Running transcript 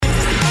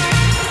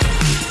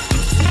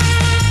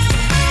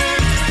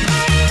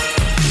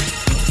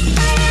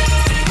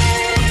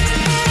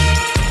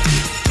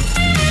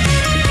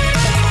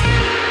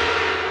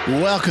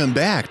Welcome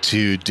back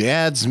to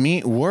Dad's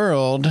Meat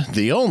World,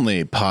 the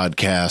only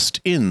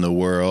podcast in the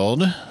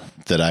world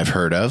that I've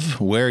heard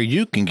of where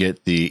you can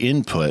get the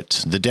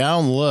input, the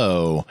down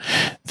low,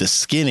 the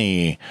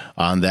skinny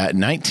on that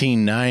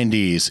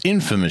 1990s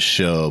infamous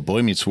show,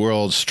 Boy Meets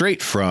World,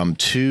 straight from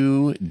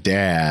two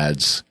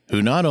dads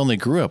who not only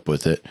grew up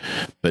with it,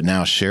 but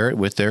now share it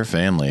with their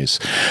families.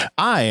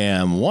 I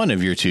am one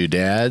of your two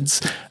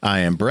dads. I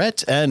am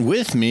Brett, and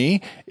with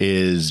me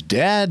is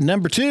dad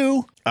number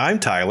two. I'm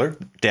Tyler,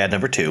 dad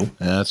number two.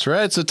 That's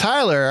right. So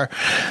Tyler,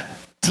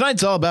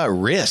 tonight's all about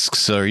risks.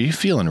 So are you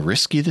feeling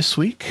risky this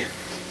week?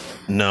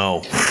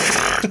 No.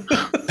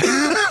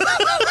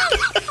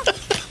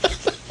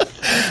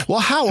 Well,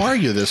 how are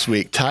you this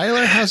week,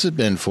 Tyler? How's it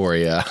been for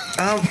you?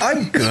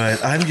 I'm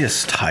good. I'm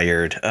just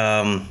tired.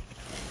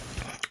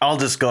 I'll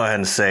just go ahead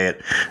and say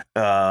it.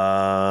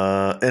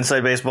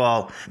 Inside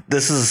Baseball,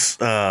 this is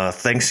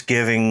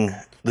Thanksgiving.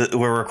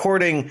 We're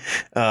recording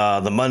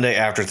the Monday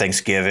after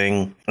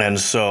Thanksgiving, and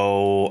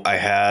so I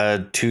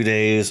had 2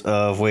 days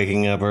of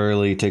waking up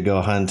early to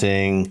go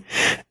hunting,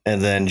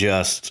 and then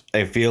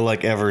I feel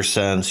like ever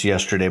since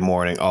yesterday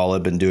morning, all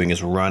I've been doing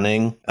is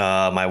running.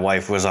 My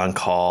wife was on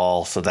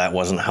call, so that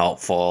wasn't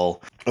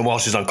helpful. And while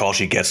she's on call,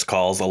 she gets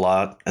calls a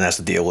lot and has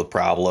to deal with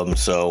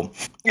problems. So,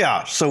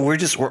 yeah, so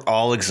we're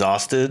all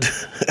exhausted,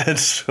 and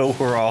so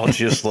we're all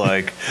just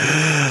like...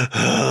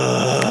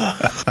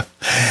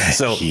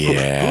 So who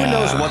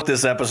knows what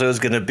this episode is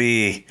going to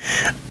be?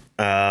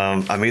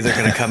 I'm either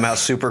going to come out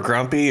super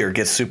grumpy or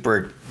get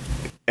super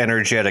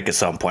energetic at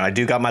some point. I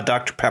do got my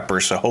Dr.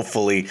 Pepper, so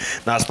hopefully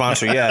not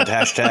sponsored yet.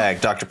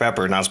 Hashtag Dr.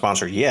 Pepper, not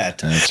sponsored yet.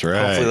 That's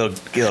right.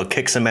 Hopefully it'll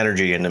kick some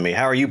energy into me.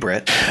 How are you,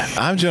 Britt?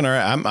 I'm doing all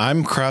right.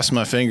 I'm crossing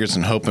my fingers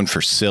and hoping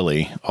for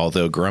silly,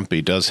 although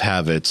grumpy does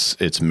have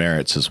its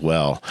merits as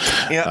well.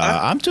 Yeah,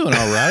 I'm doing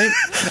all right.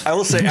 I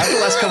will say, after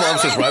the last couple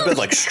episodes where I've been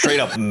like straight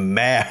up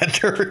mad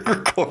during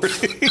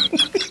recording.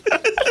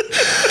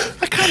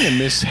 I kind of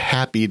miss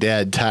Happy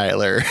Dad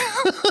Tyler.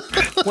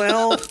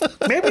 Well,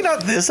 maybe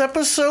not this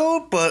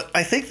episode, but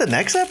I think the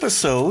next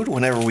episode,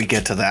 whenever we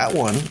get to that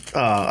one,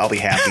 I'll be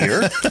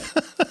happier.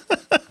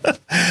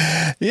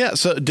 Yeah.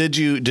 So did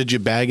you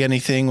bag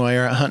anything while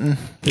you're out hunting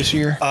this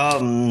year?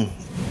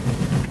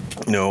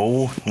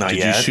 No, not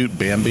yet. Did you shoot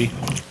Bambi?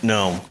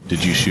 No.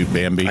 Did you shoot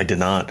Bambi? I did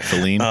not.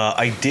 Feline?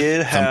 I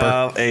did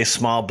have a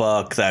small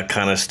buck that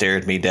kind of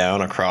stared me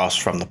down across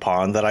from the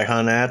pond that I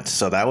hunt at,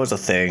 so that was a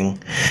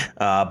thing.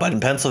 But in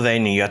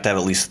Pennsylvania, you have to have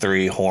at least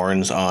 3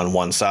 horns on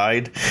one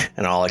side,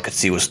 and all I could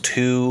see was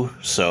 2,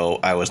 so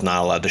I was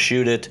not allowed to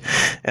shoot it.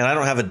 And I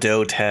don't have a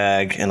doe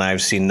tag, and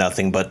I've seen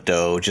nothing but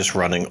doe just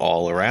running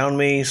all around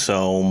me,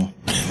 so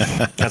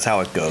that's how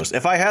it goes.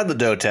 If I had the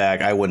doe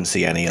tag, I wouldn't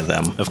see any of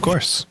them. Of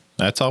course.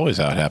 That's always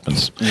how it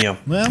happens. Yeah.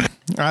 Well,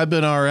 I've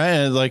been all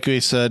right. Like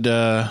you said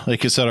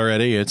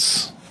already,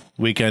 it's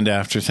weekend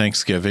after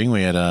Thanksgiving.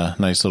 We had a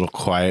nice little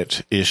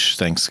quiet-ish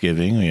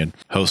Thanksgiving. We had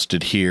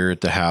hosted here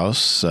at the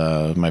house.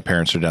 My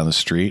parents are down the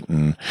street,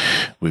 and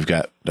we've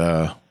got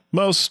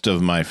most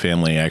of my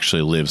family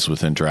actually lives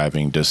within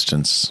driving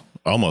distance,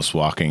 almost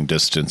walking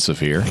distance of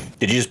here.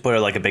 Did you just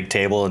put like a big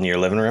table in your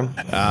living room?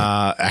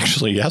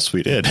 Actually, yes,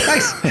 we did.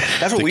 Nice.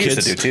 That's what we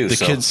used to do too.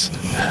 The kids...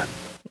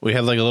 We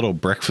had like a little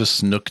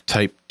breakfast nook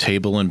type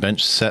table and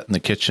bench set in the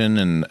kitchen,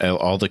 and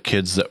all the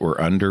kids that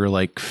were under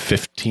like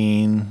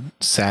 15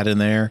 sat in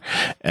there.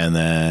 And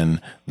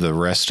then the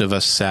rest of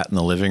us sat in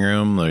the living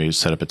room. We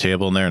set up a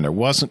table in there, and there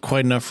wasn't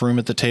quite enough room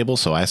at the table.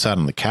 So I sat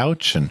on the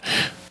couch and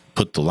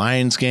put the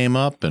Lions game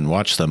up and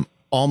watched them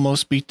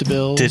almost beat the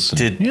Bills.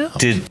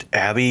 Did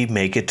Abby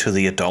make it to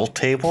the adult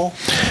table?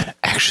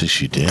 Actually,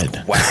 she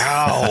did.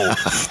 Wow.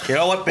 You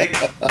know what, big...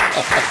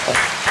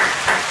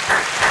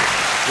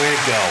 Way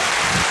to go.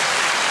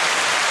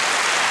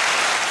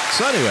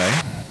 So anyway,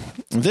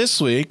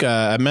 this week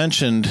I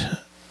mentioned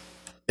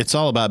it's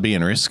all about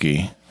being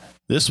risky.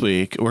 This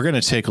week, we're going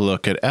to take a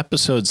look at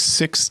episode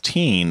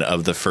 16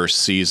 of the first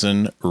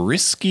season,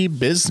 Risky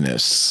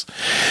Business.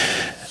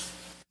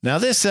 Now,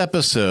 this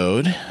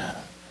episode...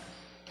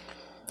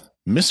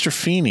 Mr.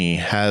 Feeney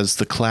has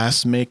the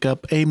class make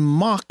up a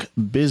mock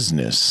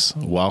business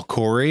while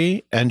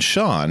Corey and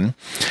Sean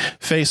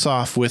face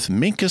off with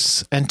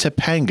Minkus and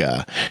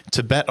Topanga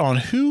to bet on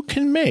who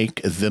can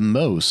make the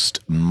most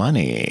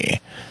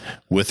money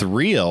with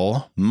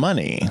real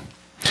money.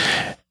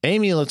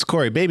 Amy lets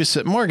Corey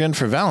babysit Morgan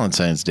for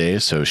Valentine's Day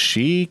so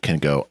she can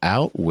go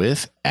out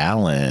with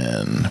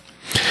Alan.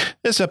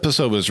 This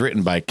episode was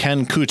written by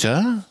Ken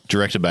Kuta,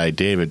 directed by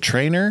David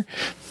Trainer,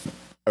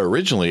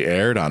 originally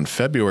aired on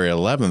February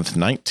 11th,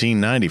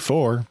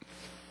 1994,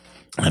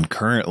 and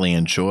currently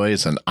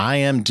enjoys an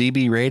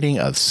IMDb rating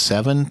of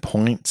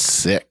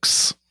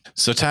 7.6.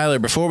 So, Tyler,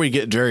 before we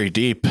get very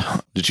deep,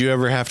 did you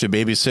ever have to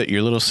babysit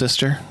your little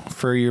sister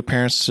for your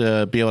parents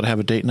to be able to have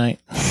a date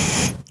night?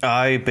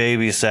 I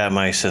babysat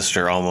my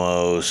sister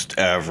almost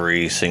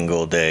every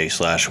single day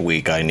 /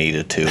 week I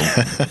needed to.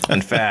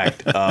 In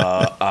fact,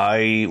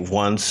 I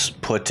once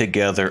put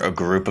together a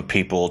group of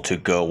people to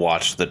go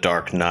watch The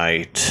Dark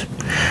Knight,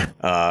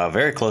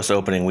 very close to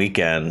opening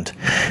weekend,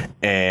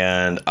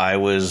 and I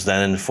was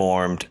then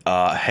informed,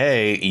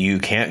 hey, you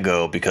can't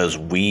go because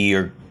we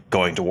are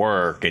going to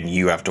work and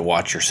you have to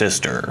watch your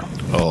sister.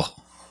 Oh.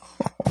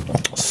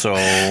 So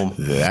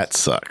that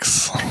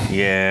sucks.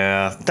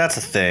 Yeah, that's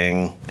a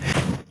thing.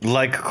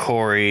 Like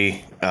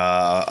Corey,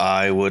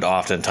 I would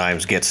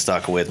oftentimes get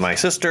stuck with my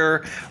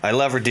sister. I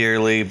love her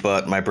dearly,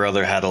 but my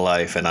brother had a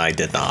life and I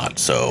did not.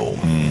 So,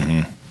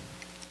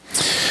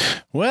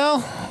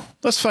 Well,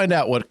 let's find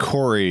out what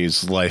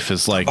Corey's life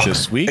is like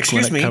this week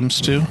when it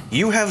comes to.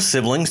 You have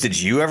siblings. Did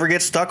you ever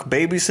get stuck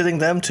babysitting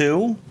them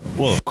too?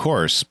 Well, of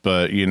course,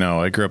 but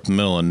I grew up in the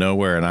middle of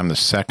nowhere and I'm the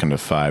second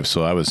of 5,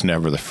 so I was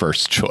never the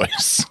first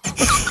choice.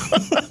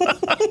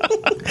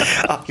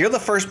 You're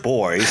the first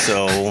boy,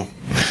 so.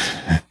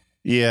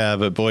 Yeah,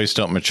 but boys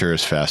don't mature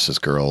as fast as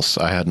girls.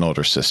 I had an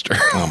older sister.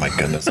 Oh my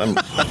goodness.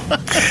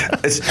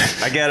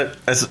 I get it.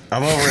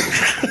 I'm over it.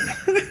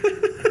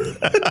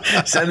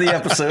 Send the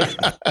episode.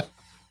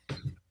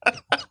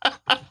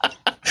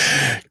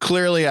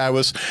 Clearly, I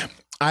was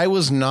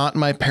not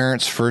my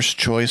parents' first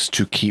choice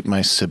to keep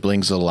my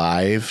siblings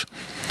alive.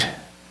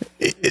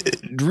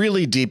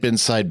 Really deep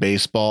inside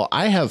baseball,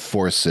 I have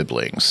 4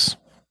 siblings,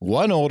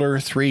 1 older,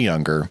 3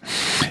 younger.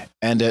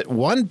 And at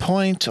one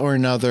point or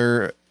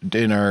another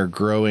in our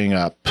growing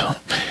up,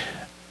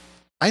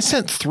 I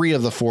sent 3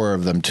 of the 4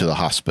 of them to the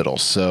hospital.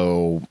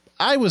 So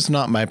I was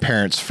not my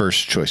parents'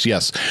 first choice.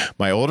 Yes,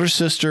 my older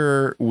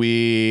sister,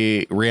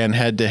 we ran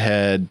head to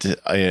head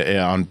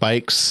on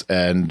bikes,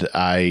 and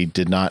I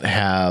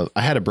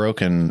had a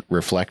broken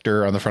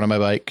reflector on the front of my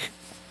bike,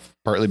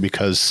 partly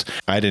because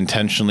I'd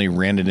intentionally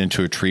ran it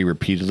into a tree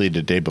repeatedly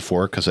the day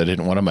before because I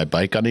didn't want on my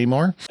bike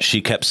anymore.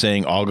 She kept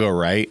saying, I'll go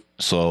right.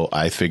 So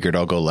I figured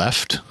I'll go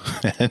left.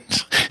 And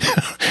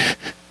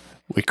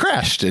we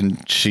crashed,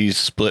 and she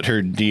split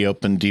her knee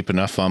open deep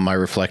enough on my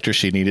reflector.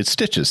 She needed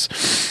stitches.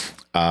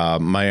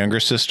 My younger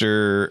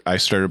sister, I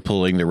started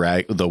pulling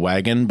the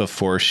wagon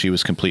before she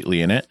was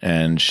completely in it,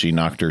 and she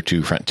knocked her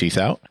 2 front teeth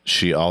out.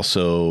 She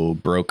also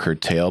broke her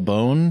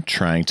tailbone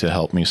trying to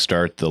help me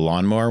start the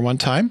lawnmower one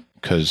time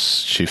because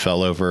she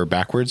fell over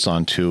backwards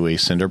onto a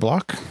cinder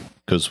block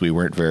because we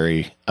weren't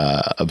very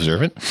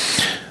observant.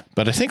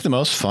 But I think the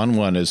most fun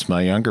one is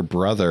my younger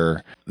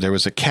brother. There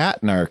was a cat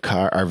in our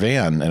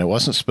van, and it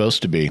wasn't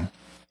supposed to be.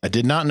 I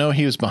did not know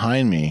he was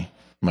behind me,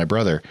 my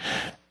brother.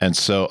 And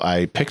so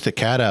I picked the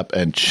cat up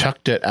and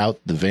chucked it out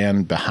the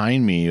van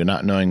behind me,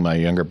 not knowing my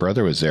younger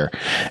brother was there.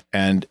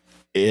 And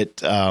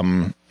it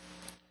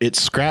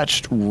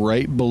scratched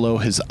right below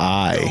his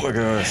eye. Oh my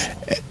gosh.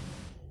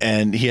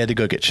 And he had to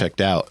go get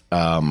checked out.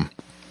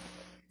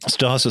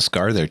 Still has a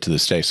scar there to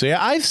this day. So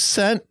yeah, I've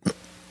sent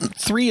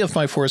 3 of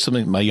my 4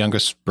 siblings. My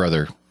youngest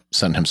brother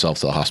sent himself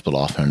to the hospital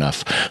often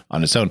enough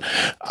on his own.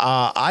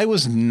 I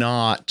was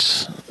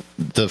not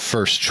the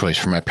first choice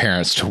for my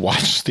parents to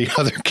watch the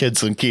other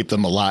kids and keep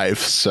them alive.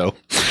 So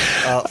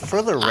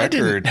for the record, I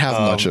didn't have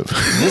much of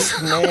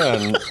this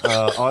man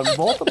on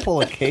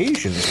multiple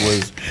occasions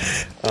was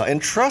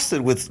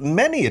entrusted with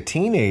many a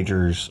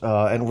teenagers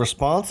and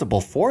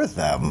responsible for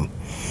them.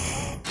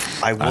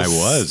 I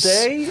will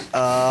say,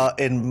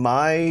 in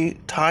my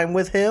time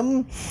with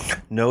him,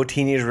 no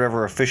teenager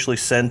ever officially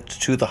sent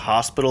to the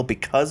hospital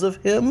because of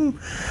him,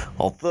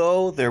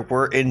 although there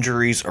were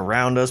injuries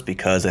around us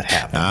because it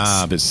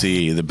happens. But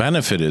see, the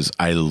benefit is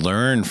I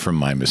learned from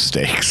my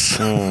mistakes.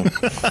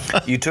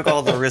 You took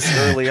all the risks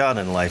early on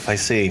in life, I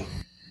see.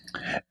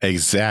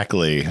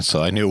 Exactly.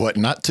 So I knew what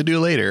not to do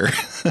later.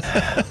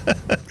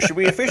 Should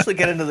we officially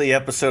get into the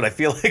episode? I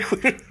feel like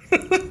we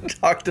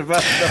talked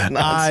about enough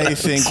nonsense. I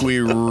think we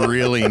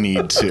really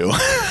need to.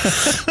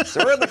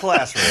 So we're in the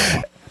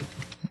classroom.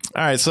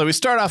 All right, so we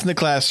start off in the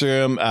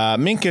classroom.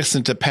 Minkus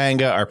and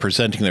Topanga are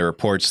presenting their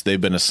reports. They've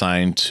been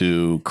assigned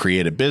to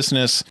create a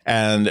business,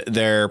 and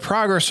their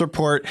progress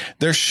report,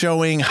 they're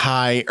showing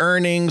high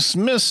earnings.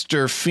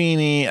 Mr.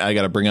 Feeney, I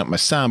got to bring up my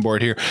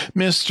soundboard here.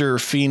 Mr.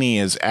 Feeney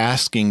is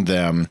asking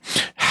them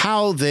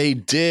how they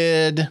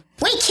did.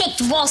 We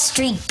kicked Wall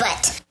Street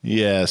butt.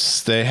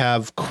 Yes, they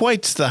have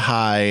quite the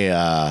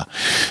high,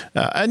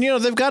 and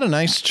they've got a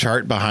nice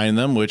chart behind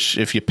them, which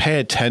if you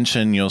pay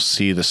attention, you'll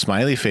see the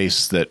smiley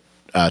face that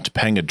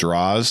Topanga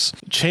draws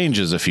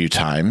changes a few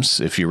times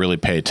if you really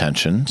pay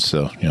attention.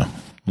 So,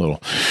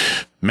 little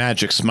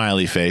magic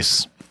smiley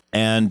face.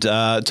 And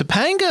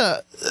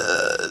Topanga,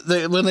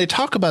 when they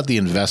talk about the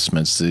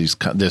investments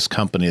this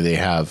company they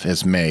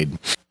has made,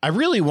 I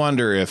really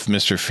wonder if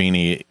Mr.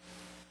 Feeney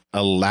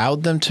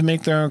allowed them to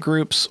make their own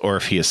groups or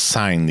if he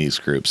assigned these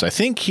groups. I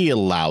think he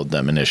allowed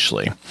them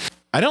initially.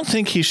 I don't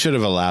think he should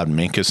have allowed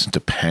Minkus and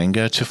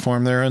Topanga to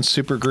form their own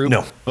supergroup.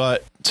 No.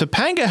 But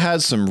Topanga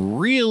has some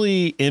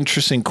really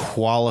interesting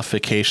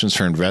qualifications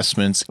for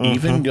investments,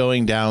 even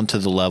going down to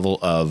the level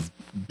of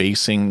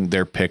basing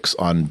their picks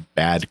on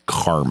bad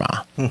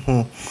karma.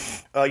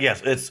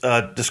 Yes, it's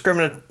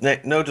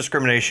no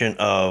discrimination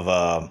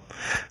of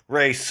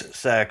race,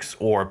 sex,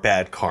 or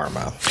bad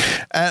karma.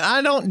 And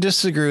I don't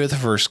disagree with the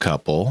first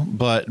couple,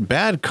 but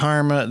bad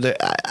karma,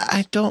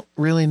 I don't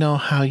really know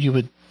how you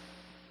would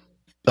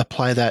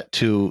apply that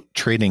to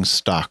trading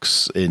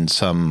stocks in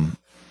some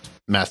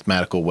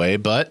mathematical way,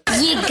 but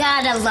You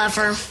gotta love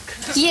her.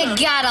 You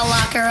gotta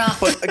lock her up.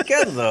 But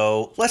again,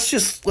 though, let's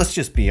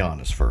just be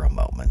honest for a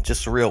moment.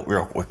 Just a real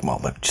quick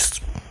moment.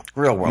 Just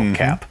real world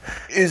cap.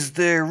 Is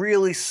there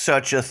really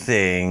such a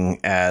thing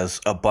as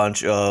a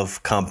bunch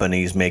of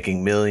companies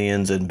making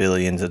millions and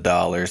billions of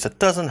dollars that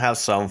doesn't have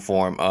some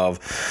form of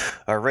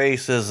a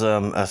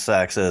racism, a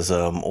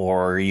sexism,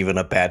 or even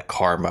a bad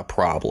karma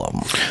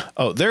problem?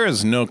 Oh, there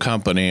is no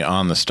company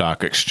on the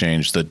stock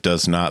exchange that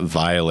does not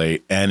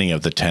violate any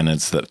of the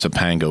tenets that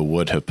Topanga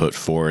would have put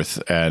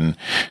forth. And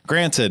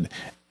granted,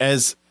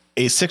 as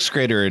a sixth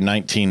grader in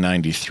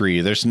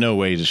 1993, there's no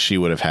way that she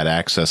would have had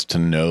access to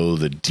know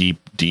the deep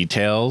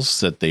details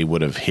that they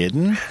would have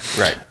hidden.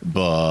 Right.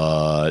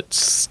 But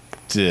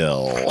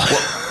still.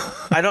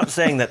 I'm not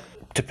saying that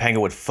Topanga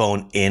would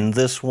phone in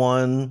this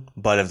one,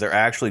 but if they're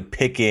actually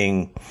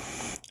picking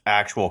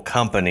actual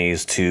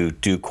companies to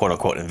do quote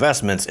unquote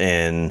investments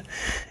in,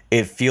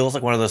 it feels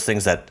like one of those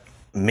things that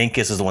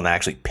Minkus is the one that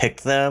actually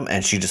picked them,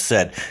 and she just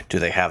said, do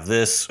they have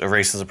this? A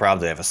race is a problem.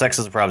 Do they have a sex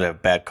is a problem? Do they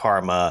have bad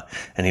karma?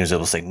 And he was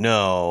able to say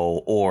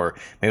no. Or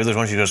maybe there's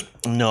one she goes,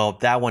 no,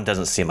 that one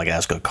doesn't seem like it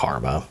has good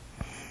karma.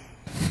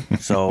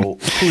 So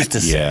who's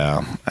to say?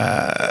 Yeah.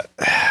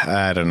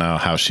 I don't know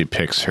how she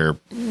picks her.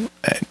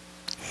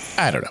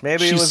 I don't know.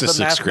 Maybe She's it was the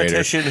sixth grader.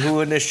 mathematician who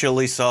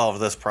initially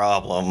solved this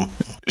problem.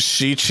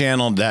 She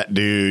channeled that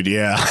dude,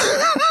 yeah.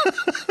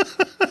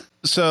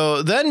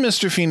 So then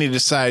Mr. Feeney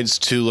decides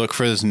to look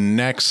for his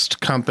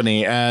next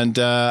company, and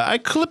I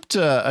clipped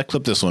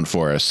this one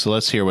for us. So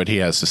let's hear what he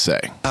has to say.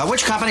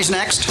 Which company's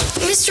next?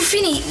 Mr.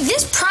 Feeney,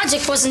 this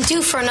project wasn't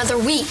due for another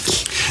week.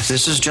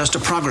 This is just a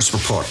progress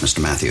report,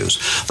 Mr. Matthews.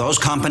 Those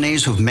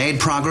companies who've made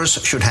progress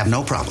should have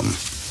no problem.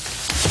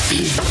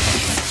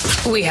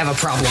 We have a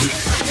problem.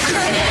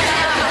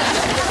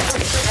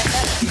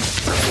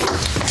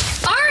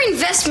 Our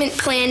investment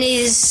plan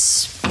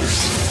is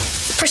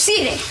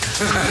proceeding.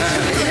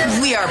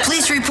 We are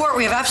pleased to report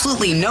we have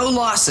absolutely no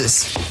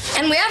losses.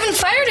 And we haven't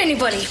fired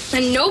anybody,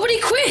 and nobody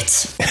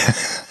quit.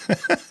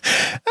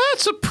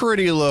 That's a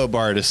pretty low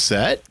bar to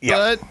set,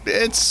 Yeah.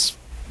 but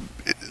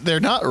they're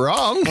not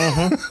wrong.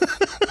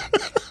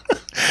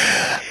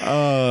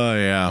 Oh,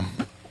 yeah.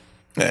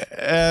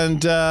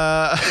 And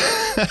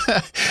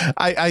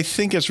I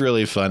think it's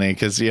really funny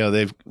because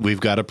we've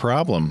got a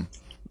problem.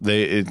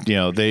 They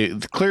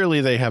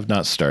clearly they have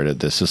not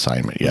started this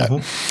assignment yet,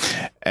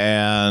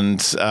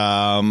 and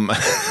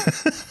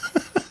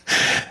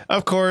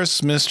of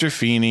course, Mr.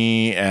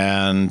 Feeney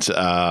and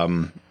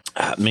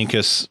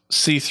Minkus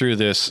see through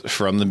this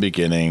from the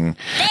beginning.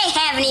 They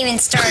haven't even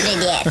started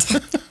yet.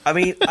 I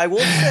mean, I will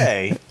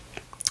say,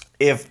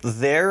 if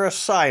their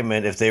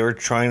assignment, if they were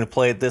trying to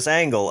play at this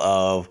angle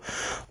of,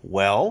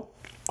 well,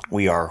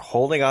 we are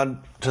holding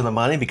on to the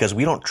money because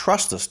we don't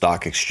trust the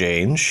stock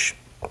exchange.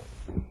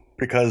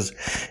 Because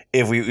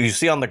if you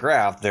see on the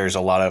graph, there's a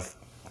lot of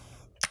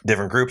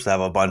different groups that have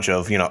a bunch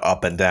of,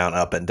 up and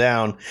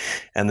down.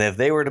 And if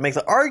they were to make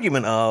the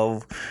argument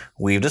of,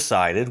 we've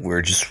decided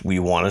we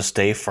want to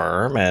stay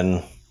firm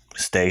and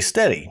stay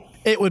steady.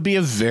 It would be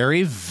a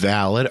very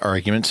valid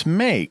argument to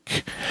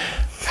make.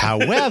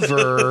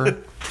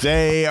 However,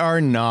 they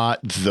are not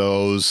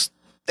those.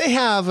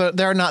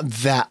 They're not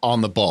that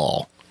on the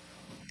ball.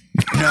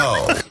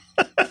 No.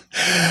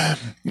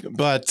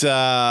 But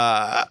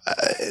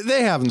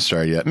they haven't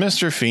started yet.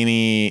 Mr.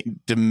 Feeney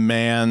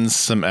demands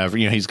some effort.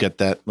 He's got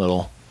that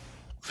little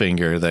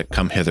finger, that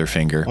come hither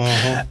finger.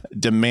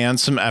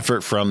 Demands some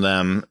effort from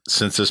them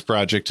since this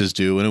project is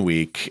due in a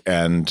week.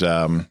 And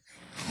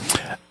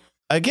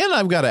again,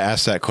 I've got to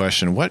ask that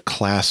question. What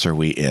class are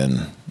we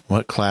in?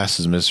 What class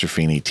is Mr.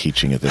 Feeney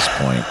teaching at this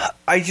point?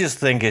 I just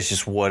think it's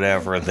just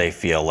whatever they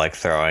feel like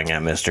throwing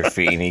at Mr.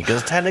 Feeney,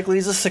 because technically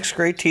he's a sixth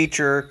grade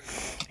teacher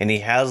and he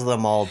has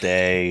them all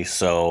day.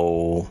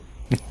 So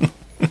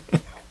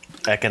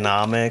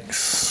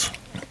economics,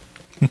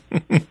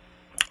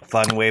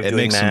 fun way of doing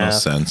makes math, the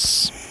most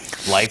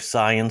sense. Life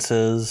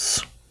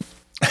sciences.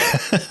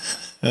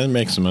 It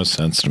makes the most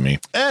sense to me.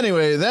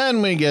 Anyway,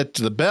 then we get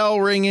to the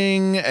bell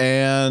ringing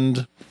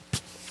and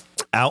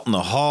out in the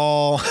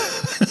hall.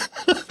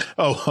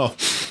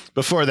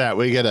 Before that,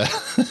 we get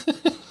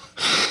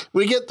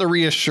the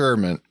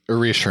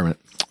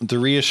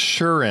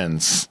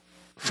reassurance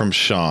from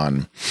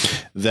Sean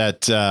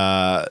that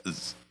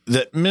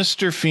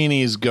Mr.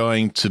 Feeney is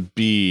going to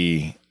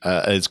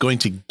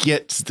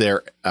get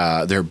their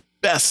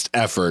best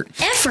effort.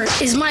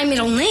 Effort is my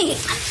middle name.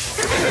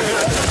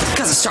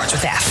 Because it starts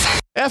with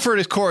F. Effort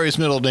is Corey's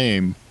middle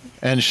name.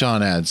 And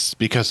Sean adds,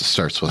 because it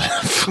starts with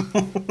F.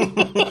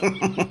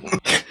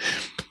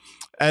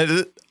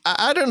 And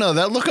I don't know.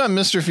 That look on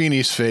Mr.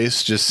 Feeney's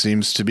face just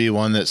seems to be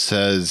one that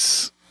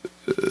says,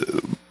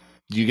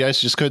 you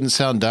guys just couldn't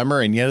sound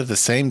dumber. And yet at the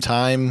same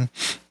time,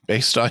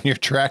 based on your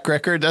track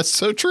record. That's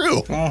so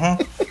true. Oh,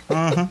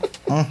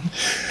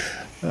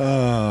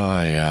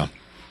 yeah.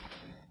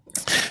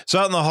 So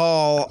out in the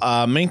hall,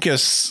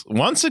 Minkus,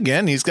 once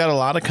again, he's got a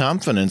lot of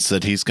confidence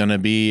that he's going to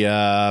be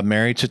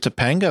married to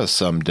Topanga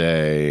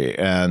someday.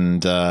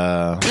 And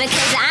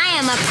Because I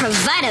am a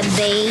provider,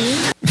 babe.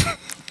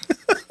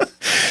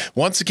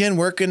 once again,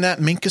 working that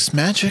Minkus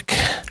magic.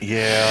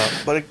 Yeah,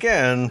 but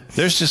again,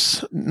 There's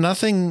just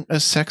nothing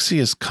as sexy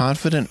as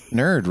confident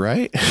nerd,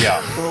 right? yeah.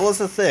 Well, what's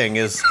the thing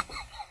is,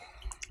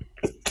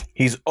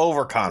 he's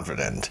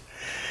overconfident.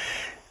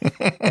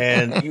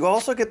 And you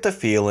also get the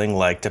feeling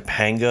like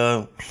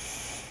Topanga,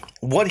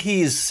 what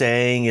he's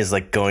saying is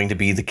like going to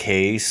be the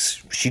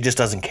case, she just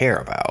doesn't care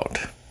about.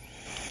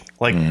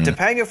 Like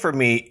Topanga, for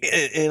me,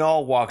 in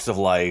all walks of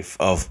life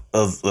of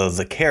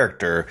the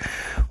character,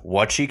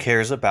 what she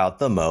cares about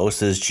the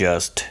most is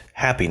just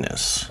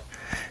happiness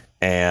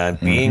and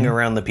being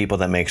around the people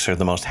that makes her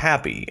the most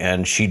happy.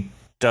 And she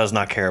does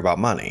not care about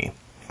money.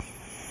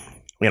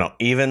 You know,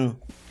 even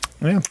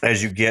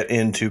as you get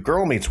into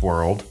Girl Meets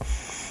World,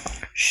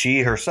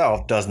 she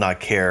herself does not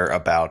care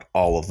about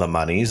all of the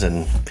monies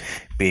and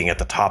being at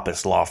the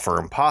toppest law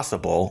firm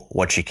possible.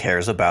 What she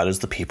cares about is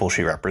the people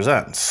she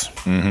represents.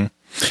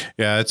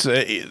 Yeah, it's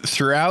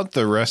throughout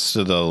the rest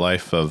of the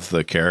life of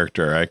the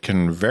character, I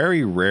can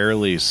very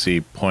rarely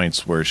see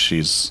points where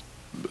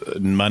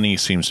money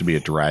seems to be a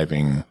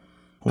driving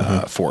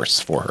force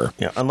for her.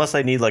 Yeah, unless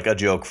I need like a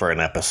joke for an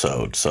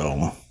episode.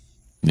 So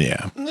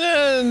yeah.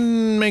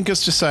 Then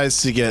Minkus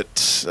decides to get,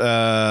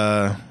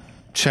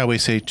 shall we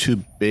say,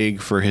 too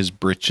big for his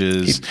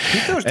britches.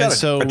 he goes down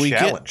a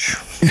challenge.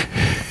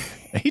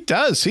 He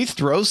does. He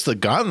throws the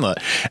gauntlet,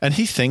 and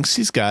he thinks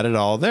he's got it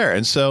all there.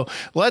 And so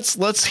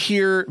let's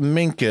hear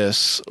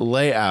Minkus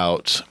lay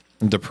out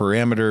the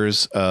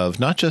parameters of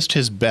not just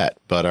his bet,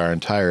 but our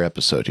entire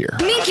episode here.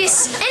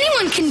 Minkus,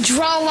 anyone can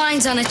draw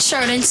lines on a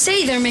chart and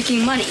say they're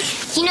making money.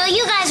 You know,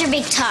 you guys are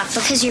big talk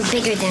because you're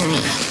bigger than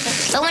me.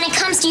 But when it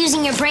comes to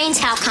using your brains,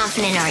 how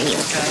confident are you?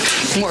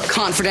 More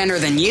confidenter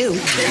than you.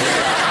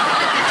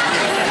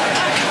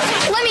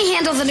 Let me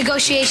handle the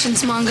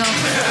negotiations, Mongo.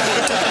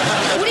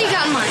 What do you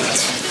got in mind?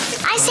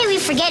 I say we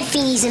forget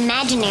Feeney's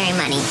imaginary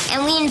money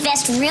and we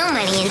invest real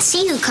money and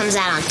see who comes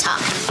out on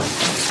top.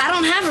 I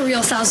don't have a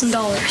real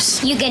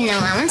 $1,000. You get an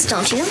allowance,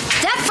 don't you?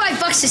 That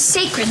 $5 is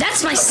sacred.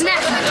 That's my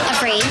snack money.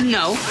 Afraid?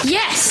 No.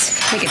 Yes.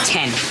 Make it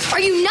 10.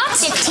 Are you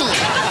nuts? 15.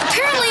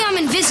 Apparently I'm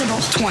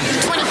invisible. 20.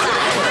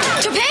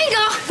 25.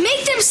 Topanga,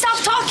 make them stop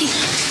talking.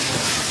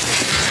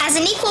 As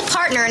an equal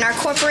partner in our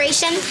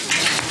corporation,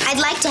 I'd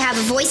like to have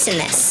a voice in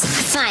this.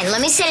 Fine,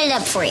 let me set it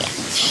up for you.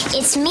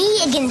 It's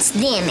me against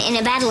them in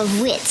a battle of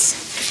wits.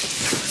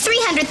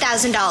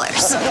 $300,000.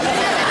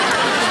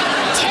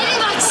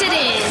 $10 it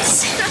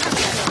is.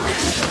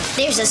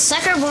 There's a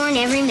sucker born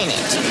every minute.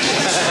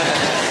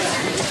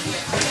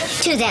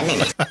 To that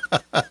minute.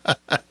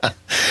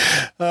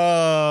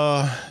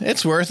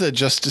 It's worth it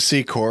just to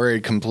see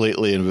Corey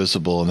completely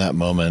invisible in that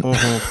moment.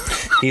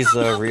 He's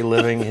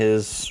reliving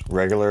his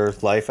regular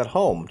life at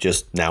home,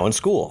 just now in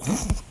school.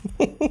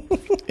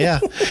 Yeah,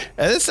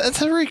 and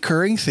that's a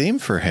recurring theme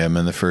for him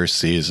in the first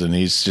season.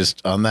 He's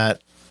just on the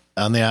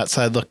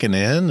outside looking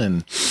in,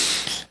 and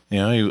you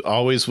know, he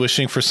always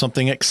wishing for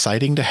something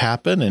exciting to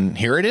happen, and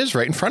here it is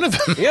right in front of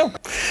him. Yeah.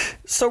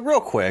 So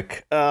real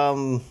quick,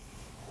 because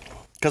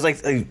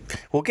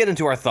we'll get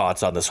into our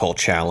thoughts on this whole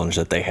challenge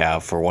that they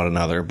have for one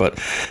another, but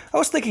I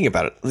was thinking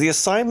about it. The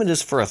assignment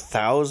is for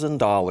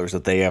 $1,000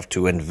 that they have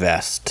to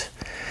invest.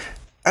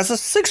 As a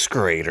sixth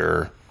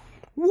grader,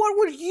 what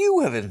would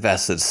you have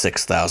invested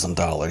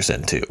 $6,000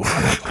 into?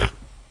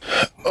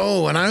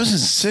 Oh, when I was in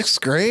sixth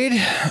grade,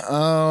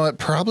 it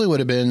probably would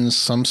have been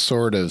some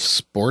sort of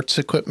sports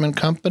equipment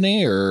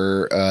company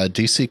or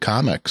DC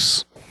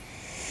Comics.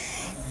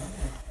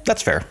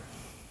 That's fair.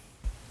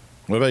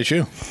 What about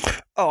you?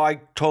 Oh,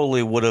 I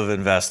totally would have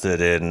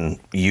invested in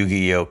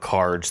Yu-Gi-Oh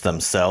cards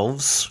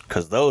themselves,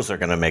 because those are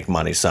going to make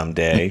money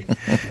someday,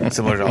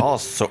 similar to all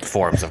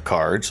forms of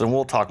cards. And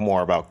we'll talk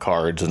more about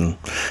cards and,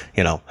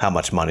 you know, how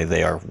much money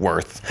they are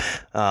worth.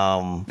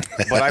 But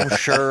I'm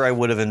sure I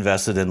would have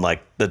invested in,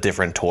 like, the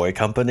different toy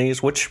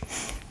companies, which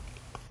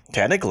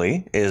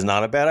technically is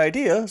not a bad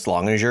idea as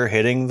long as you're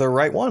hitting the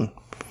right one.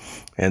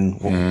 And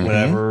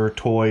whenever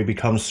toy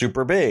becomes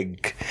super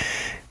big,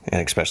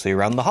 and especially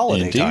around the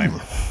holiday time.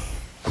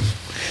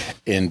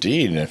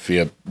 Indeed. If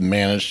you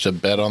manage to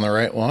bet on the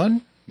right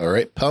one, the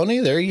right pony,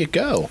 there you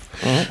go.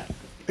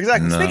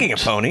 Exactly. Speaking of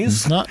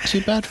ponies. Not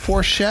too bad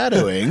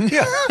foreshadowing.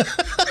 Yeah.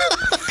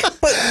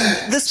 But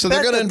this So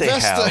bet they're going to that they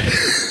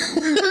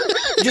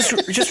invest.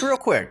 have, just real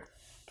quick,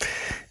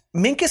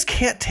 Minkus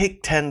can't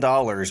take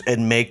 $10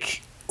 and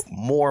make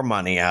more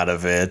money out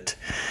of it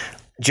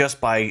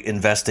just by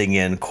investing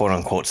in quote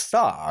unquote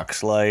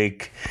stocks.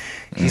 Like,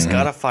 he's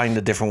got to find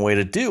a different way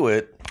to do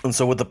it. And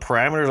so with the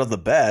parameters of the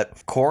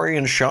bet, Corey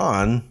and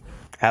Sean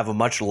have a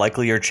much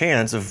likelier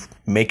chance of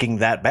making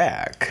that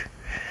back.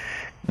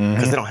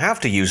 Because they don't have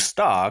to use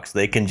stocks.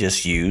 They can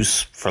just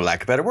use, for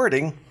lack of better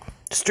wording,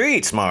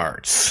 street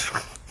smarts.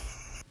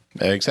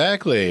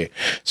 Exactly.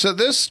 So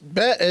this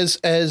bet is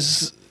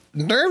as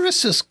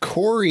nervous as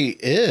Corey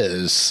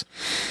is.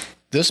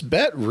 This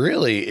bet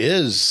really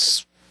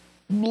is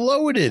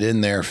loaded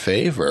in their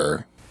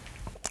favor.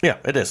 Yeah,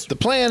 it is. The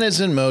plan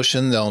is in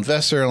motion. They'll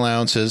invest their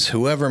allowances.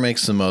 Whoever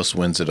makes the most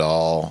wins it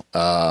all.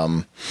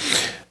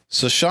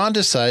 So Sean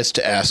decides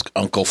to ask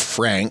Uncle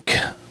Frank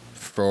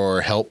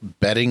for help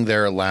betting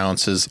their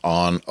allowances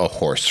on a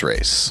horse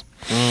race.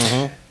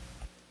 Mm-hmm.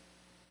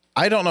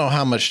 I don't know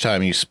how much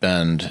time you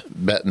spend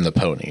betting the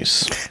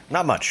ponies.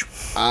 Not much.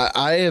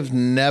 I have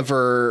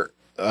never...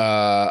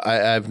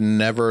 I've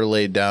never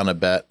laid down a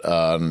bet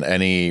on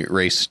any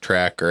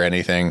racetrack or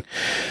anything.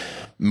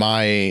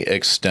 My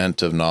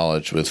extent of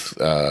knowledge with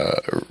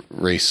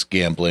race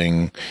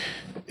gambling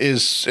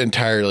is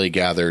entirely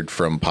gathered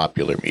from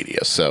popular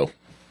media. So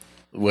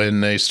when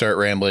they start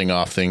rambling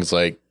off things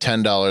like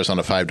 $10 on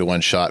a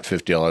 5-to-1 shot,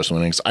 $50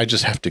 winnings, I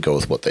just have to go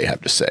with what they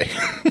have to say.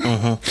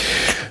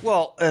 Mm-hmm.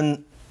 Well,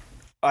 and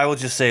I will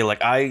just say,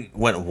 like, I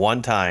went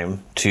one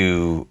time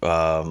to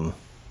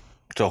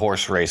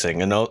horse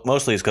racing, and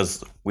mostly it's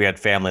because we had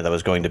family that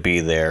was going to be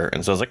there,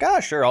 and so I was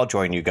like, sure, I'll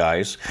join you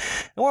guys.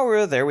 And while we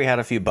were there, we had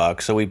a few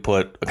bucks, so we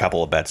put a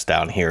couple of bets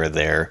down here or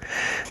there.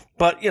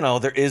 But, you know,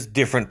 there is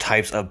different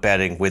types of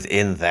betting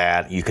within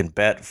that. You can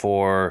bet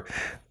for,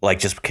 like,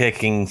 just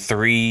picking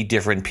 3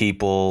 different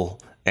people,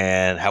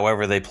 and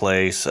however they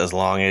place, as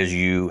long as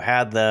you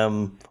had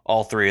them,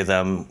 all 3 of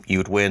them, you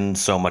would win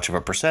so much of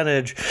a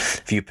percentage.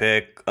 If you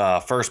pick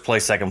first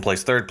place, second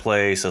place, third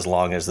place, as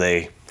long as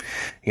they,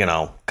 you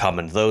know, come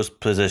in those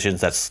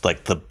positions, that's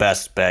like the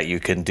best bet you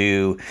can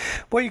do.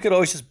 But you could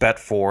always just bet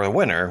for the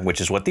winner, which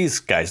is what these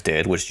guys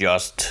did, was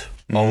just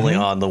only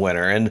on the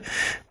winner. And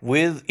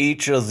with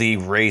each of the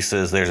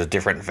races, there's a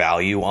different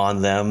value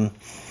on them.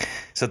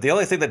 So the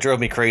only thing that drove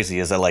me crazy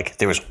is that, like,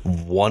 there was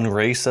one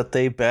race that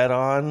they bet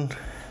on.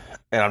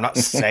 And I'm not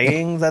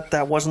saying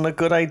that wasn't a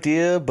good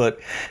idea, but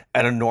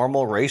at a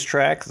normal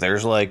racetrack,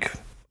 there's like,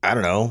 I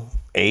don't know,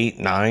 8,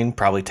 9,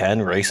 probably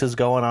 10 races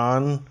going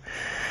on,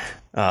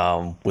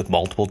 with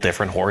multiple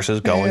different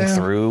horses going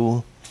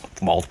through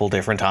multiple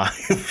different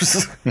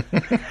times.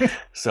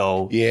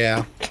 So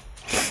yeah,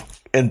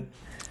 and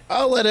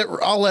I'll let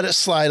it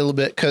slide a little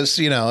bit because,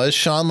 you know, as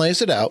Sean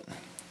lays it out,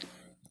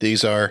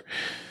 these are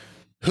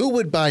who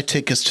would buy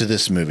tickets to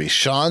this movie.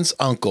 Sean's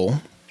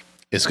uncle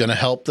is going to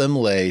help them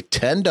lay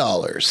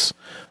 $10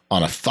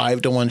 on a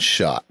 5-to-1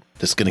 shot.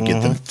 That's going to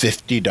get them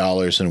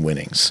 $50 in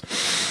winnings.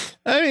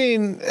 I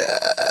mean,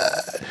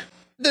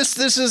 this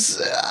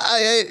is.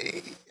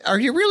 Are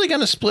you really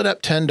going to split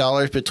up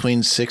 $10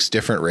 between 6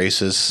 different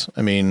races?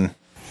 I mean,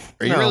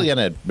 are you really going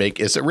to make?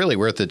 Is it really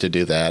worth it to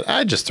do that?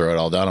 I'd just throw it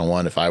all down on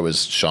one if I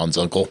was Sean's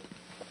uncle.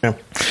 Yeah.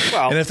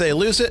 Well, and if they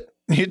lose it,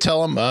 you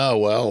tell them, oh,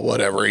 well,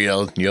 whatever.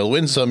 You'll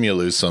win some, you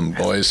lose some,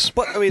 boys.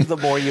 But I mean, the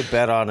more you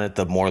bet on it,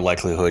 the more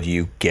likelihood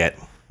you get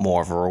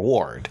more of a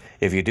reward.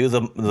 If you do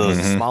the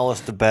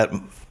smallest bet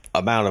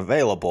amount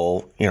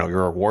available, you know,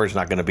 your reward's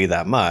not going to be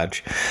that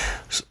much.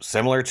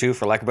 Similar to,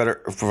 for lack of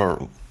better,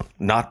 for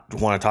not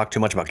want to talk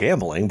too much about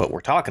gambling, but we're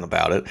talking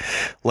about it.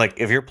 Like,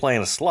 if you're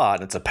playing a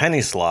slot, it's a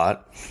penny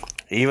slot.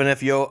 Even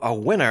if you're a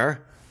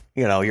winner,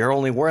 you know, you're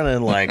only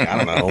winning like,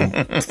 I don't know,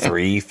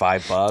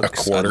 $3-5, a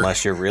quarter.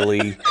 Unless you're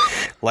really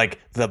like,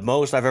 the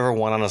most I've ever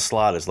won on a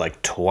slot is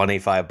like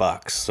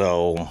 $25.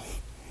 So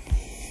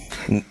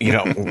you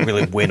don't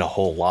really win a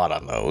whole lot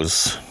on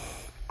those.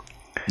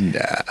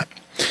 Nah.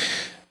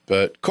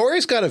 But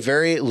Corey's got a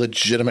very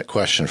legitimate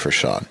question for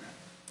Sean.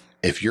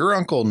 If your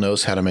uncle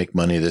knows how to make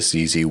money this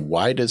easy,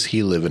 why does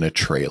he live in a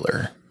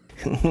trailer?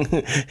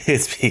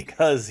 It's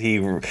because he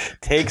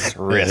takes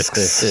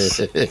risks.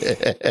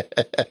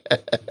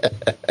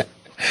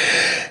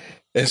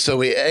 And so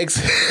we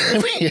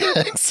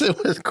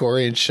exit with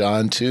Corey and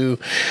Sean to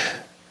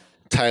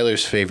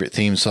Tyler's favorite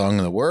theme song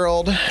in the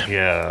world.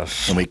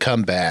 Yes. And we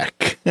come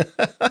back.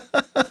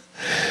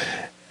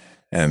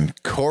 And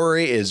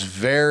Corey is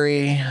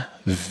very,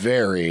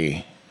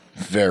 very,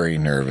 very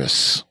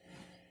nervous.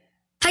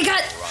 I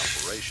got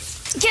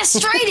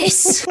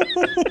gastritis.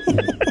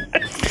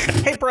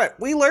 Hey, Brett,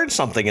 we learned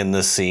something in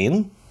this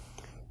scene.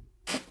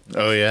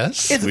 Oh,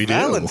 yes? It's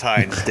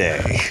Valentine's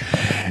Day.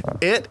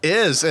 It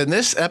is. And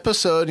this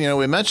episode, you know,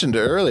 we mentioned it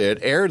earlier, it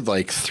aired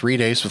like 3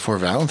 days before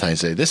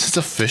Valentine's Day. This is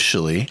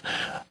officially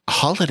a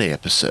holiday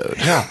episode.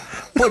 Yeah.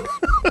 But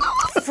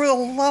for the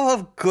love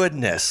of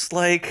goodness,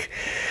 like,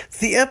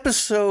 the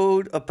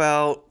episode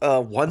about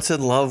Once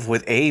in Love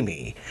with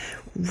Amy,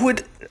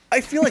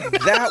 I feel like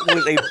that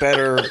was a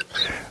better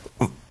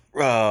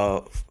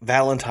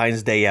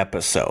Valentine's Day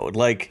episode.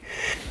 Like,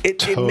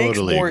 it makes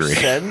more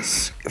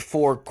sense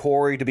for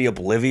Corey to be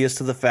oblivious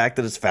to the fact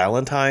that it's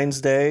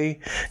Valentine's Day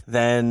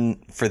than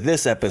for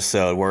this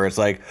episode where it's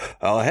like,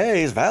 oh,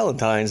 hey, it's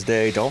Valentine's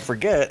Day, don't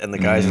forget. And the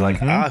guys are like,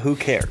 who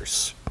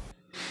cares?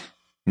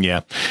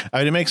 Yeah. I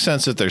mean, it makes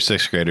sense that they're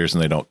 6th graders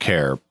and they don't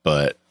care,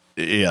 but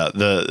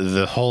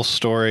the whole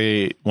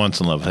story, Once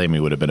in Love with Amy,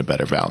 would have been a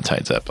better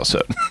Valentine's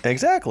episode.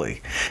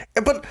 Exactly.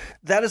 But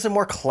that is a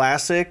more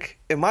classic,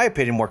 in my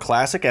opinion, more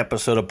classic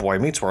episode of Boy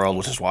Meets World,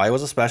 which is why it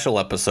was a special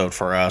episode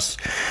for us.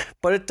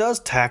 But it does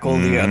tackle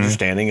the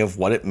understanding of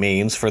what it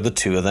means for the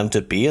two of them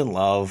to be in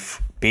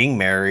love, being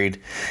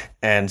married,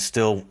 and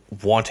still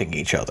wanting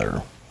each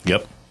other.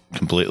 Yep,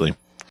 completely.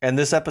 And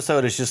this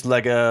episode is just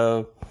like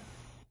oh,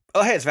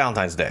 hey, it's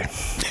Valentine's Day.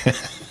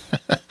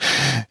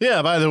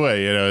 Yeah, by the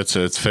way,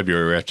 it's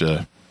February. We have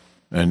to.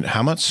 And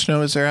how much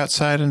snow is there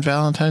outside on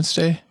Valentine's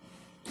Day?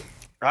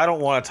 I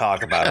don't want to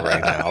talk about it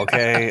right now,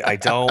 okay? I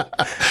don't.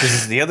 This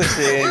is the other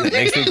thing that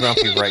makes me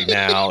grumpy right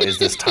now is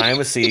this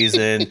time of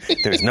season.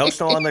 There's no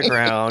snow on the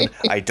ground.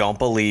 I don't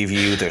believe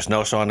you. There's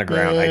no snow on the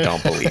ground. I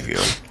don't believe you.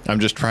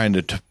 I'm just trying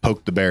to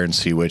poke the bear and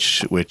see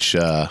which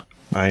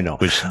I know.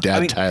 Which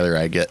Dad Tyler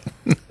I get.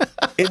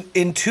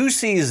 in 2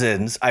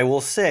 seasons, I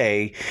will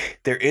say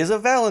there is a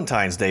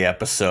Valentine's Day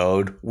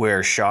episode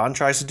where Sean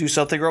tries to do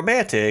something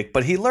romantic,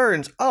 but he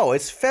learns,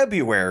 it's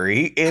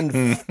February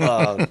in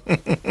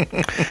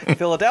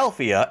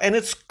Philadelphia and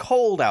it's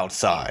cold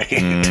outside.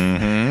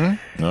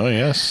 Mm-hmm. Oh,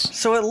 yes.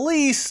 So at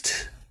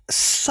least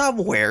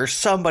somewhere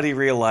somebody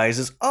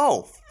realizes,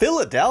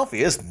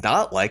 Philadelphia is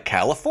not like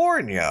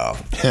California.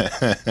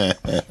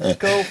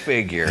 Go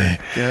figure.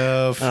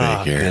 Go figure.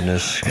 Oh,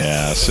 goodness.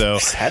 Yeah, so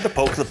just had to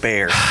poke the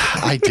bear.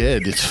 I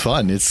did. It's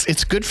fun.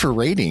 It's good for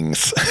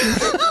ratings.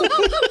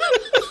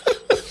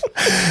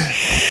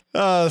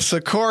 So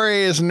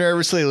Corey is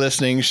nervously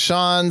listening.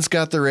 Sean's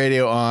got the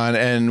radio on,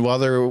 and while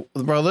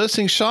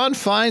listening, Sean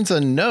finds a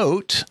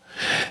note.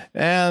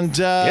 And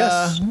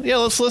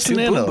let's listen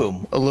in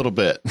a little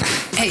bit.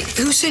 Hey,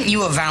 who sent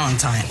you a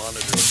Valentine?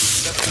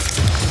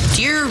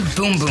 Dear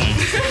Boom Boom.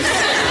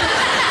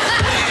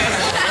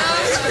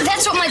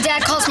 That's what my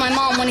dad calls my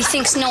mom when he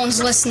thinks no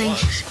one's listening.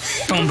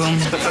 Boom Boom.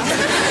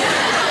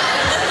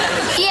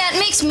 Yeah, it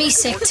makes me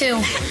sick,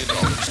 too.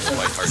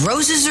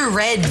 Roses are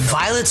red,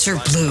 violets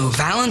are blue.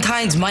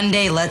 Valentine's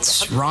Monday,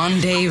 let's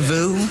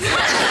rendezvous.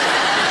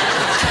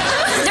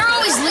 They're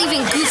always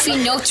leaving goofy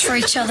notes for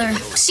each other.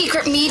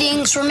 Secret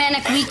meetings,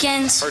 romantic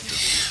weekends.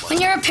 When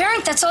you're a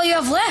parent, that's all you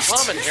have left.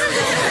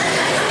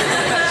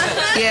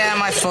 Yeah,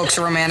 my folks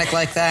are romantic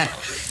like that.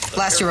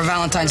 Last year for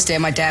Valentine's Day,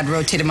 my dad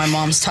rotated my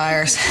mom's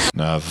tires.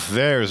 Now,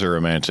 there's a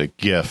romantic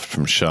gift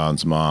from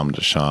Sean's mom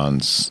to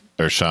Sean's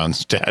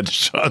dad to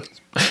Sean's,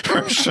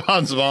 from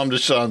Sean's mom to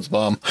Sean's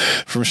mom,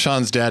 from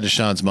Sean's dad to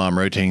Sean's mom,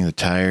 rotating the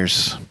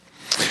tires.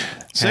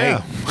 So, hey,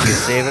 you're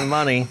saving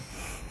money.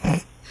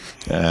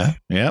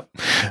 Yep.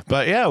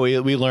 But yeah,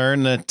 we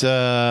learned that,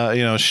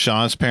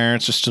 Sean's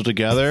parents are still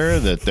together,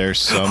 that there's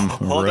some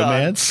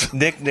romance. On.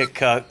 Nick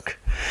Cuck.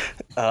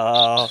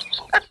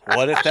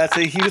 What if that's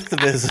a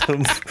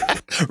euphemism?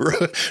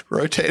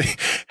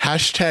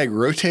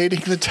 rotating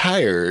the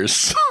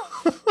tires.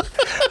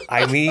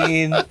 I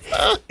mean,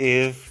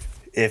 if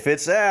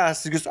it's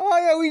asked, it goes,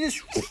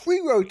 we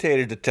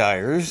rotated the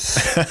tires.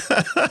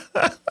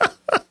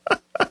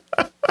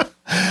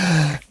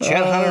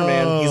 Chet Hunter,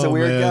 man, he's a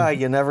weird guy.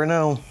 You never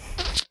know.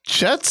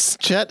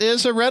 Chet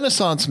is a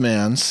Renaissance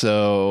man,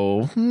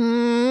 so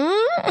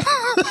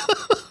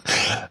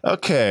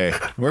okay,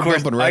 we're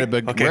bumping right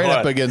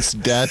up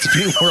against Dad's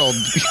View World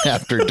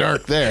After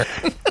Dark there.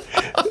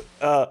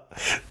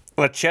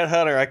 But Chet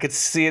Hunter, I could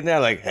see it now.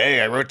 Like,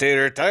 hey, I rotated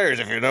her tires,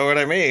 if you know what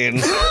I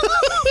mean.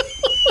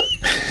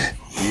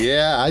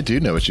 Yeah, I do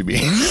know what you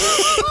mean.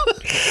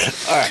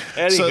 All right.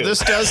 Anywho. So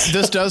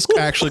this does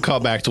actually call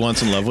back to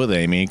Once in Love with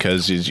Amy,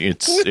 because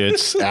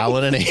it's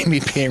Alan and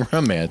Amy being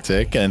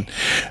romantic, and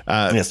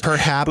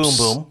perhaps Boom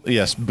Boom.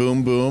 Yes,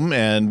 Boom Boom,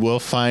 and we'll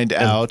find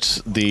out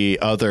the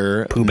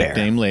other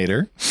nickname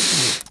later.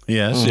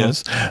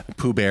 Yes,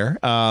 Pooh Bear.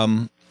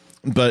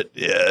 But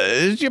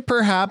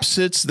perhaps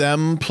it's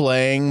them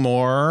playing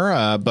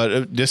more.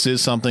 But this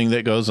is something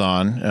that goes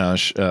on.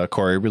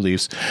 Corey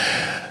relieves.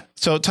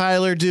 So,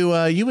 Tyler, do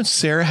you and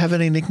Sarah have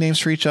any nicknames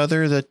for each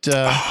other that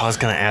I was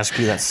going to ask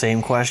you that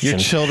same question. Your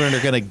children are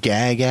going to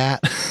gag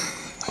at?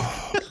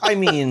 I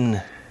mean,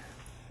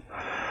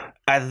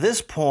 at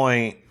this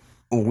point,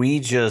 we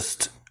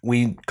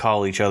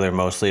call each other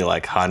mostly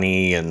like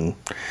honey and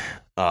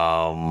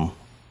love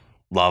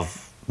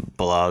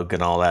bug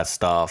and all that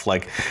stuff.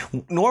 Like,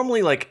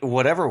 normally, like,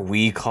 whatever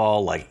we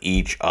call like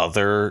each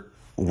other,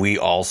 we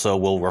also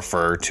will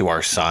refer to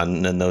our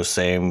son in those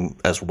same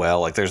as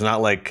well. Like, there's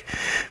not, like,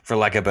 for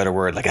lack of a better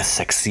word, like a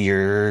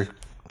sexier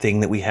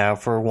thing that we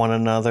have for one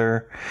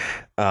another.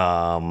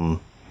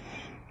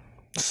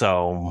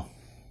 So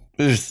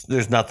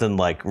there's nothing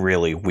like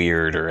really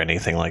weird or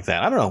anything like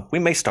that. I don't know. We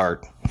may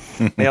start.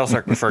 Maybe I'll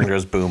start referring to her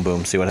as Boom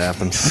Boom. See what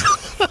happens.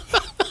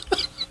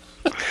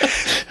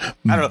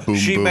 I don't know. Boom,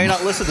 she boom. may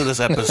not listen to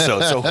this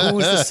episode, so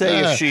who's to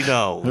say if she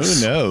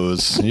knows? Who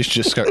knows? You should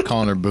just start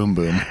calling her Boom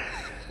Boom.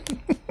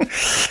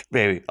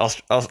 Maybe I'll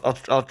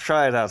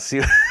try it out.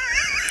 See.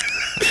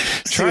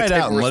 Try it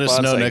out and let us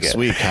know next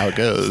week how it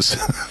goes.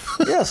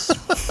 Yes.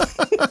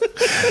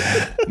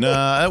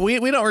 No,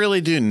 we don't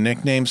really do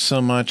nicknames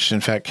so much.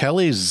 In fact,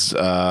 Kelly's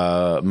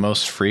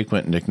most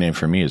frequent nickname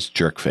for me is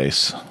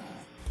Jerkface.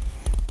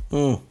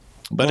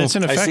 But it's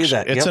an I see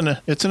affection.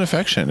 that. It's an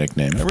affectionate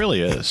nickname. It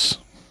really is.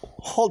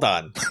 Hold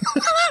on.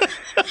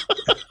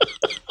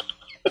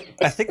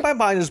 I think my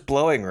mind is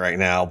blowing right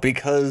now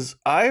because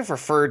I've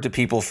referred to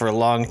people for a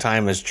long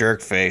time as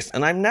jerkface,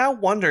 and I'm now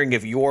wondering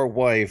if your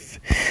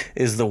wife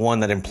is the one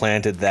that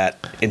implanted that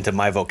into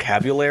my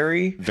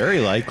vocabulary. Very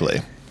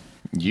likely.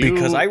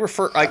 Because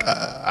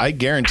I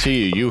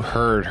guarantee you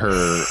heard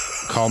her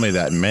call me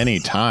that many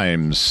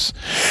times.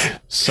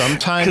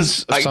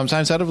 Sometimes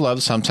out of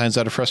love, sometimes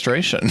out of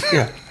frustration.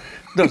 Yeah.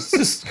 No, it's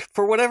just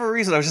for whatever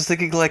reason, I was just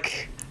thinking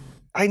like,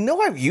 I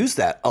know I've used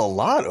that a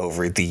lot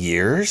over the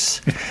years,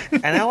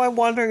 and now I'm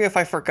wondering if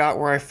I forgot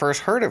where I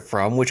first heard it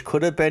from, which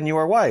could have been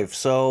your wife.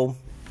 So,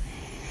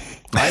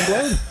 mind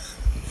blown.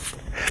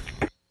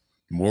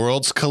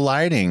 Worlds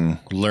colliding,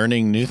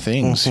 learning new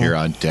things here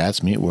on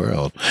Dad's Meat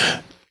World.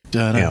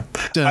 Yeah.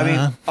 I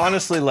mean,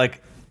 honestly,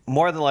 like,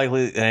 more than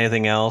likely than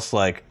anything else,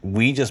 like,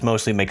 we just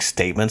mostly make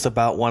statements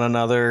about one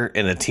another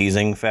in a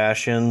teasing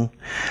fashion.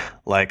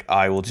 Like,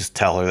 I will just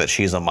tell her that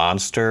she's a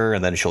monster,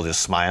 and then she'll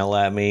just smile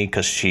at me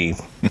because she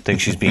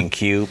thinks she's being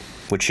cute,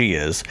 which she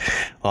is.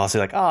 I'll say,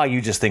 like, oh,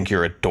 you just think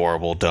you're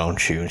adorable,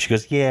 don't you? And she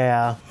goes,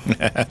 yeah.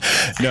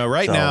 No,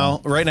 right now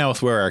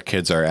with where our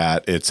kids are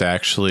at, it's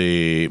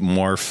actually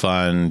more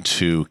fun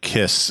to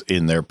kiss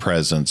in their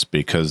presence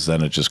because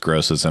then it just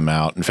grosses them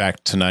out. In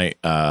fact, tonight,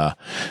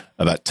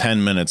 about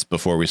 10 minutes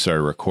before we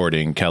started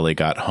recording, Kelly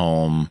got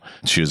home.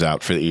 She was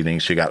out for the evening.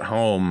 She got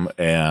home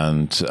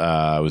and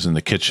I was in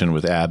the kitchen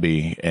with Abby,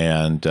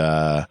 and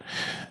Kelly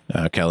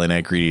and I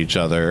greeted each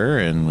other,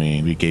 and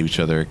we gave each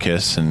other a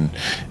kiss, and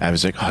I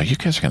was like, oh, you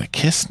guys are going to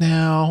kiss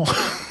now?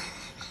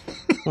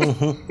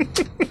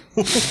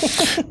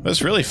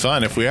 It's really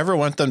fun. If we ever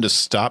want them to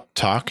stop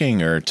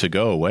talking or to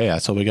go away,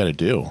 that's all we got to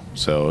do.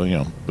 So,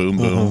 boom,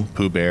 boom,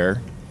 Pooh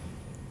Bear,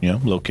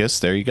 little kiss.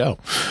 There you go.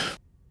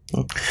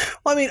 Well,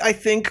 I mean, I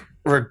think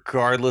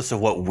regardless of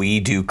what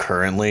we do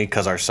currently,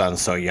 because our son's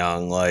so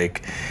young,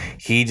 like,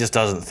 he just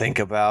doesn't think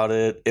about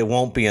it. It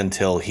won't be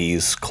until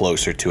he's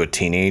closer to a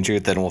teenager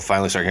that we'll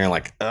finally start hearing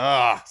like,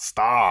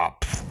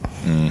 stop.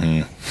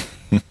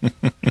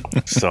 Mm-hmm.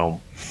 So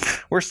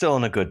we're still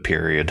in a good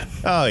period.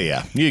 Oh,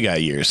 yeah. You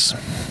got years.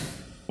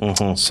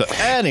 Mm-hmm. So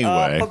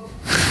anyway.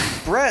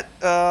 Brett,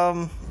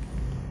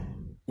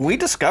 we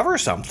discover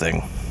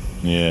something.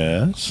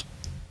 Yes.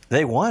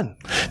 They won.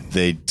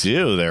 They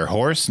do. Their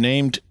horse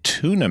named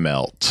Tuna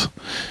Melt.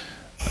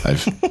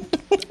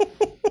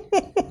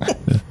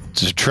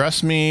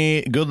 Trust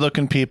me,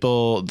 good-looking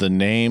people, the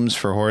names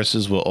for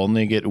horses will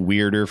only get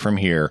weirder from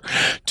here.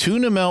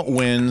 Tuna Melt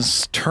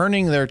wins,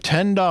 turning their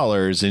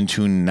 $10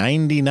 into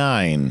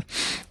 $99,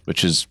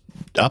 which is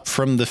up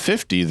from the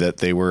 $50 that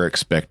they were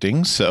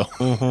expecting. So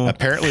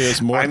apparently it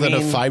was more than a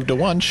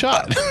 5-to-1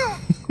 shot.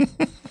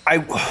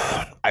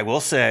 I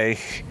will say,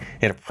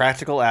 in a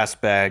practical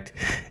aspect,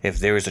 if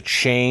there was a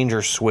change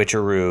or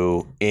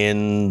switcheroo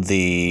in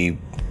the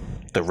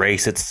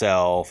race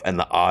itself and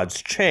the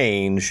odds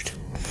changed,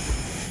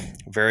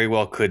 very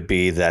well could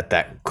be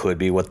that could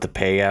be what the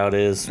payout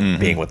is,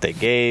 being what they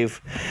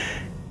gave.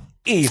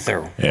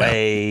 Either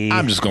way.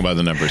 I'm just going by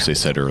the numbers they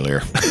said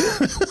earlier.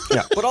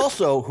 Yeah, but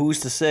also,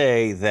 who's to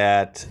say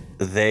that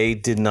they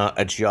did not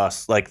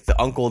adjust, like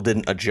the uncle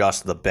didn't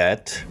adjust the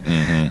bet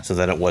so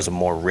that it was a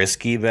more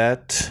risky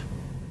bet.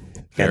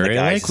 Very and the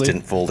guys likely.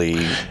 Didn't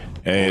fully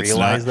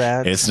realize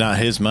that. It's not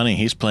his money.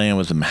 He's playing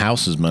with the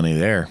house's money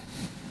there.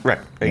 Right,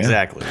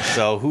 exactly. Yeah.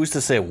 So who's to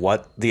say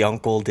what the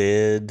uncle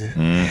did?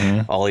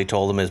 All he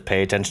told him is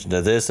pay attention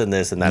to this, and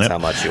that's how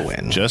much you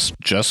win.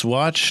 Just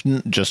watch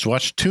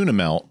Tuna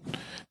Melt,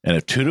 and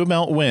if Tuna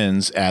Melt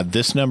wins, add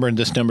this number and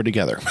this number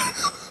together.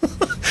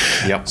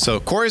 Yep. So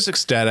Corey's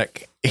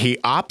ecstatic. He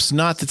opts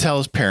not to tell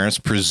his parents,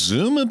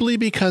 presumably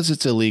because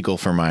it's illegal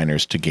for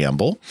minors to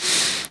gamble.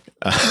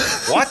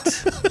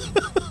 What?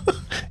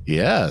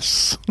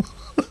 Yes.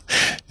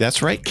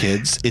 That's right,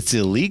 kids. It's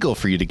illegal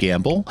for you to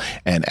gamble.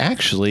 And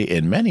actually,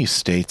 in many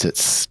states, it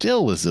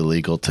still is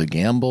illegal to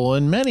gamble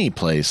in many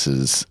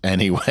places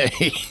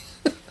anyway.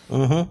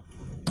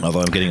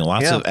 Although I'm getting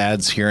lots of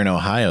ads here in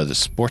Ohio that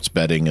sports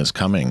betting is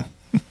coming.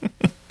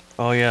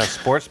 Oh, yeah.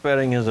 Sports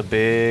betting is a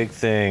big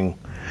thing.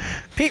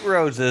 Pete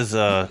Rose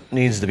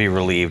needs to be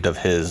relieved of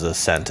his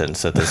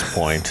sentence at this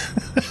point.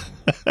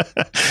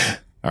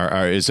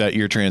 Is that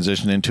your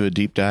transition into a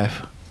deep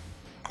dive?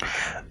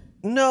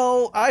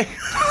 No,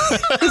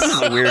 this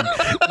is a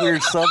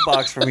weird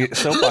soapbox for me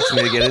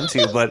to get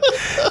into, but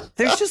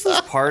there's just this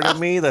part of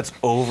me that's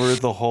over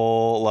the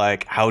whole,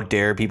 like, how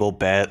dare people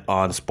bet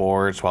on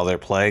sports while they're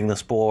playing the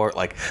sport,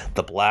 like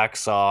the Black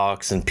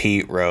Sox and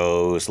Pete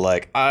Rose.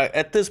 Like,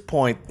 at this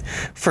point,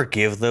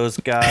 forgive those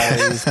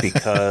guys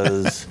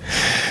because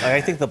I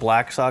think the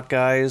Black Sox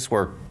guys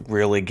were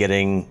really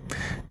getting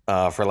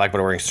for lack of a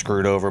better word,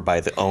 screwed over by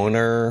the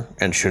owner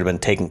and should have been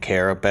taken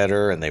care of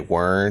better, and they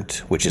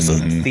weren't, which is a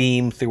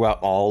theme throughout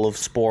all of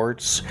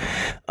sports.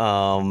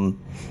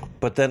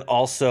 But then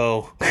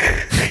also,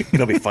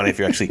 it'll be funny if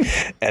you actually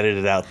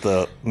edited out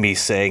me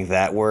saying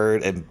that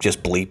word and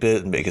just bleep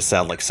it and make it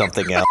sound like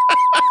something else.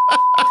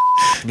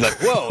 Be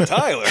like, whoa,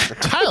 Tyler.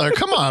 Tyler,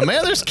 come on,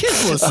 man. There's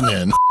kids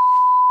listening.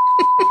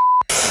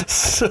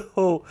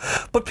 So,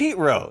 but Pete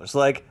Rose,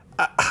 like,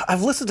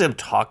 I've listened to him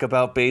talk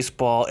about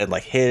baseball and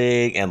like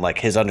hitting and like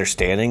his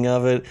understanding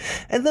of it.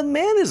 And the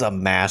man is a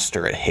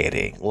master at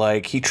hitting.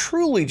 Like, he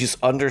truly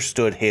just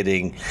understood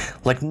hitting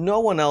like no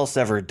one else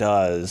ever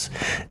does.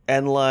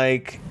 And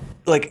I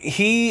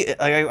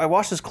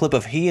watched this clip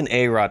of he and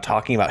A-Rod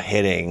talking about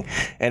hitting,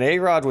 and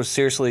A-Rod was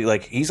seriously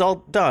like, he's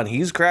all done.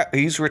 He's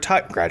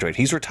retired.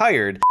 He's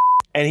retired.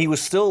 And he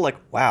was still like,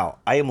 wow,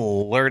 I am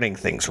learning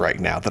things right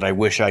now that I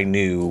wish I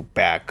knew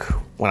back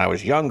when I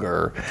was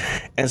younger.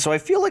 And so I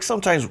feel like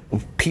sometimes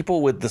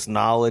people with this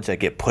knowledge that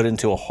get put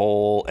into a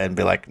hole and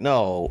be like,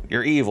 no,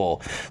 you're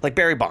evil. Like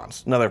Barry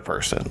Bonds, another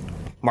person.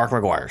 Mark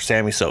McGwire,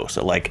 Sammy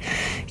Sosa. Like,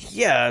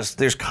 yes,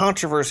 there's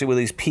controversy with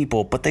these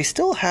people, but they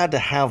still had to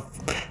have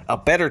a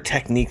better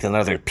technique than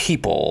other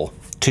people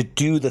to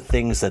do the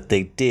things that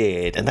they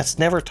did. And that's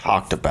never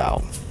talked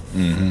about.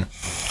 Mm-hmm.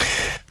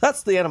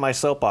 That's the end of my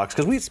soapbox,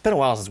 because it's been a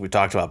while since we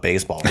talked about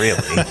baseball, really.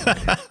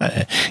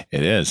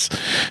 It is.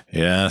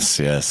 Yes,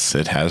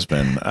 it has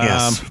been.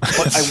 Yes.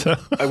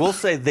 But I will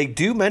say they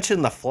do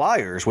mention the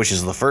Flyers, which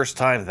is the first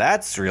time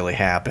that's really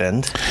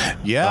happened.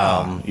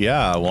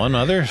 Yeah. One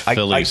other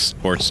Philly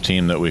sports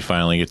team that we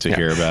finally get to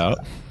hear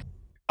about.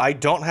 I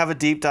don't have a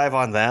deep dive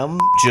on them.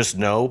 Just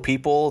know,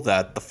 people,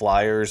 that the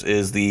Flyers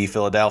is the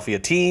Philadelphia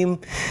team.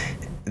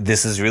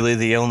 This is really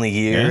the only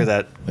year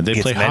that they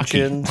gets play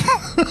mentioned.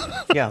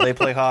 Yeah, they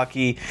play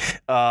hockey.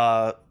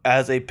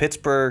 As a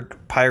Pittsburgh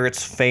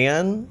Pirates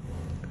fan,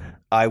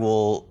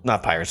 Penguins.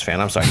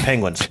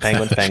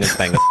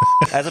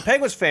 As a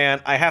Penguins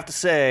fan, I have to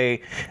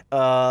say,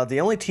 the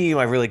only team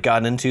I've really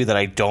gotten into that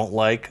I don't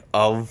like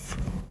of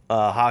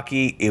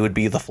hockey, it would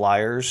be the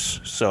Flyers.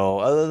 So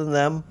other than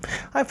them,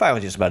 I'm fine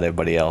with just about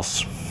everybody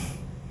else.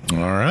 All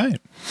right.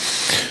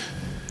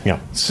 Yeah.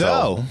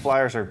 So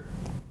Flyers are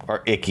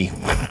icky.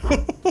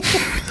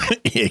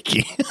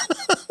 Icky.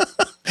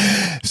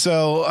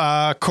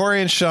 So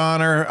Corey and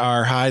Sean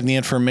are hiding the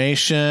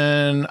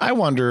information. I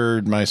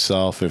wondered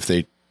myself if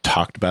they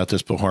talked about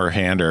this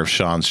beforehand or if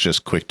Sean's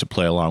just quick to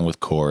play along with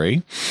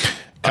Corey.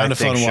 Kind of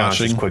fun Sean's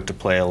watching. just quick to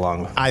play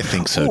along. I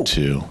think so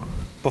too.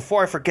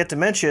 Before I forget to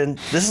mention,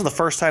 this is the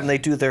first time they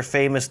do their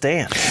famous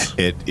dance.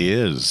 It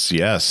is,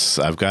 yes.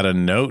 I've got a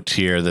note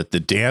here that the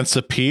dance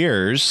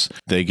appears.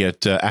 They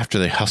get, after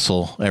they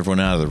hustle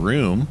everyone out of the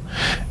room.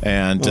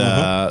 And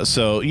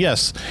so,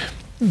 yes,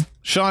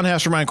 Sean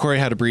has to remind Corey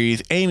how to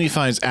breathe. Amy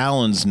finds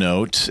Alan's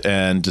note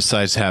and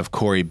decides to have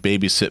Corey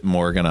babysit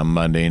Morgan on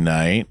Monday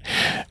night.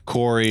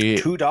 Corey...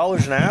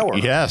 $2 an hour.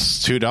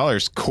 Yes,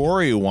 $2.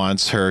 Corey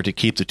wants her to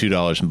keep the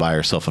 $2 and buy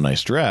herself a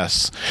nice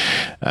dress.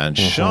 And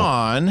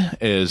Sean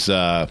is,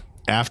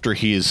 after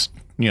he's,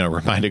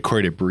 reminded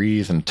Corey to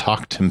breathe and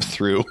talked him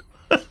through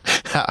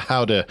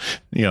how to,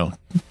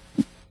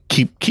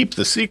 keep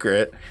the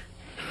secret...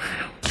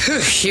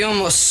 You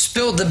almost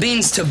spilled the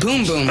beans to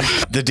Boom Boom.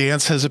 The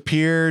dance has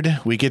appeared.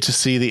 We get to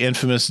see the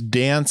infamous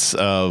dance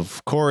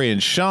of Corey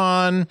and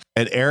Sean.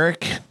 And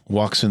Eric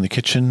walks in the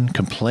kitchen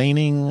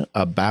complaining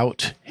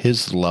about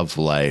his love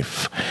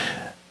life.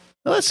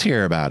 Let's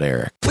hear about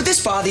Eric. Would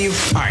this bother you?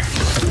 All right.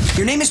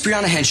 Your name is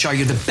Brianna Henshaw.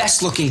 You're the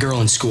best looking girl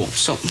in school.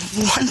 So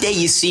one day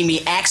you see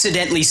me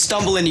accidentally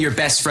stumble into your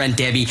best friend,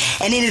 Debbie,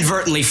 and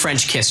inadvertently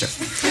French kiss her.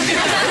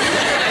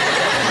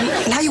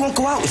 Now you won't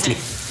go out with me.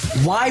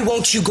 Why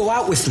won't you go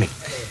out with me?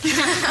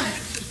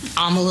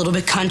 I'm a little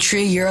bit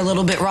country, you're a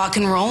little bit rock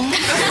and roll.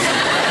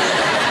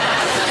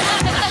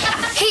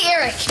 Hey,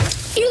 Eric,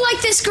 you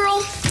like this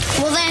girl?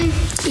 Well, then,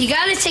 you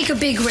gotta take a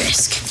big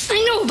risk.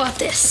 I know about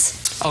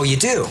this. Oh, you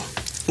do?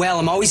 Well,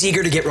 I'm always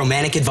eager to get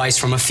romantic advice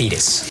from a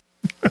fetus.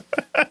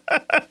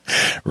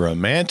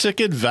 Romantic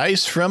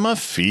advice from a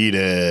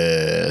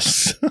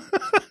fetus.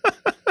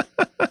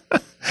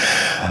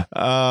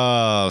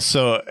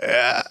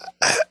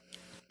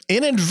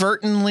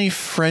 Inadvertently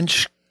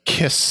French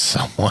kiss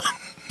someone.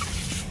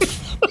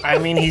 I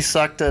mean, he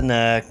sucked a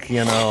neck,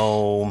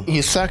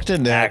 He sucked a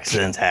neck.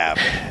 Accidents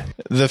happen.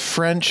 The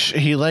French,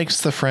 he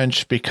likes the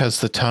French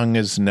because the tongue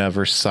is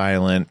never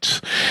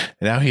silent.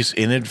 Now he's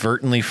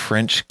inadvertently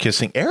French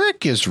kissing.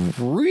 Eric is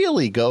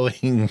really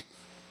going,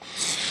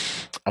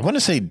 I want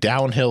to say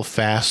downhill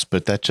fast,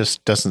 but that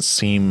just doesn't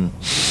seem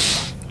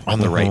on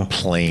the right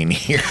plane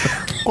here.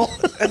 Well,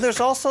 and there's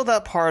also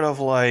that part of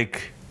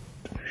like,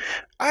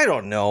 I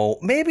don't know.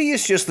 Maybe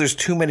it's just there's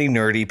too many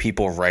nerdy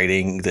people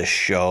writing this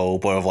show,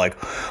 but of like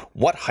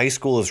what high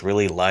school is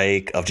really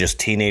like, of just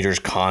teenagers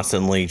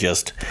constantly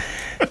just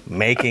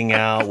making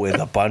out with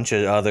a bunch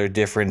of other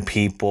different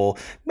people.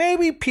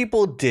 Maybe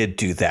people did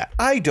do that.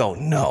 I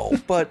don't know.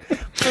 But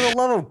for the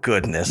love of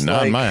goodness.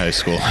 Not in my high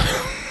school.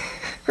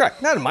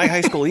 Right. Not in my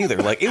high school either.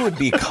 Like, it would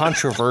be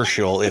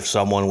controversial if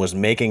someone was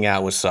making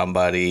out with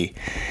somebody,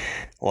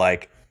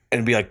 like, and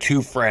it'd be like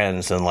two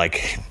friends and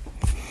like,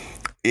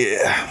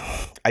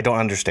 yeah, I don't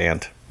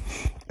understand.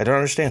 I don't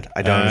understand.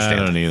 I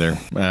don't either.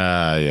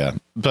 Yeah.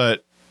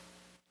 But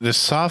the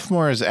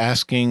sophomore is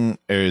asking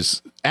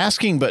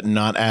but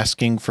not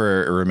asking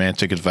for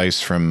romantic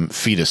advice from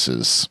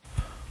fetuses.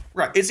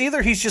 Right. It's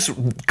either he's just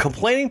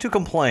complaining to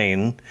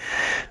complain,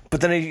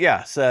 but then he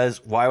says,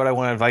 why would I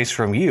want advice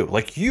from you?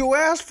 Like, you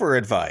asked for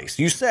advice.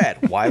 You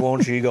said, why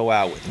won't you go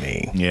out with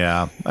me?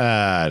 Yeah.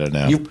 I don't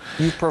know.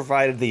 You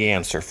provided the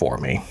answer for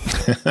me.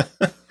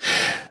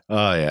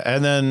 Oh, yeah.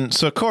 And then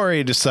so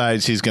Corey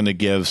decides he's going to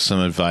give some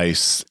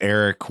advice.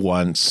 Eric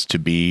wants to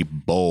be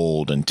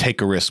bold and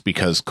take a risk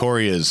because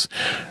Corey is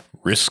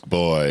risk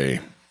boy.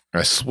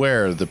 I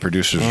swear the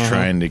producers are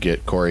trying to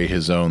get Corey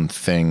his own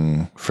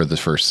thing for the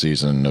first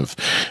season of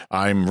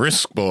I'm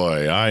risk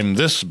boy, I'm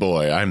this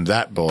boy, I'm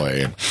that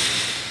boy.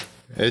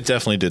 It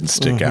definitely didn't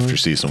stick after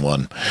season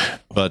 1.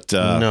 But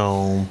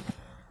no.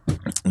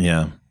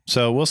 Yeah.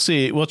 So we'll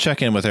see. We'll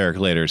check in with Eric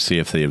later to see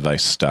if the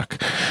advice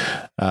stuck.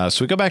 So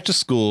we go back to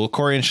school.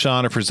 Corey and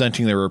Sean are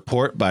presenting their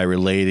report by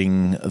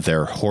relating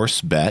their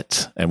horse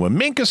bet. And when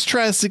Minkus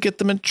tries to get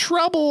them in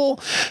trouble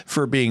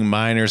for being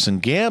minors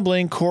and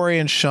gambling, Corey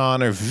and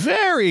Sean are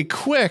very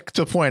quick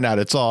to point out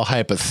it's all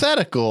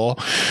hypothetical.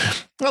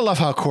 I love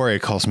how Corey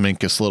calls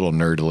Minkus little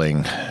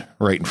nerdling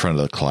right in front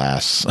of the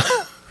class.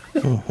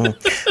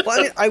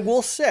 Well, I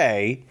will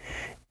say,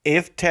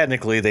 if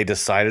technically they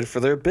decided for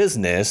their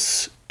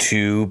business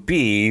to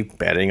be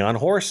betting on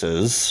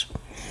horses,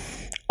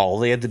 all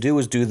they had to do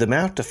was do the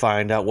math to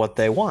find out what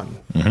they won.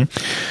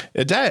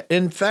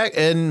 In fact,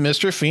 and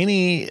Mr.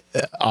 Feeney,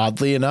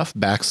 oddly enough,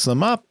 backs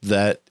them up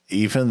that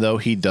even though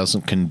he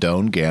doesn't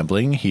condone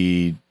gambling,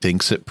 he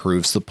thinks it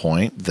proves the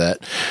point that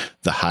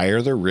the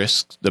higher the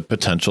risk, the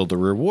potential, the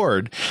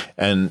reward.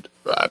 And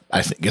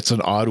I think it's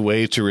an odd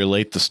way to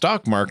relate the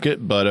stock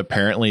market, but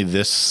apparently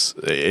this,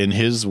 in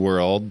his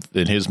world,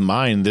 in his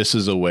mind, this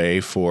is a way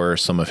for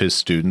some of his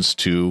students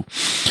to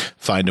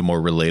find a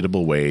more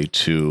relatable way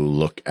to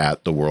look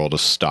at the world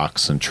of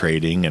stocks and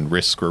trading and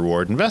risk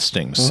reward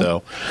investing.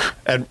 So,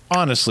 and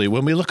honestly,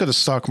 when we look at the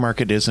stock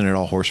market, isn't it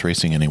all horse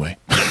racing anyway?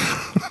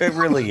 It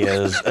really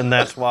is, and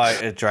that's why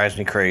it drives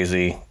me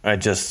crazy. I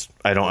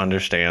don't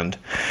understand.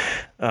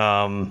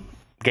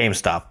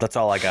 GameStop, that's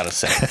all I gotta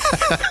say.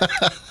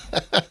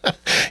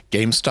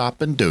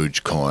 GameStop and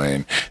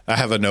Dogecoin. I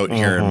have a note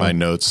here in my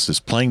notes: is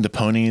playing the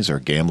ponies or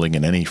gambling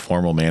in any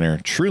formal manner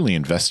truly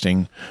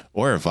investing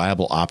or a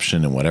viable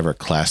option in whatever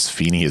class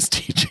Feeney is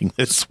teaching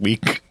this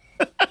week?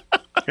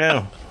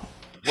 Yeah.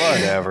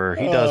 Whatever.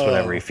 He does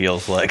whatever he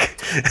feels like.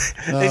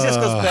 It just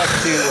goes back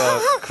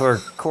to for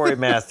Corey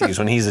Matthews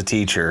when he's a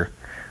teacher.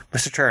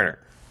 Mr. Turner,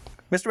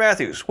 Mr.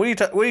 Matthews, what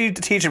are you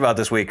teaching about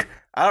this week?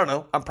 I don't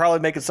know. I'm probably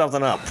making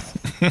something up.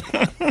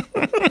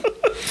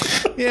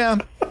 Yeah.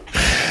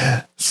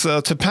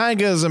 So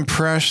Topanga is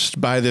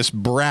impressed by this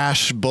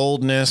brash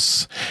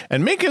boldness,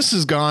 and Minkus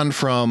has gone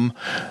from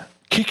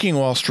kicking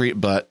Wall Street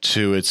butt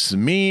to it's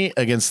me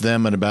against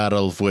them in a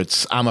battle of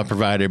wits, I'm a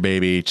provider,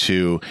 baby,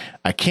 to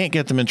I can't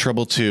get them in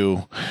trouble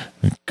to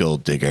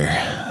gold digger.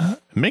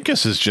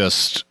 Minkus has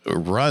just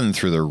run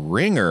through the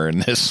ringer in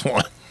this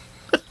one.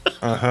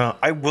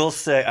 I will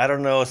say, I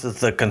don't know if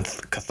it's the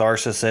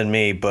catharsis in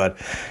me, but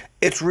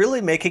it's really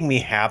making me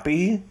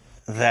happy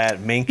that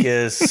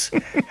Minkus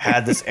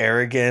had this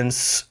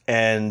arrogance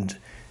and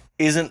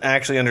isn't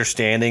actually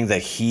understanding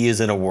that he is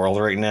in a world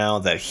right now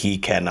that he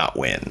cannot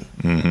win.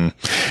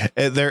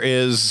 There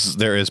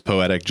is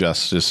poetic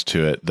justice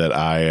to it that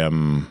I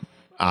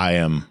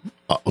am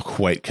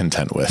quite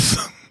content with.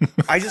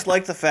 I just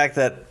like the fact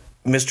that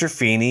Mr.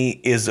 Feeney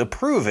is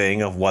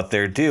approving of what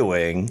they're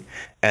doing,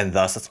 and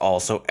thus it's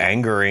also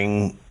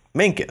angering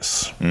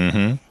Minkus.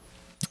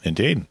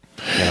 Indeed.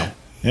 Yeah.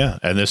 Yeah,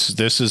 and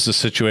this is a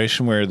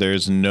situation where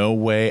there's no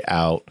way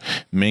out.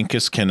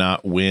 Minkus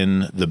cannot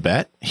win the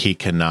bet. He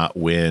cannot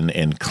win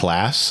in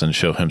class and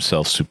show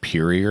himself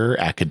superior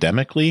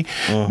academically.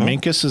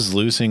 Minkus is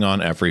losing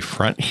on every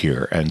front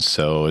here, and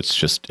so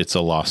it's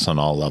a loss on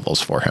all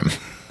levels for him.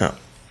 Yeah.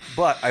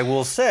 But I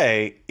will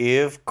say,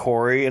 if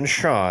Corey and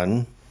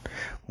Sean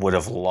would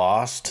have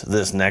lost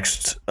this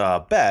next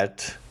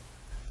bet,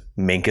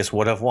 Minkus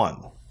would have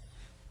won.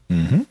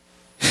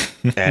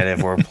 And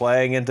if we're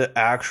playing into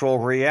actual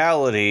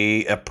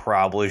reality, it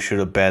probably should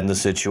have been the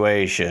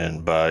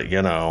situation. But,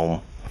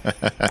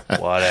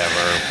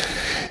 whatever.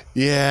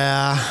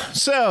 Yeah.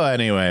 So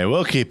anyway,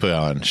 we'll keep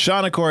going.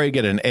 Sean and Corey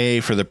get an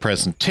A for the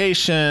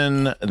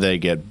presentation. They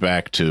get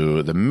back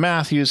to the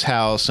Matthews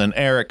house, and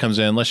Eric comes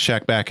in. Let's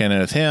check back in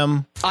with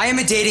him. I am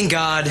a dating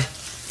god.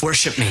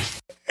 Worship me.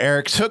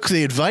 Eric took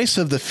the advice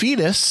of the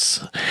fetus,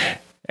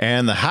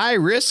 and the high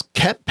risk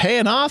kept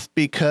paying off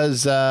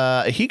because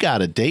he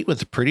got a date with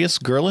the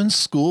prettiest girl in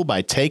school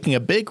by taking a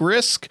big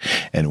risk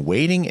and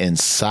waiting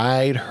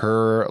inside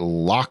her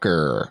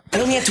locker.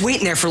 I only had to wait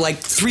in there for like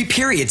 3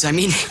 periods. I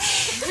mean,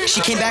 she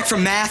came back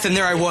from math and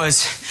there I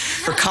was,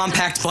 her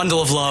compact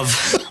bundle of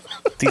love.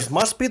 these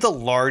must be the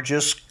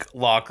largest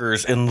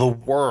lockers in the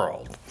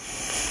world.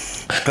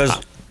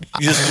 Because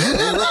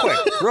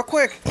just real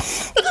quick,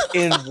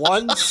 in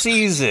one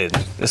season,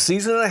 a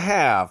season and a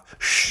half,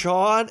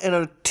 Sean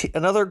and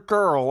another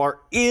girl are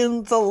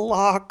in the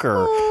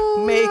locker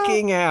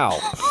making out.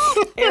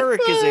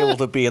 Eric is able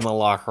to be in the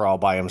locker all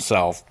by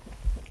himself.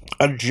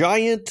 A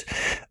giant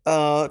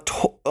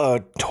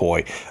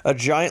toy, a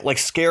giant like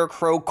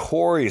scarecrow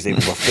Corey is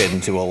able to fit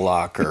into a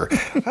locker.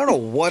 I don't know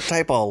what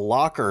type of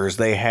lockers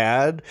they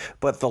had,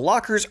 but the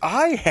lockers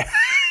I had.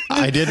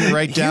 I didn't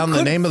write down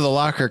the name of the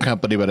locker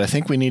company, but I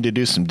think we need to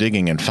do some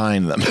digging and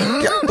find them.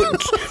 Yeah,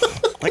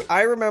 but, like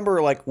I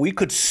remember, like we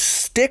could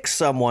stick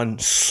someone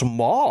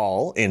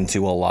small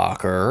into a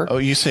locker. Oh,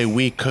 you say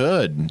we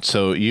could,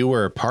 so you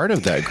were a part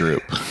of that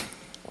group.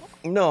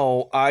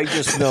 No, I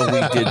just know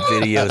we did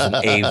videos in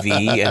AV,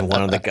 and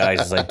one of the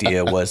guys'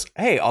 idea was,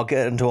 hey, I'll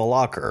get into a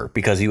locker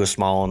because he was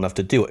small enough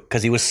to do it,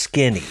 because he was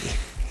skinny.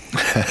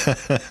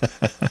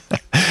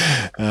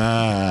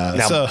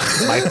 Now,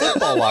 my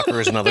football locker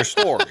is another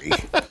story.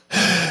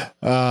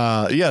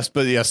 Yes,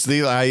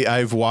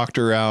 I've walked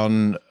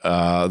around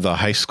the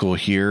high school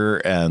here,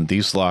 and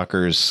these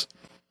lockers,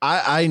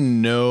 I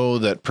know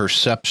that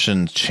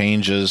perception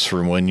changes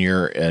from when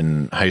you're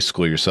in high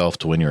school yourself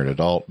to when you're an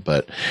adult,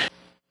 but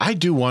I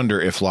do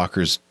wonder if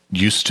lockers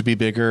used to be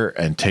bigger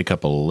and take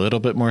up a little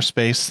bit more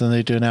space than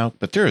they do now,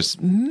 but there is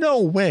no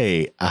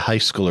way a high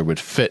schooler would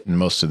fit in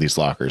most of these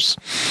lockers.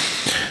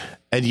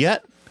 And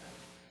yet,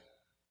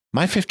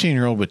 my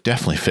 15-year-old would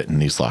definitely fit in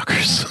these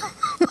lockers.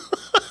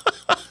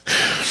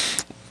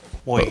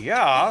 Well,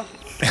 yeah.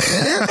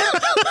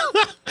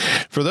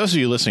 For those of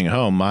you listening at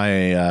home, my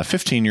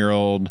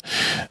 15-year-old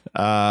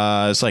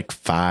is like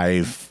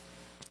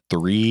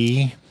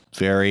 5'3",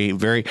 very,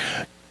 very...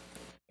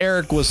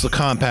 Eric was the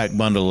compact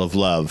bundle of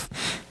love.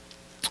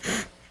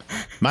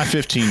 My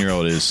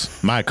 15-year-old is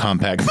my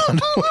compact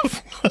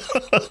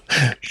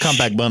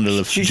bundle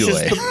of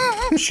joy.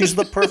 She's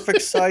the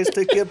perfect size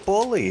to get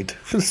bullied.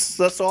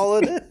 That's all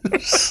it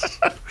is.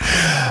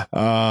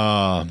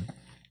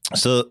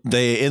 So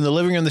in the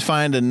living room, they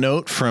find a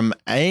note from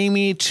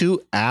Amy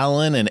to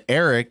Alan, and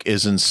Eric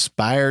is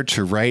inspired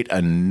to write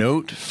a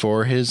note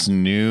for his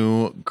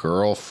new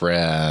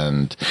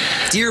girlfriend.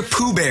 Dear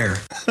Pooh Bear.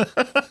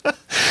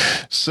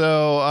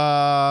 So,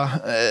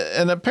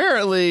 and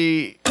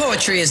apparently...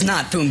 Poetry is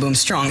not Boom Boom's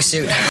strong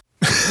suit.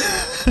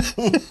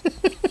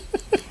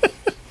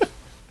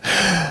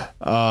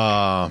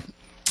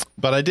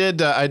 But I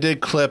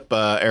did clip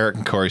Eric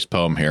and Corey's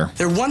poem here.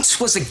 There once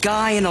was a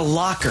guy in a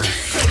locker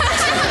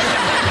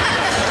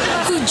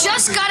who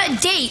just got a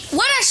date.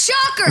 What a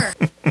shocker!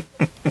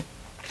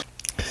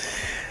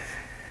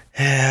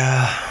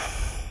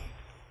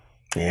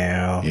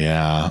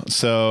 Yeah.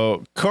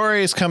 So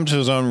Corey's come to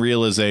his own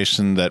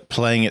realization that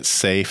playing it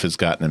safe has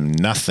gotten him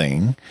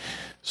nothing.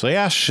 So he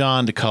asked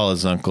Sean to call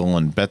his uncle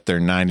and bet their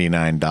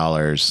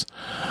 $99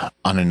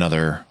 on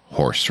another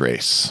horse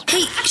race.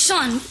 Hey,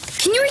 Sean,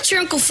 can you reach your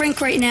Uncle Frank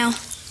right now?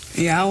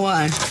 Yeah,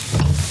 why?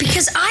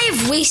 Because I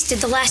have wasted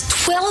the last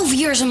 12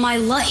 years of my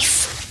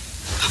life.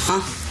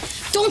 Huh?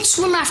 Don't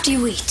swim after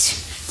you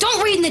eat.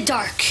 Don't read in the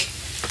dark.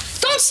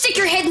 Don't stick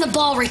your head in the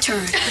ball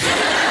return.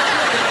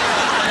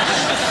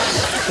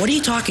 What are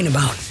you talking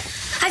about?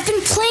 I've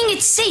been playing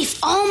it safe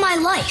all my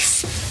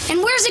life.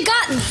 And where's it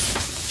gotten me?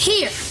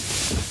 Here,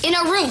 in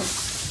a room,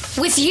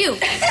 with you.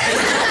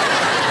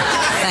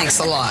 Thanks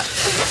a lot.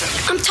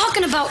 I'm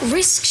talking about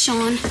risk,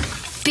 Sean.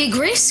 Big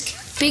risk,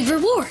 big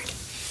reward.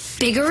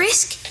 Bigger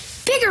risk,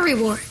 bigger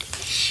reward.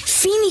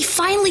 Feeny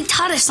finally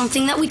taught us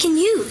something that we can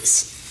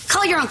use.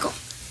 Call your uncle.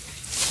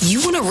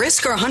 You want to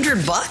risk our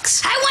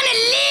 $100? I want to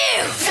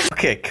live!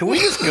 Okay, can we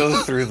just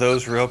go through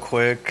those real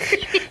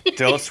quick?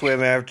 Don't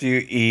swim after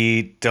you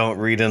eat. Don't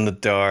read in the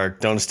dark.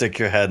 Don't stick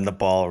your head in the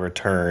ball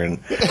return.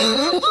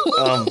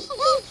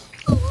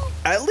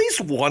 At least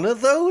one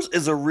of those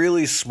is a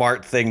really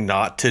smart thing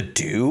not to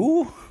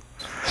do.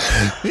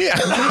 Yeah.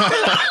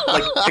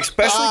 Like,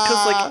 especially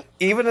because, like,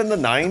 even in the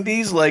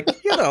 90s, like,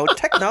 you know,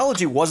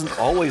 technology wasn't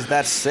always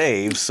that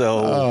safe,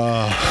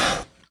 so...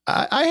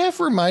 I have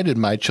reminded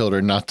my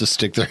children not to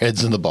stick their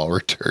heads in the ball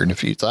return a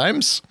few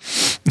times.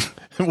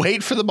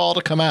 Wait for the ball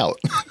to come out.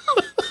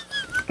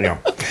 Yeah.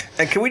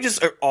 And can we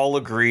just all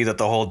agree that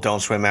the whole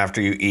don't swim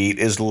after you eat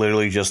is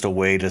literally just a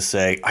way to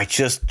say, I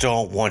just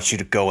don't want you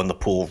to go in the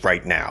pool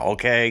right now,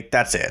 okay?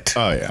 That's it.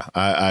 Oh, yeah.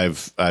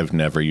 I've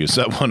never used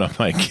that one on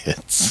my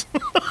kids.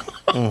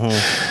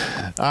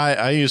 Mm-hmm.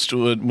 I used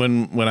to,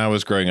 when I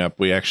was growing up,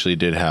 we actually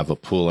did have a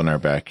pool in our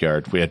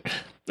backyard. We were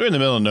in the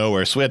middle of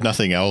nowhere, so we had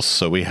nothing else,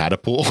 so we had a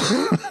pool.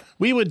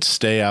 We would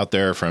stay out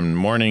there from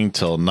morning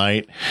till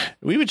night.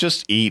 We would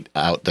just eat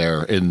out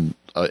there in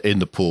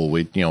the pool.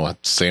 We'd, have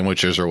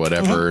sandwiches or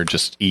whatever,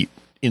 just eat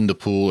in the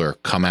pool or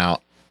come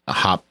out,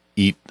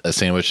 eat a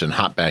sandwich and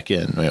hop back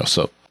in.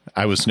 So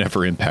I was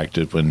never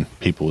impacted when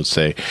people would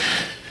say,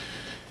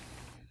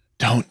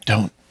 don't,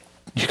 you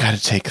got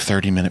to take a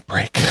 30-minute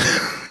break.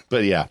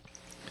 But yeah,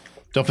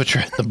 don't put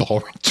your head in the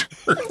ball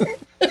return.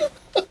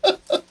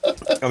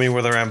 I mean,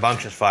 with a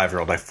rambunctious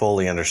 5-year-old, I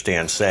fully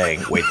understand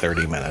saying, wait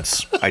 30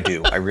 minutes. I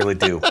do. I really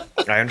do.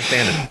 I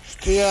understand it.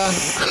 Yeah.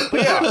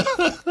 But yeah,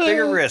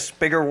 bigger risk,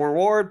 bigger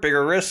reward,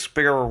 bigger risk,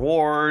 bigger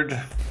reward.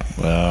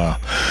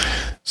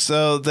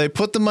 So they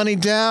put the money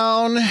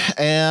down,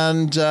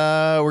 and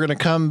we're going to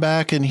come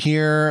back and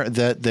hear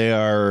that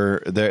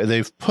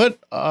they've put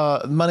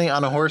money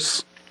on a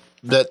horse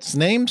that's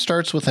name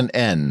starts with an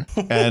N.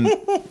 And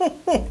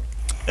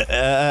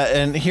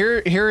and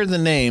here are the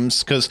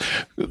names, because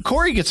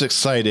Corey gets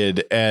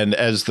excited, and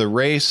as the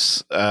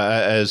race,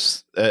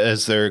 as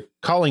they're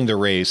calling the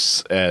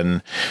race,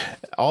 and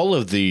all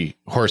of the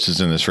horses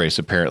in this race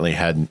apparently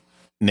had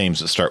names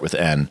that start with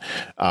N.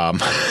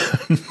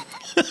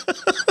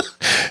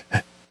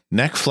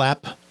 Neck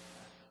Flap,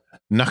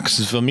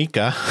 Nux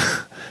Vomika,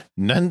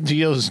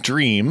 Nundio's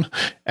Dream,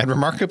 and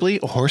remarkably,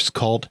 a horse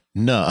called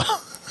Nuh.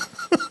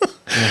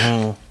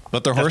 Mm-hmm.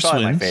 But the horse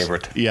wins. My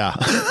favorite. Yeah.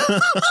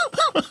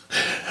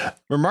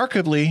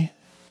 Remarkably,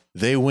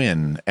 they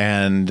win,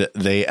 and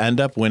they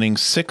end up winning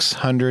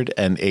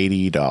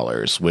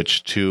 $680,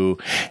 which to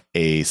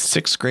a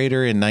sixth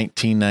grader in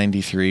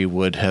 1993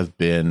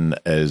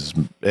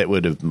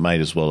 might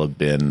as well have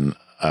been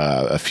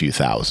a few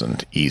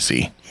thousand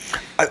easy.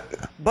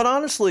 But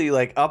honestly,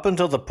 like up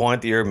until the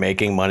point that you're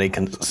making money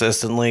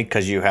consistently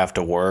because you have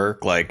to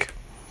work, like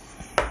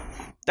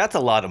that's a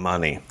lot of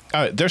money.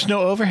 There's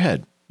no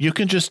overhead. You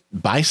can just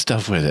buy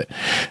stuff with it.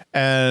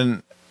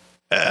 And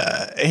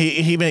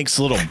he makes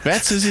little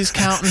bets as he's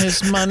counting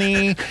his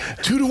money.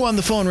 2-1,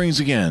 the phone rings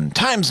again.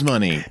 Time's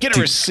money. Get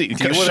a receipt.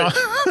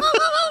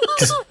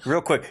 Just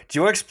real quick, do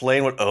you want to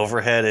explain what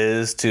overhead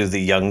is to the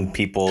young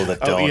people that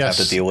don't have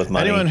to deal with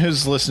money? Anyone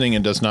who's listening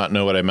and does not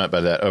know what I meant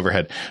by that,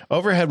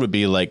 overhead would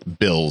be like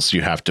bills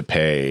you have to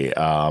pay,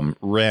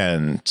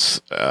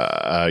 rent,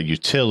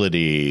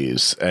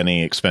 utilities,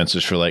 any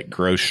expenses for like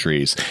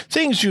groceries,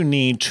 things you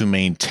need to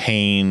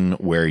maintain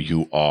where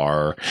you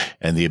are,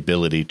 and the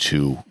ability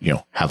to,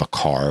 have a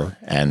car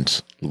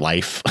and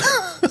life.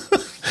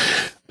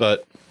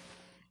 But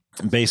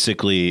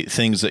basically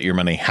things that your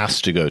money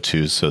has to go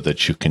to so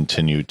that you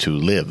continue to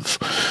live.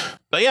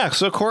 But yeah,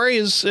 so Corey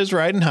is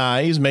riding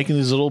high. He's making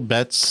these little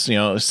bets,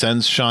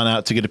 sends Sean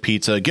out to get a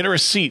pizza. Get a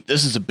receipt.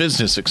 This is a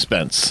business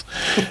expense.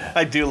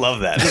 I do love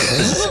that.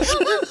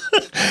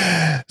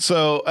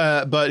 So,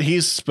 but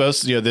he's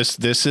supposed to,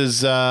 this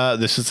is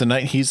the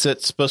night he's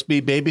supposed to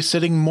be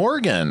babysitting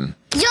Morgan.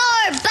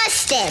 You're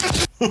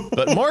busted.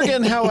 But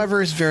Morgan,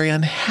 however, is very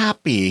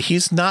unhappy.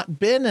 He's not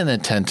been an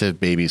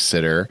attentive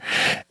babysitter,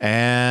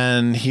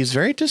 and he's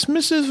very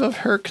dismissive of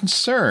her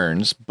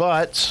concerns.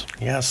 But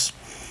yes,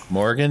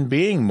 Morgan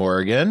being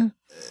Morgan,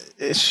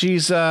 she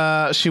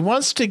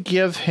wants to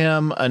give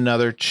him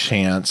another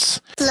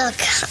chance. Look,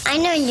 I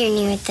know you're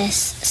new at this,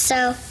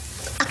 so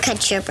I'll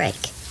cut you a break.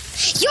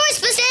 You're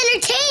supposed to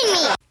entertain me.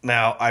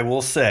 Now, I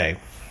will say,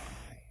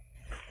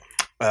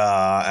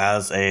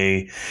 as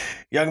a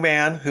young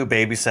man who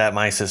babysat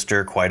my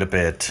sister quite a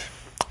bit,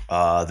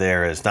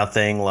 there is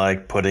nothing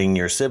like putting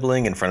your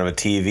sibling in front of a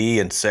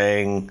TV and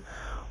saying,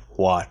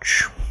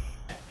 watch.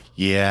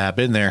 Yeah,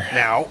 been there.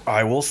 Now,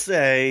 I will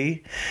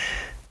say,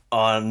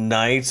 on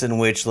nights in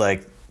which,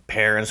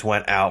 parents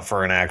went out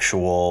for an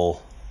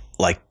actual,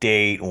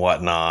 date and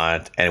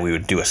whatnot, and we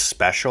would do a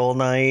special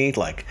night,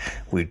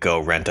 we'd go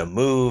rent a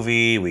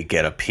movie, we'd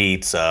get a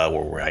pizza,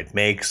 where I'd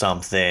make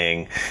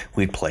something,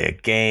 we'd play a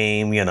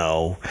game,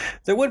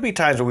 There would be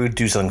times where we would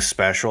do something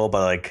special,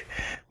 but,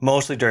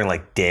 mostly during,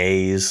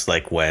 days,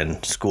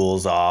 when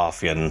school's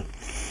off and,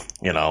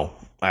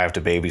 I have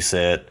to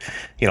babysit.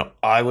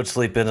 I would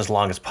sleep in as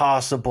long as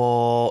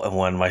possible. And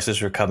when my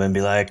sister would come in and be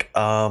like,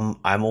 I'm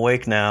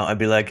awake now, I'd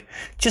be like,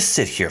 just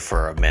sit here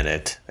for a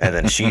minute. And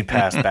then she'd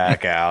pass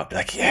back out.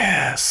 Like,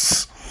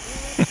 yes.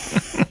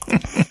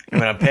 I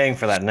mean, I'm paying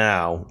for that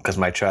now because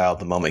my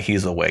child, the moment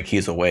he's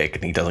awake,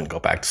 and he doesn't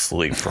go back to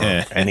sleep for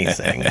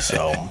anything.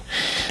 So,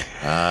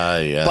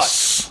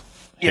 yes. But,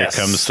 here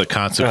comes the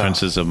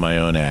consequences of my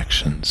own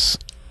actions.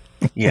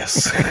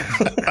 Yes.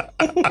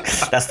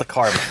 That's the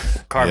karma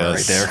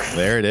right there.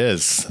 There it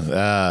is.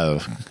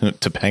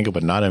 Topanga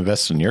would not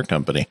invest in your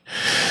company.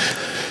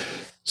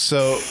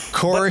 So,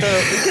 Corey,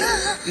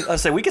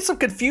 we get some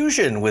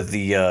confusion with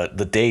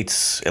the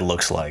dates, it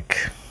looks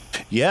like.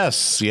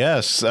 Yes.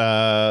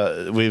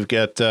 We've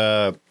got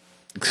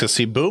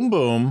see Boom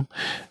Boom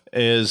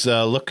is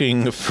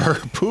looking for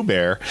Pooh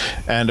Bear,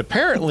 and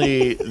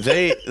apparently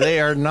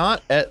they're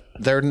not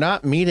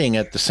meeting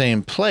at the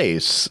same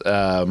place.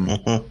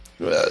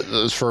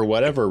 For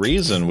whatever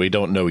reason, we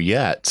don't know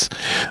yet,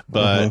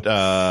 but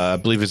I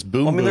believe it's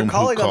Boom Boom. They're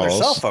calling who on calls.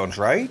 their cell phones,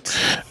 right?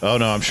 Oh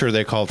no, I'm sure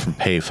they called from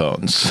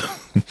payphones.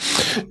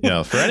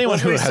 For anyone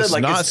who has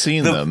not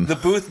seen them, the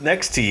booth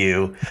next to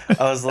you,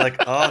 I was like,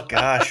 oh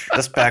gosh,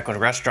 that's back when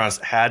restaurants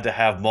had to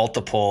have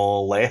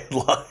multiple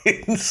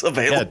landlines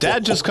available. Yeah,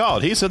 Dad just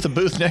called. He's at the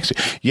booth next to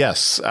you.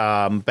 Yes,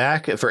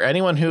 back for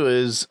anyone who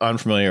is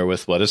unfamiliar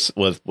with what a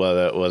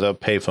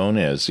payphone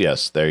is.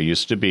 Yes, there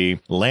used to be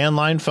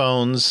landline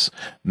phones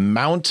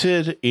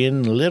mounted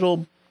in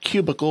little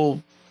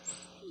cubicle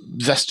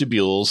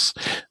vestibules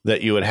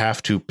that you would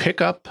have to pick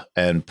up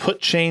and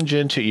put change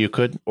into. You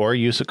could, or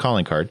use a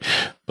calling card,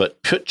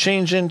 but put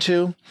change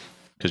into,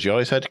 because you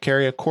always had to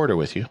carry a quarter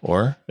with you,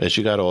 or as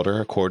you got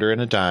older, a quarter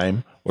and a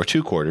dime, or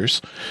 2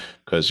 quarters,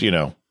 because,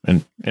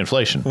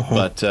 inflation.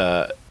 But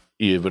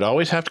you would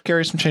always have to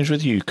carry some change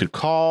with you. You could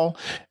call,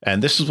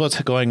 and this is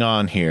what's going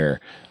on here.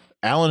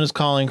 Alan is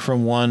calling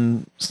from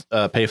one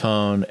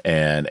payphone,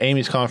 and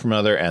Amy's calling from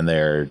another, and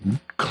they're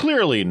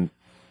clearly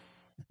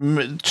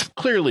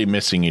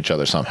missing each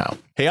other somehow.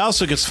 He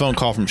also gets a phone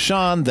call from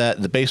Sean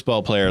that the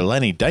baseball player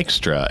Lenny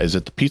Dykstra is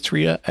at the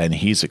pizzeria, and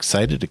he's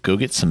excited to go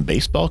get some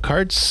baseball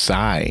cards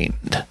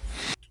signed.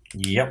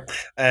 Yep.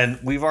 And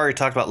we've already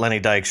talked about Lenny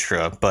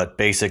Dykstra, but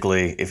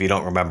basically, if you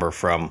don't remember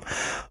from,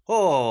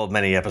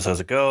 many episodes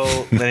ago,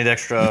 Lenny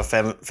Dykstra,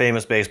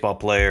 famous baseball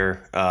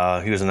player,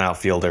 he was an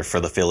outfielder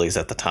for the Phillies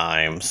at the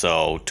time.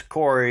 So to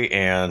Corey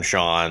and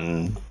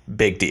Sean,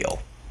 big deal.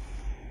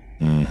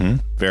 Mm-hmm.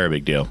 Very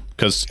big deal.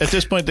 Because at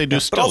this point, they do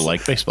still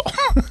like baseball.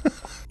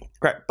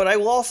 Right. But I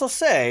will also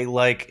say,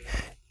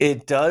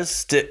 it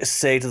does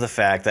say to the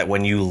fact that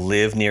when you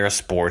live near a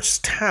sports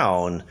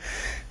town,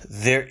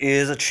 there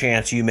is a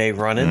chance you may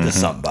run into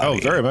somebody. Oh,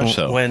 very much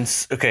so.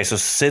 So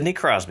Sidney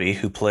Crosby,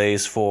 who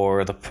plays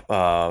for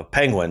the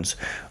Penguins,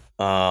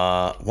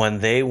 when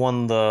they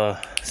won the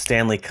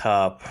Stanley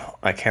Cup,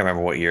 I can't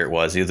remember what year it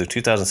was, either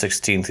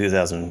 2016,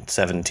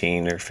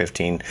 2017, or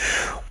 15.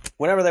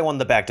 Whenever they won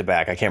the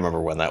back-to-back, I can't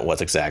remember when that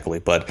was exactly,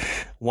 but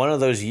one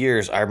of those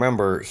years, I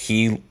remember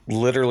he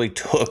literally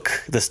took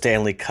the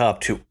Stanley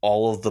Cup to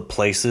all of the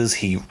places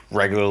he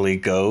regularly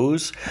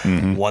goes.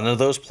 Mm-hmm. One of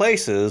those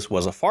places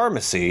was a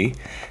pharmacy,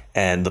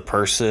 and the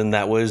person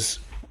that was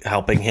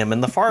helping him in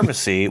the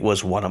pharmacy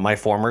was one of my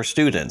former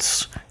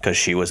students, because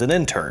she was an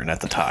intern at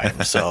the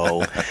time.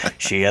 So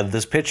she had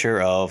this picture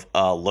of,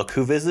 look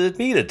who visited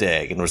me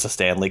today, and it was a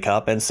Stanley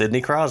Cup and Sidney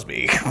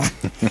Crosby.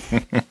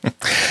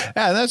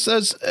 Yeah, that's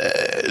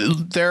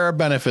there are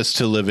benefits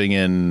to living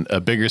in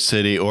a bigger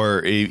city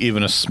or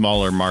even a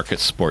smaller market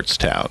sports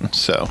town.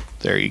 So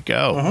there you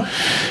go.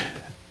 Uh-huh.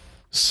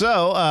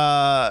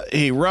 So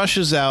he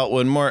rushes out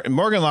when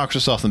Morgan locks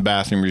herself in the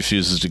bathroom,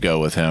 refuses to go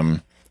with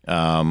him.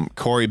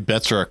 Corey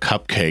bets her a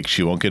cupcake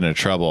she won't get into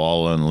trouble.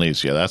 All alone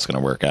leaves. Yeah, that's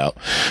going to work out.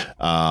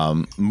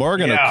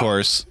 Morgan, of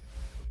course.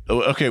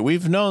 Okay,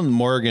 we've known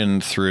Morgan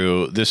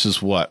through, this is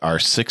what, our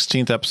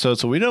 16th episode?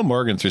 So we know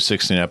Morgan through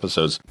 16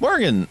 episodes.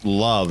 Morgan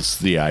loves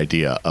the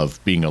idea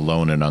of being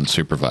alone and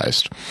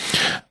unsupervised.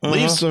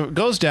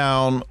 Goes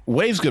down,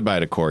 waves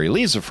goodbye to Corey,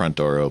 leaves the front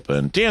door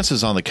open,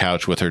 dances on the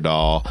couch with her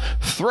doll,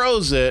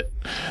 throws it,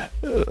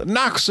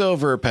 knocks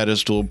over a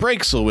pedestal,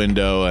 breaks a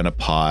window and a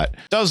pot,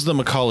 does the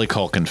Macaulay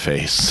Culkin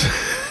face,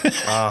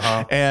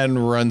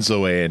 and runs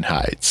away and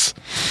hides.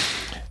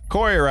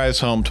 Corey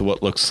arrives home to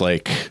what looks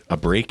like a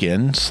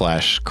break-in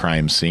 /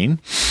 crime scene.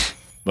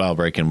 Well,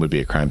 break-in would be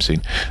a crime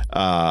scene.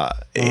 After,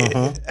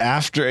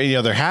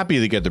 they're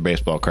happy to get their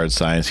baseball card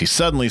signed. He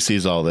suddenly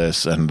sees all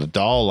this and the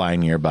doll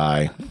lying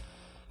nearby.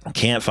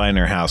 Can't find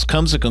her house.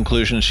 Comes to the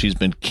conclusion she's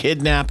been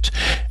kidnapped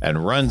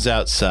and runs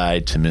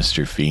outside to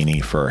Mr. Feeney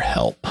for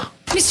help.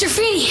 Mr.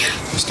 Feeney.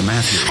 Mr.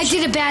 Matthews. I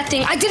did a bad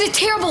thing. I did a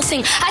terrible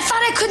thing. I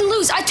thought I couldn't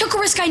lose. I took a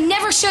risk I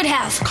never should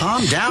have.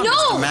 Calm down, No.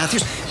 Mr.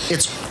 Matthews.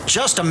 It's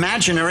just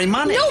imaginary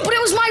money. No, but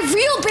it was my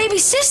real baby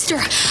sister.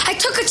 I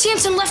took a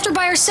chance and left her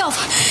by herself.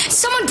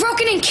 Someone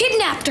broke in and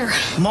kidnapped her.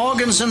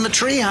 Morgan's in the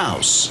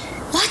treehouse.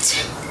 What?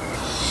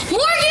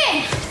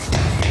 Morgan!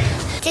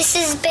 This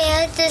is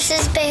bad, this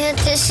is bad,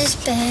 this is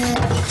bad.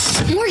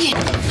 Morgan!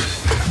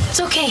 It's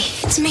okay.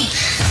 It's me.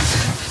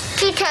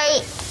 Too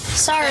tight.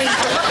 Sorry.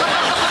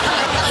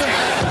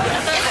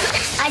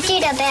 I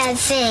did a bad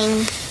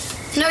thing.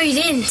 No, you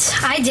didn't.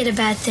 I did a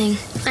bad thing.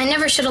 I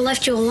never should have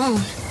left you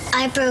alone.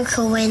 I broke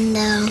a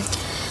window.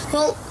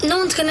 Well, no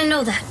one's gonna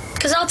know that,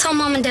 because I'll tell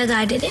Mom and Dad that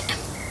I did it.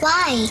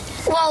 Why?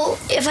 Well,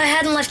 if I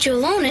hadn't left you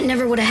alone, it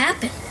never would have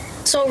happened.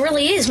 So it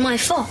really is my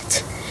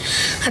fault.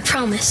 I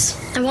promise.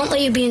 I won't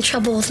let you be in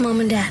trouble with Mom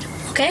and Dad,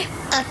 okay?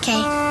 Okay.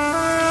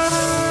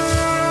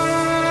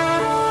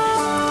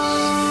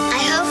 I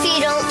hope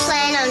you don't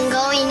plan on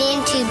going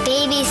into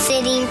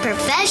babysitting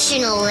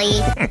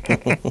professionally.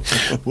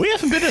 We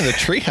haven't been in the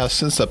treehouse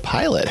since the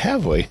pilot,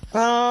 have we?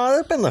 There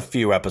have been a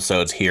few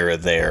episodes here or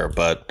there,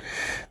 but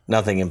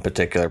nothing in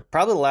particular.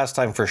 Probably the last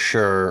time for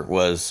sure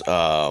was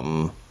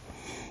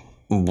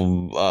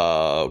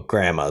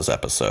Grandma's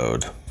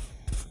episode.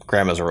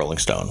 Grandma's a Rolling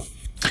Stone.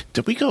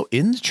 Did we go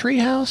in the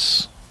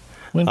treehouse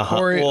when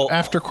Corey,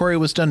 after Corey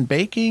was done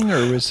baking,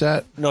 or was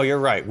that? No, you're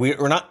right.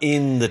 We're not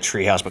in the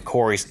treehouse, but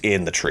Corey's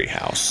in the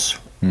treehouse.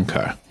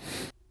 Okay.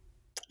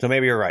 So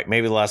maybe you're right.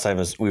 Maybe the last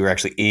time we were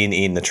actually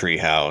in the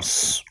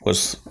treehouse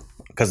was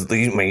because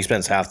he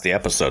spends half the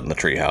episode in the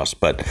treehouse.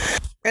 But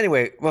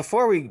anyway,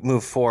 before we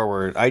move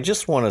forward, I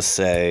just want to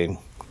say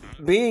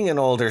being an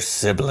older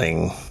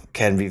sibling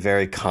can be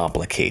very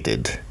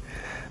complicated.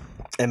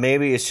 And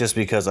maybe it's just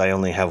because I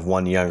only have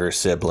one younger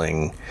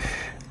sibling.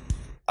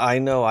 I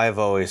know I've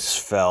always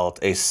felt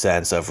a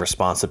sense of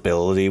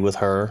responsibility with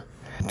her.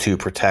 to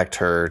protect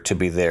her, to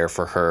be there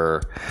for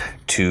her,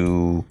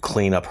 to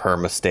clean up her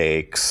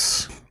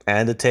mistakes,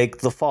 and to take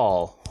the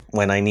fall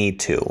when I need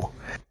to.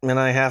 And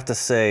I have to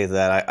say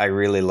that I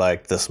really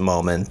like this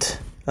moment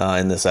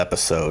in this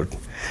episode,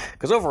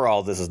 because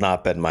overall this has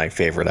not been my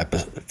favorite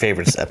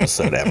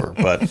episode ever.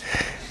 But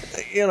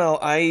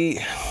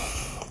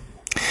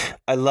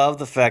I love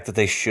the fact that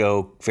they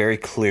show very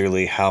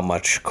clearly how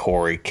much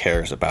Corey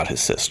cares about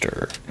his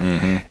sister.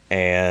 Mm-hmm.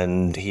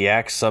 And he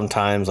acts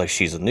sometimes like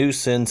she's a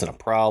nuisance and a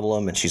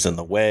problem and she's in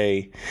the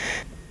way.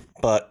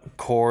 But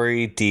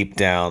Corey, deep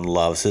down,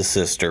 loves his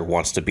sister,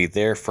 wants to be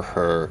there for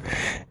her.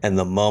 And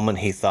the moment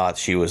he thought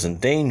she was in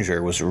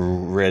danger, was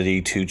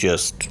ready to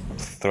just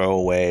throw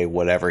away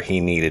whatever he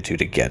needed to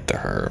get to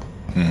her.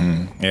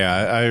 Mm-hmm.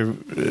 Yeah,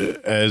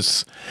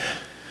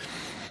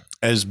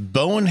 as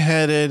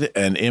boneheaded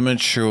and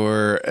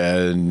immature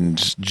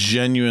and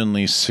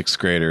genuinely sixth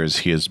grader as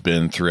he has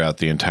been throughout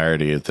the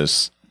entirety of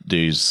this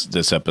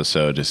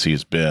episode, as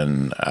he's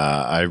been,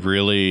 I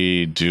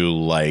really do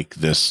like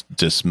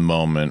this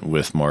moment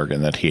with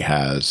Morgan that he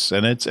has,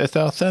 and it's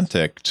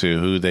authentic to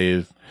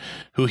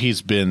who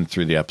he's been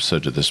through the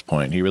episode to this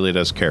point. He really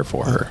does care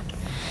for her,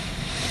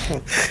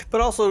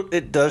 but also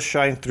it does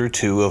shine through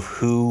too of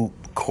who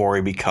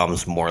Corey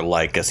becomes more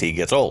like as he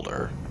gets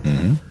older.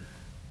 Mm-hmm.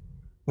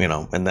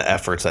 And the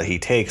efforts that he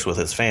takes with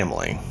his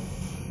family.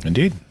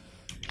 Indeed.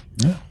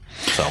 Yeah.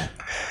 So.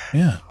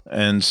 Yeah.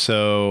 And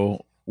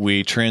so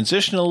we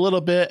transition a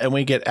little bit and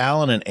we get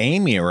Alan and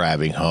Amy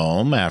arriving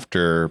home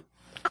after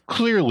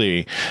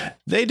clearly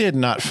they did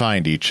not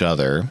find each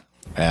other.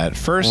 At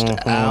first,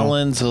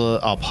 Alan's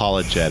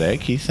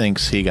apologetic. He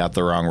thinks he got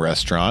the wrong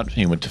restaurant.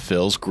 He went to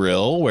Phil's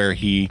Grill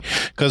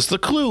because the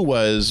clue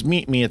was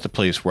meet me at the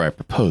place where I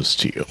proposed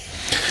to you.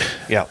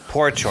 Yeah.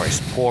 Poor choice.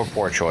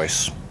 Poor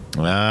choice.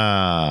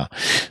 But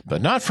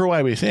not for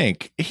why we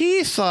think.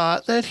 He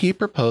thought that he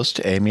proposed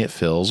to Amy at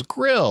Phil's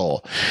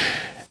Grill.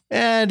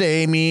 And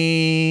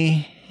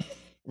Amy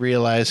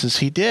realizes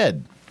he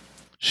did.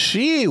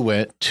 She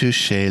went to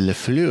Chez Le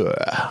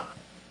Fleur,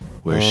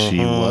 where she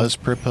was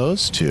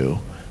proposed to,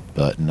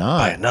 but not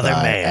by another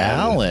man.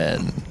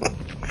 Alan.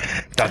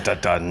 Dun, dun,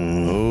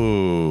 dun.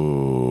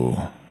 Ooh.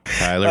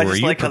 Tyler, were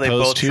you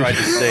proposed to?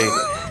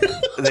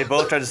 They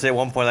both tried to say at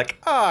one point, like,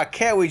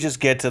 can't we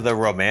just get to the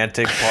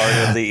romantic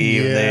part of the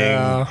evening?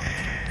 Yeah.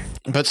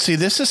 But see,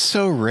 this is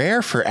so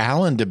rare for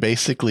Alan to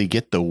basically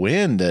get the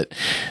win that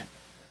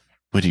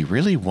would he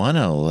really want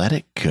to let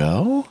it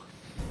go?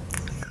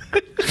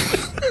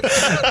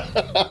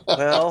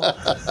 Well,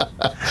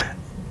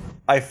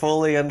 I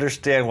fully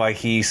understand why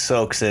he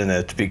soaks in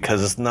it,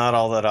 because it's not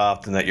all that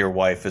often that your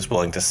wife is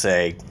willing to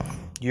say,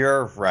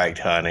 "You're right,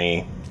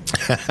 honey."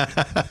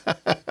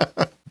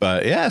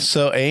 But yeah,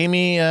 so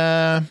Amy,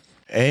 what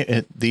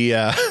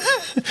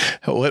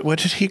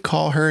did he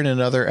call her in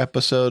another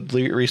episode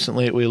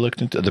recently that we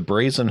looked into? The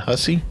brazen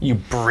hussy? You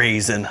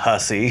brazen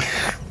hussy.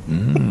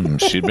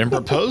 She'd been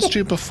proposed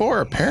to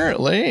before,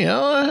 apparently.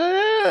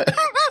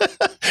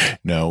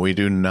 No, we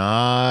do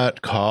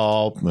not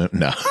call.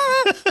 No.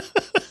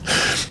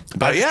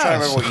 But yeah, I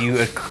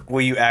remember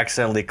what you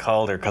accidentally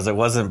called her, because it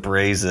wasn't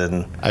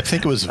brazen. I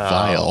think it was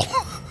vile.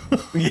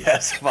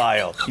 Yes,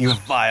 vile. You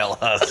vile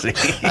hussy.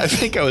 I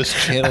think I was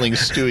channeling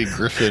Stewie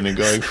Griffin and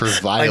going for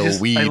vile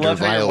weed or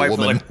vile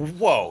woman. Like,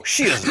 whoa,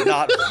 she is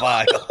not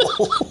vile.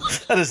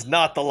 That is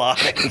not the line.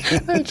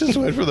 I just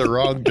went for the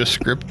wrong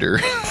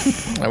descriptor.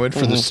 I went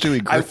for the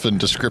Stewie Griffin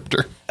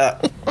descriptor.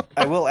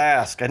 I will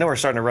ask, I know we're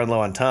starting to run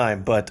low on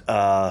time, but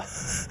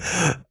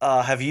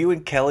have you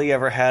and Kelly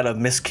ever had a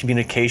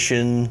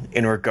miscommunication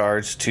in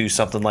regards to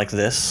something like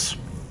this?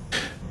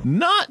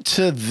 Not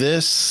to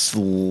this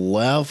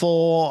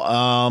level.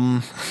 I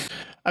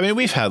mean,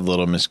 we've had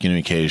little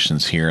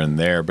miscommunications here and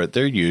there, but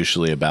they're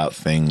usually about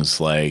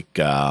things like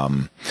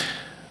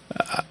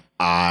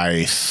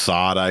I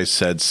thought I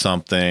said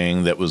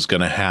something that was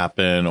going to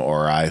happen,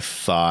 or I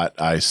thought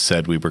I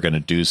said we were going to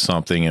do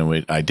something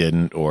and I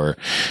didn't, or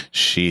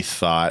she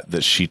thought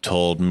that she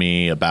told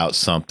me about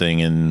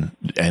something and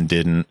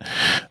didn't.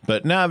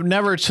 But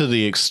never to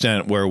the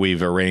extent where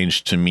we've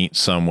arranged to meet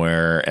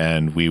somewhere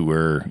and we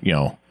were,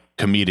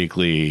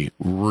 comedically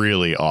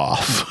really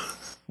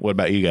off. What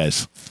about you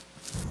guys?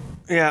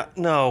 Yeah,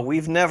 no,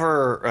 we've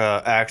never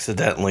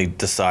accidentally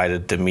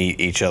decided to meet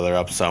each other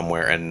up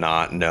somewhere and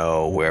not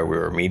know where we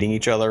were meeting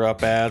each other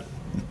up at.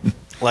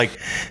 Like,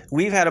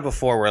 we've had it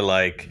before where,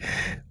 like,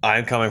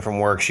 I'm coming from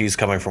work, she's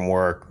coming from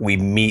work, we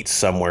meet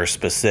somewhere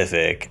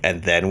specific,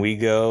 and then we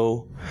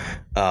go.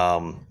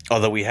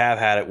 Although we have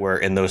had it where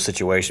in those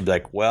situations, be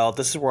like, well,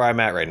 this is where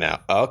I'm at right now.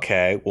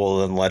 Okay,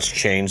 well, then let's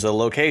change the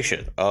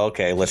location.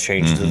 Okay, let's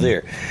change to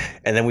there.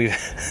 And then we've,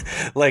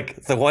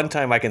 like, the one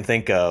time I can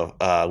think of,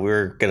 we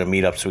were going to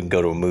meet up so we can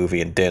go to a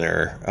movie and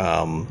dinner.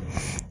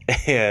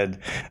 And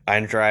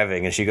I'm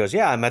driving, and she goes,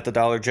 yeah, I'm at the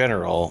Dollar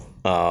General.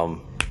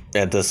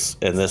 In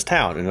this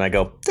town. And I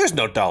go, there's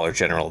no Dollar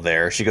General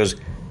there. She goes,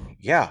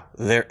 yeah,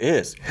 there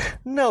is.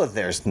 No,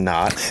 there's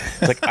not.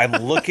 It's like, I'm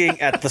looking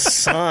at the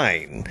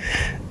sign.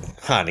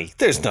 honey,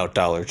 there's no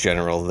Dollar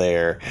General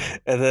there.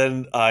 And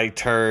then I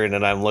turn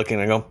and I'm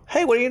looking and I go,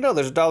 hey, what do you know?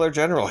 There's a Dollar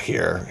General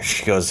here.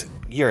 She goes,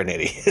 you're an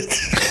idiot.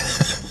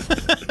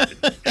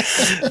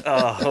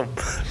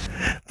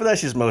 But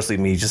that's just mostly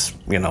me just,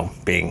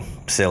 being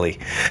silly.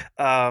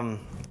 But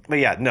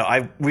yeah,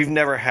 no, we've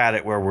never had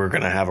it where we're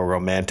going to have a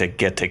romantic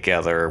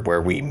get-together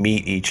where we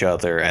meet each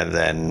other and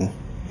then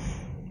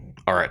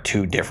are at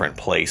two different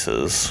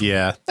places.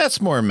 Yeah, that's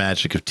more a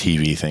magic of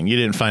TV thing. You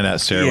didn't find out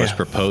Sarah was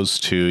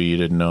proposed to. You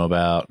didn't know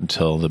about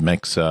until the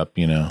mix-up,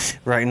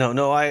 Right.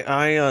 No,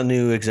 I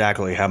knew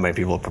exactly how many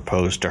people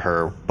proposed to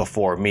her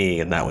before me,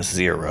 and that was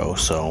 0.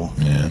 So,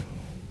 yeah.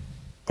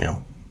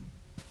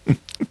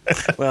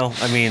 Well,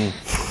 I mean,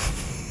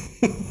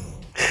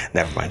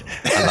 never mind.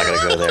 I'm not going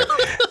to go there.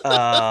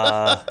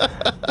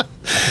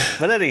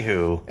 But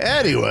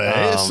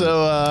anyway,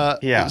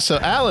 so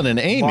Alan and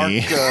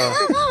Amy.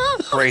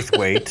 Mark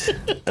Braithwaite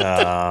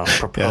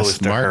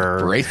proposed to Mark her.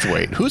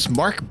 Braithwaite. Who's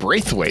Mark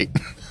Braithwaite?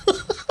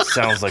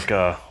 Sounds like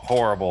a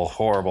horrible,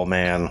 horrible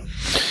man.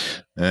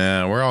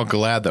 We're all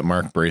glad that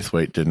Mark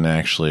Braithwaite didn't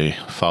actually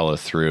follow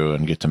through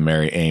and get to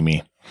marry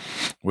Amy.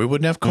 We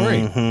wouldn't have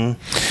Corey.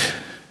 Mm-hmm.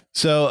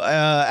 So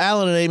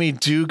Alan and Amy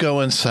do go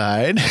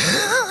inside.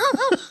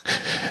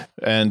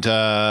 And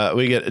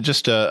we get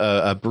just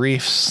a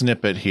brief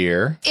snippet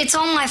here. It's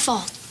all my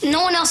fault.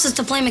 No one else is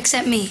to blame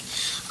except me.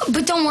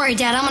 But don't worry,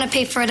 Dad. I'm going to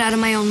pay for it out of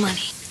my own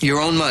money.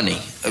 Your own money?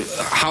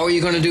 How are you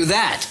going to do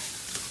that?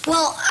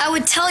 Well, I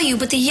would tell you,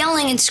 but the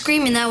yelling and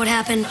screaming that would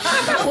happen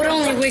would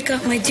only wake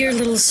up my dear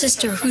little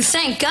sister, who,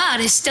 thank God,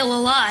 is still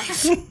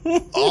alive.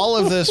 All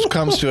of this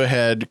comes to a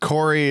head.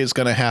 Corey is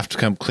going to have to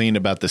come clean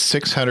about the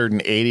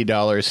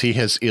 $680 he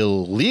has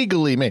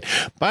illegally made.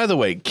 By the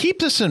way, keep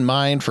this in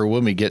mind for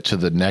when we get to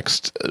the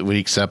next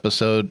week's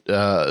episode,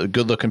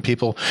 good-looking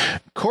people.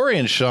 Corey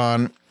and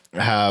Sean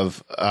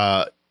have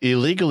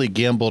illegally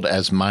gambled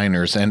as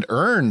minors and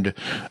earned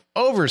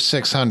over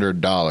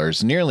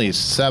 $600, nearly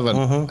seven.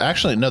 Mm-hmm.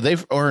 Actually, no,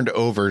 they've earned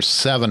over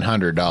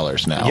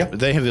 $700 now. Yep.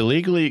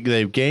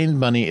 They've gained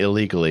money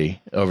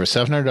illegally, over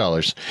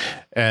 $700.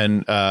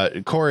 And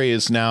Corey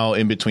is now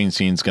in between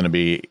scenes going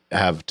to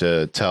have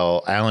to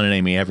tell Alan and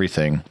Amy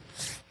everything.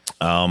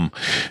 And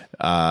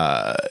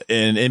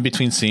in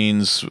between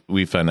scenes,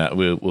 we find out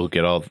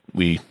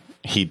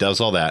he does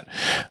all that.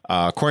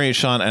 Corey and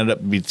Sean ended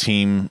up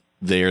being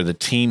they are the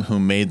team who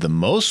made the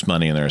most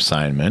money in their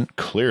assignment,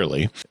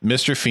 clearly.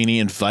 Mr. Feeney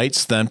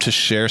invites them to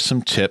share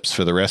some tips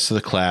for the rest of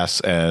the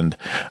class, and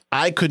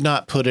I could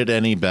not put it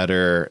any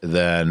better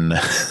than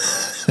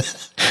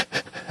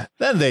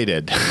they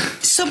did.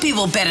 Some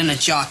people bet on a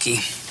jockey.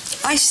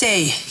 I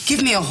say,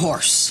 give me a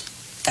horse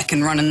that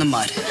can run in the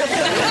mud.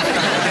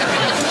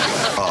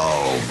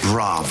 Oh,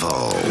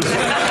 bravo.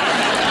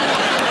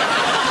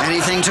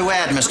 Anything to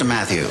add, Mr.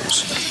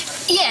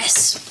 Matthews?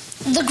 Yes.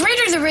 The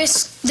greater the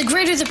risk, the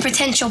greater the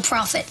potential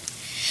profit.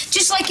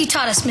 Just like you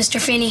taught us, Mr.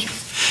 Feeney.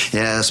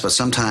 Yes, but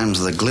sometimes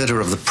the glitter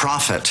of the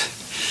profit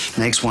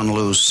makes one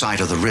lose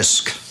sight of the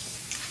risk.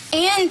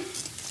 And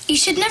you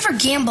should never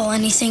gamble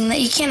anything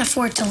that you can't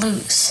afford to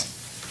lose.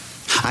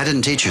 I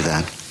didn't teach you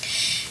that.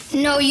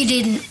 No, you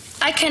didn't.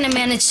 I kind of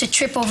managed to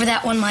trip over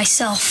that one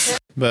myself.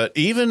 But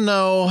even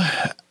though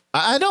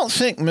I don't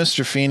think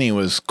Mr. Feeney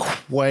was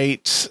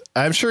quite,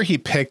 I'm sure he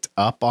picked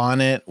up on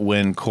it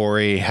when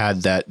Corey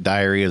had that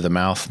diarrhea of the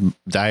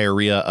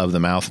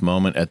mouth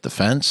moment at the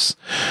fence.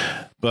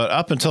 But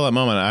up until that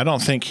moment, I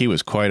don't think he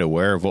was quite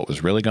aware of what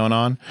was really going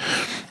on.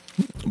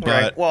 But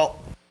right. Well,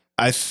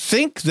 I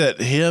think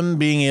that him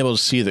being able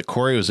to see that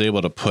Corey was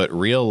able to put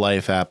real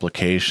life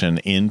application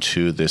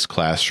into this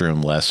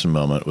classroom lesson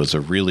moment was a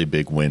really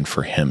big win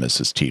for him as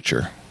his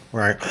teacher.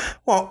 Right.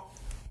 Well,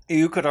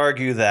 you could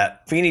argue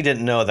that Feeney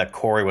didn't know that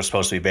Corey was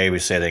supposed to be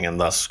babysitting, and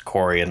thus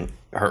Corey and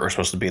her were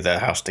supposed to be at the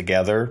house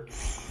together.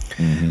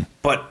 Mm-hmm.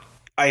 But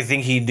I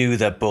think he knew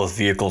that both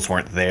vehicles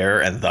weren't there,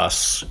 and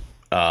thus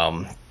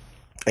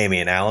Amy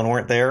and Alan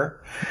weren't there.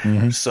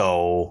 Mm-hmm.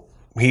 So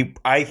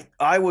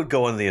I would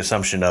go on the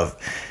assumption of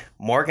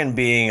Morgan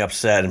being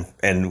upset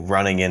and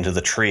running into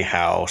the tree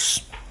house.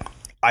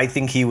 I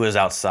think he was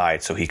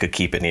outside so he could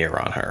keep an ear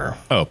on her.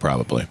 Oh,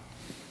 probably.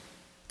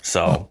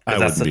 So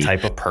that's the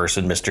type of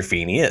person Mr.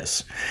 Feeney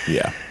is.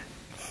 Yeah.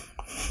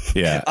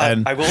 Yeah.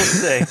 And I will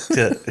say,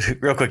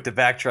 real quick, to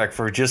backtrack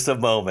for just a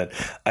moment,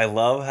 I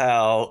love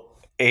how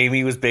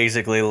Amy was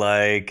basically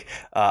like,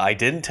 I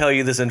didn't tell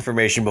you this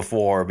information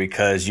before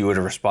because you would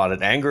have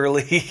responded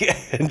angrily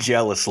and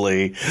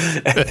jealously.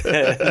 And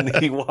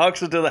then he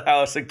walks into the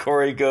house and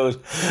Corey goes,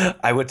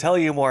 I would tell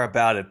you more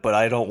about it, but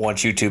I don't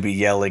want you to be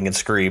yelling and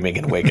screaming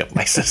and wake up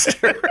my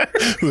sister.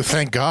 Who,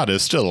 thank God,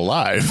 is still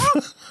alive.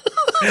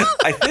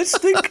 I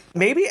just think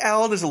maybe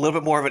Alan is a little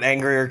bit more of an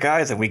angrier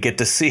guy than we get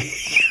to see.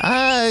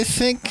 I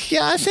think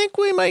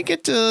we might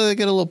get a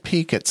little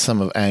peek at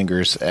some of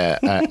Anger's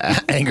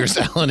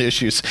Alan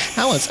issues.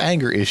 Alan's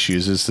anger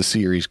issues as the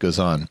series goes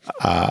on.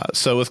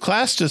 So with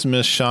class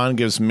dismissed, Sean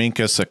gives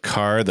Minkus a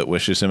card that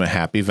wishes him a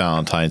happy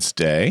Valentine's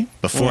Day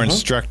before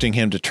instructing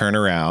him to turn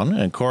around.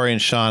 And Corey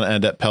and Sean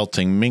end up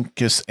pelting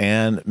Minkus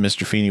and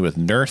Mr. Feeney with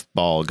Nerf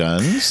ball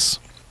guns.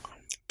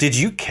 Did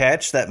you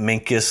catch that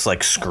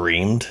Minkus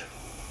screamed?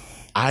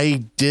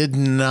 I did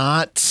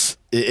not.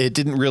 It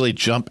didn't really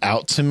jump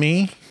out to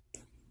me.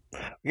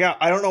 Yeah,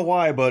 I don't know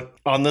why, but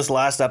on this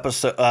last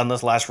episode, on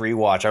this last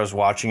rewatch, I was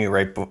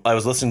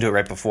listening to it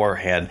right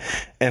beforehand,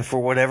 and for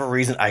whatever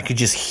reason, I could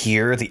just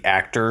hear the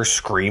actor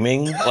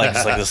screaming,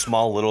 it's like a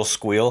small little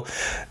squeal.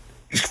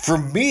 For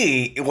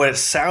me, what it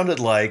sounded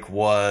like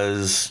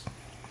was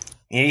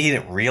he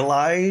didn't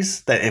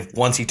realize that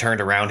once he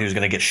turned around, he was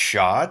going to get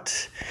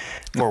shot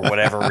for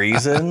whatever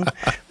reason,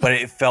 but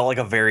it felt like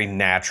a very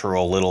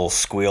natural little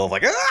squeal of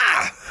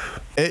ah!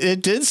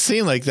 It did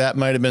seem like that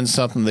might have been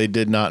something they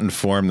did not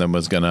inform them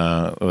was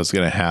gonna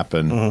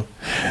happen.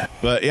 Mm-hmm.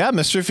 But yeah,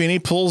 Mr. Feeney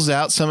pulls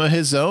out some of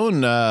his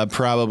own,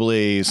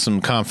 probably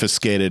some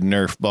confiscated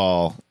Nerf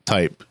ball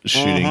type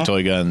shooting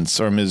toy guns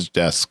from his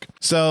desk.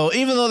 So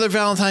even though their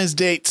Valentine's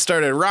date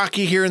started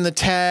rocky here in the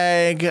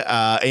tag,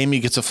 Amy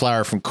gets a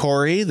flower from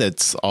Corey.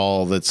 That's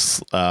all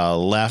that's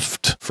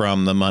left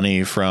from the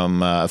money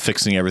from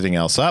fixing everything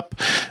else up,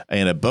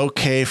 and a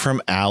bouquet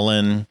from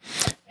Alan.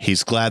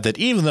 He's glad that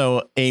even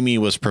though Amy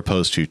was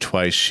proposed to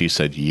twice, she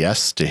said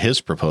yes to his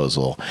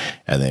proposal,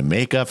 and they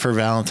make up for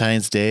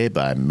Valentine's Day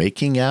by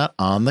making out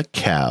on the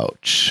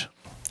couch.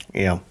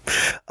 Yeah.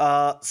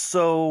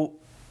 So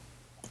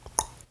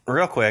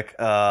real quick,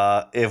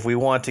 if we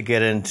want to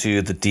get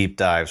into the deep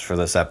dives for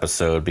this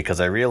episode, because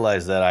I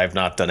realize that I've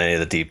not done any of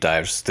the deep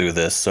dives through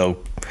this, so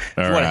if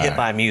you want to hit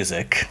my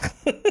music.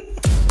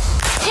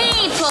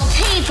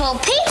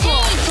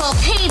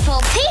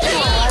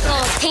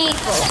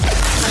 People.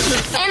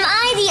 Am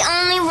I the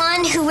only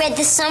one who read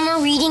the summer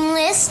reading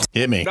list?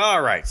 Hit me.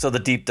 All right, so the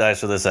deep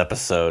dives for this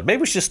episode. Maybe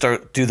we should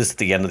do this at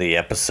the end of the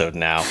episode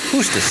now.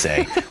 Who's to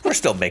say? We're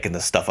still making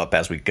this stuff up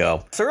as we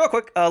go. So real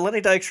quick,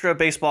 Lenny Dykstra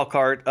baseball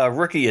card,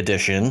 rookie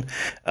edition.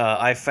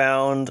 I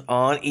found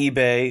on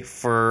eBay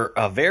for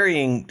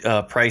varying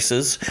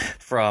prices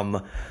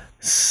from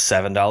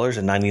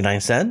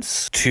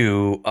 $7.99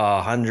 to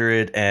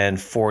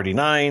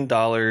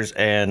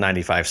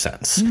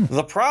 $149.95.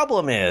 The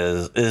problem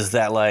is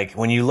that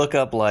when you look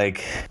up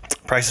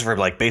prices for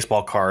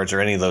baseball cards or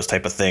any of those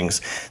type of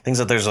things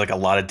that there's a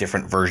lot of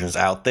different versions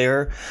out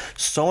there.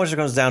 So much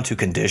comes down to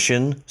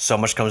condition. So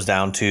much comes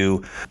down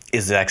to,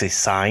 is it actually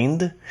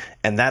signed?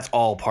 And that's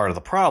all part of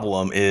the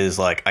problem is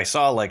I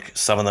saw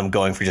some of them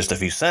going for just a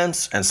few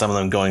cents and some of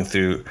them going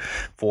through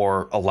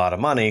for a lot of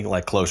money,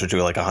 closer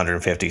to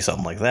 150,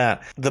 something like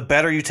that. The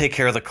better you take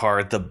care of the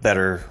card, the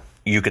better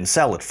you can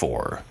sell it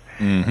for.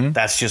 Mm-hmm.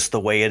 That's just the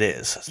way it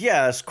is.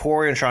 Yes,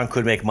 Corey and Sean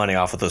could make money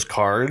off of those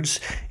cards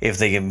if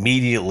they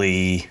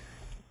immediately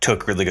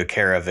took really good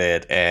care of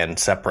it and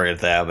separated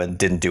them and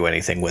didn't do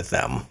anything with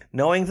them.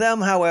 Knowing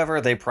them,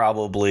 however, they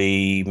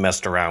probably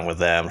messed around with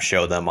them,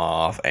 showed them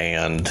off,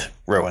 and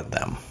ruined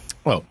them.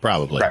 Well,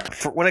 probably.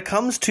 Right. When it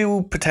comes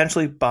to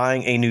potentially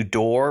buying a new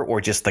door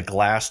or just the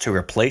glass to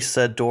replace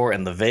said door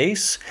and the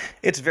vase,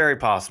 it's very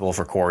possible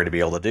for Corey to be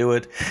able to do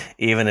it,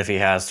 even if he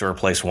has to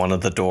replace one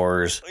of the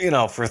doors. For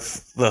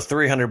the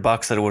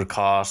 $300 that it would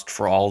cost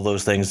for all of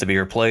those things to be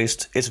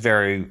replaced, it's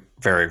very,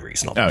 very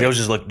reasonable. I was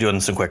just doing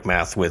some quick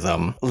math with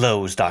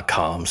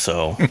Lowe's.com,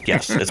 so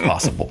yes, it's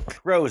possible.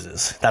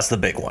 Roses, that's the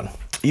big one.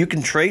 You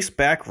can trace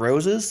back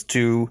roses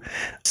to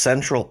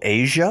Central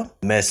Asia.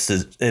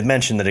 It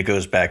mentioned that it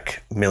goes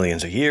back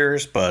millions of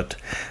years, but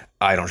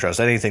I don't trust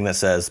anything that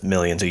says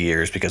millions of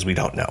years because we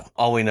don't know.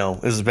 All we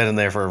know is it's been in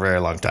there for a very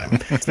long time.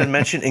 It's been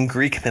mentioned in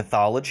Greek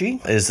mythology.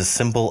 It is a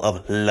symbol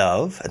of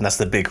love, and that's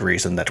the big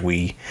reason that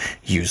we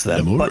use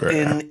them. But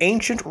in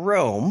ancient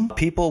Rome,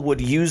 people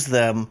would use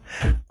them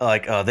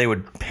they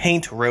would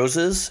paint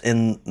roses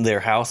in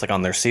their house,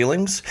 on their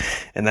ceilings,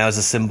 and that was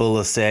a symbol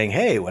of saying,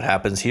 hey, what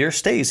happens here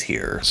stays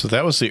here. So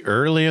that was the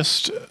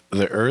earliest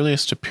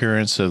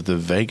appearance of the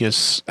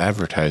Vegas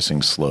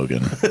advertising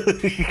slogan.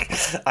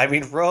 I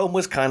mean, Rome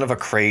was kind of a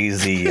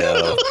crazy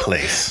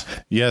place.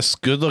 Yes,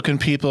 good-looking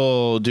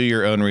people, do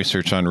your own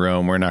research on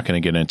Rome. We're not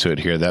going to get into it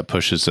here. That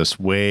pushes us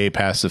way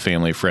past the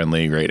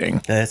family-friendly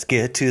rating. Let's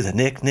get to the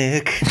Nick.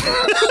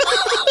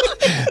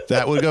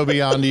 That would go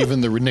beyond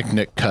even the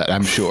Nick cut,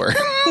 I'm sure.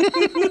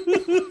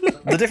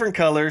 The different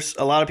colors,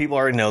 a lot of people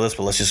already know this,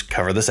 but let's just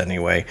cover this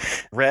anyway.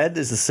 Red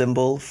is a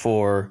symbol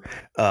for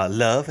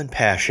love and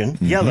passion.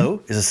 Mm-hmm.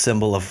 Yellow is a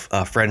symbol of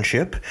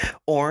friendship.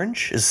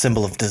 Orange is a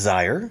symbol of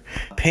desire.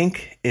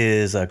 Pink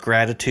is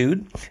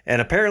gratitude.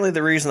 And apparently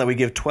the reason that we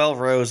give 12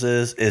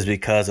 roses is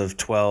because of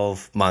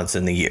 12 months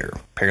in the year.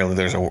 Apparently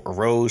there's a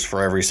rose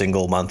for every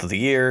single month of the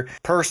year.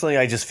 Personally,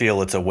 I just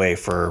feel it's a way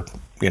for,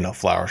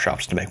 flower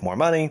shops to make more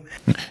money.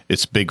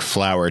 It's big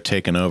flower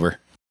taking over.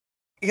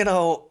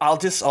 I'll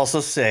just also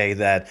say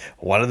that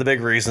one of the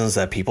big reasons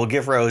that people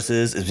give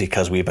roses is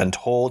because we've been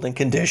told and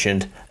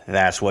conditioned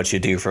that's what you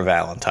do for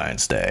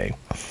Valentine's Day.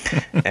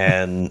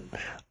 And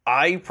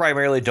I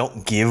primarily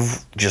don't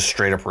give just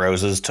straight up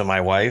roses to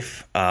my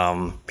wife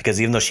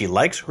because even though she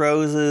likes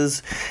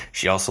roses,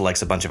 she also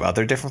likes a bunch of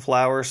other different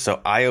flowers.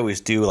 So I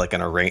always do like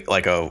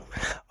a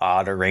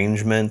odd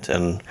arrangement,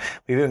 and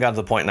we've even gotten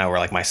to the point now where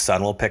like my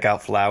son will pick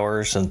out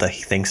flowers and that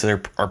he thinks are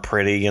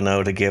pretty,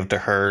 to give to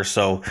her.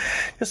 So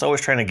just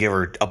always trying to give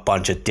her a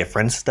bunch of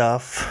different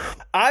stuff.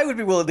 I would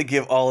be willing to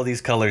give all of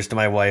these colors to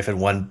my wife in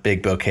one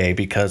big bouquet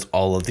because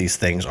all of these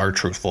things are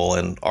truthful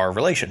in our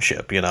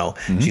relationship.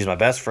 Mm-hmm. She's my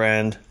best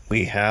friend.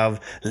 We have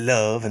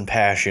love and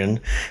passion,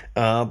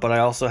 but I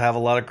also have a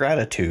lot of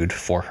gratitude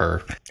for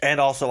her.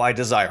 And also I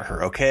desire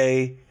her,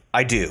 okay?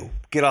 I do.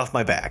 Get off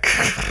my back.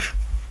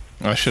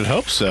 I should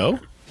hope so.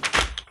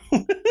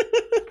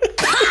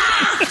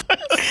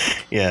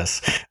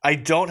 Yes. I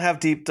don't have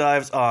deep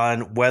dives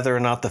on whether or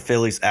not the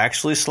Phillies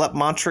actually swept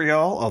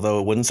Montreal, although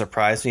it wouldn't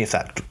surprise me if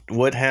that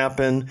would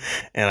happen.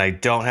 And I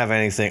don't have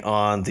anything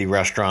on the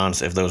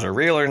restaurants, if those are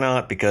real or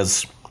not,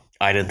 because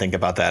I didn't think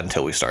about that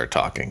until we started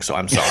talking. So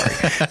I'm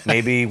sorry.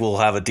 Maybe we'll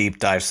have a deep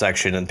dive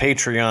section in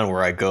Patreon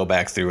where I go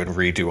back through and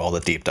redo all the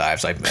deep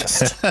dives I've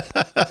missed.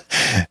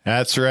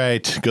 That's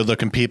right. Good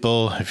looking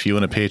people. If you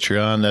want a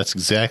Patreon, that's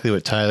exactly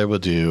what Tyler will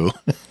do.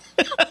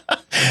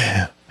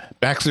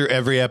 Back through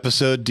every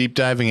episode, deep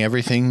diving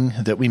everything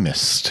that we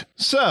missed.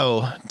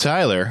 So,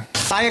 Tyler.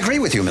 I agree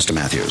with you, Mr.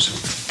 Matthews.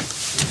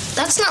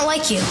 That's not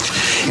like you.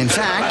 In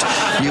fact,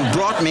 you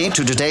brought me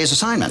to today's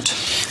assignment.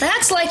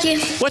 That's like you.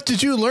 What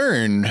did you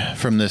learn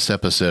from this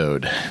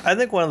episode? I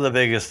think one of the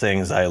biggest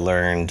things I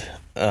learned,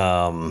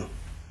 the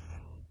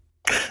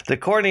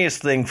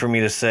corniest thing for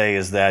me to say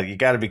is that you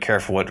got to be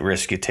careful what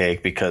risk you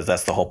take because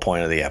that's the whole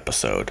point of the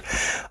episode.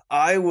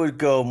 I would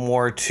go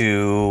more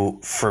to,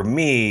 for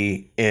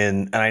me,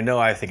 and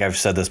I think I've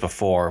said this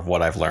before of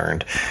what I've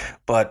learned,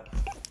 but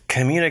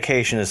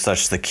communication is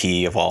such the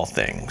key of all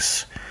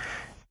things.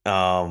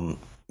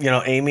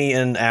 Amy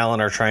and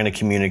Alan are trying to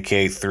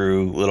communicate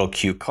through little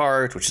cute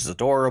cards, which is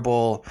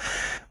adorable,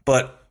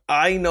 but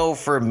I know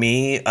for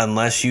me,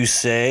 unless you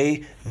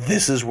say,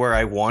 this is where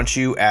I want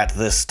you at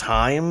this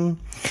time,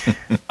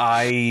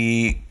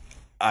 I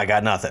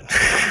got nothing.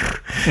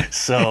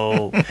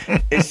 So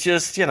it's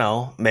just,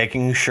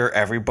 making sure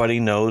everybody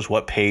knows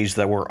what page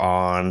that we're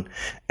on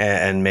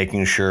and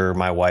making sure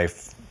my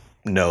wife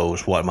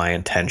knows what my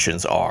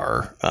intentions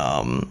are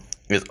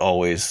is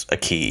always a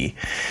key.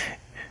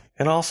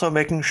 And also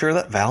making sure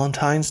that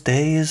Valentine's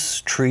Day is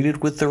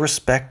treated with the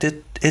respect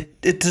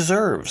it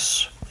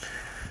deserves.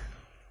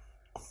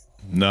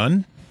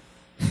 None?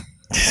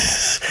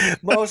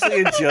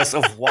 Mostly just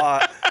of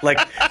what,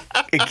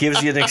 it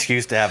gives you an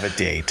excuse to have a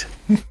date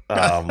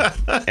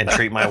and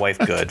treat my wife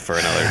good for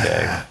another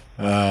day.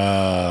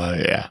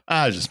 Yeah.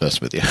 I was just messing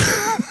with you.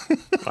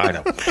 I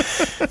know.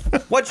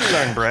 What'd you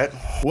learn, Brett?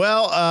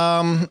 Well,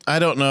 I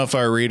don't know if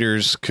our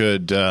readers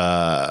could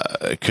tell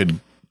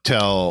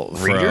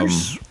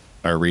readers? From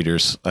our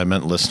readers. I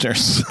meant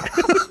listeners.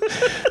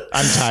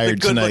 I'm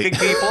tired tonight.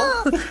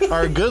 People?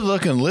 Our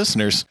good-looking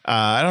listeners.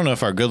 I don't know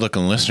if our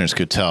good-looking listeners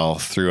could tell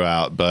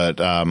throughout, but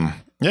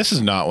this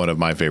is not one of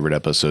my favorite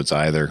episodes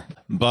either.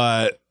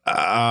 But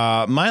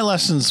my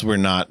lessons were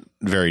not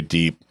very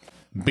deep.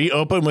 Be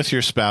open with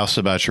your spouse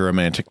about your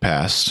romantic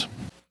past.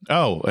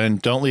 Oh,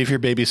 and don't leave your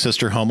baby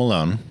sister home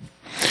alone.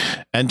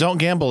 And don't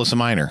gamble as a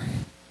minor.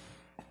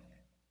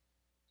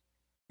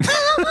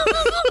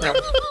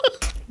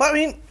 But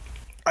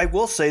I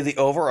will say the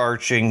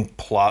overarching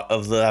plot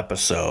of the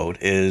episode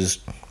is,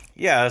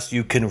 yes,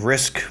 you can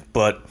risk,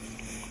 but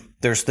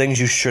there's things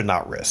you should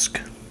not risk.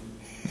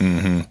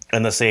 Mm-hmm.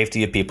 And the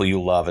safety of people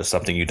you love is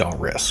something you don't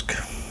risk.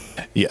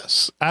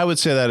 Yes, I would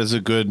say that is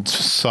a good,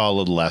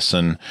 solid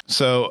lesson.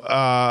 So,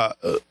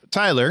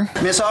 Tyler.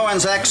 Miss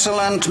Owens,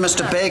 excellent.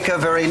 Mr. Baker,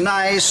 very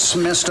nice.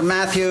 Mr.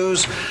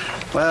 Matthews,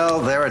 well,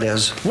 there it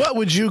is. What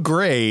would you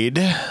grade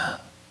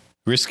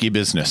Risky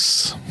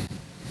Business?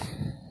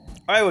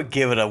 I would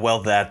give it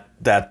that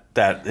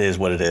is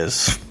what it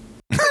is.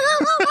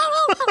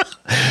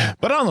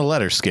 But on the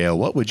letter scale,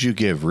 what would you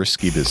give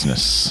Risky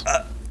Business?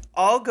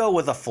 I'll go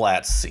with a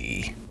flat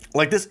C.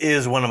 This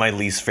is one of my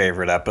least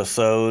favorite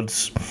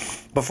episodes.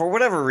 But for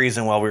whatever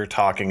reason, while we were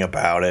talking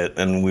about it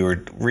and we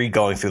were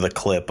re-going through the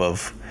clip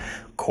of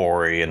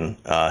Corey and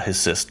his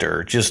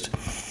sister, just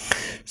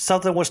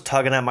something was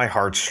tugging at my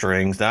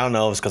heartstrings. I don't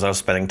know if it's because I was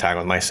spending time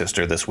with my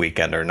sister this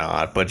weekend or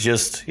not, but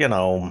just, you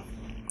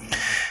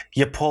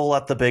pull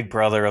at the big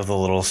brother of the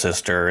little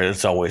sister,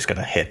 it's always going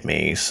to hit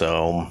me.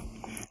 So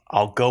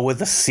I'll go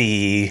with a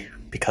C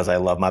because I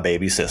love my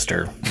baby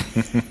sister.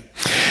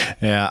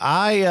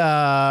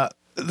 Yeah,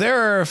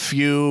 there are a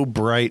few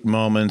bright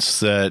moments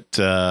that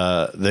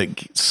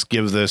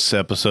give this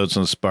episode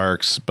some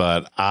sparks,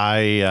 but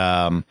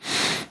I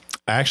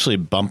actually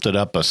bumped it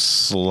up a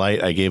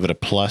slight. I gave it a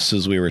plus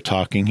as we were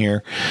talking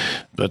here,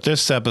 but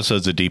this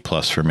episode's a D+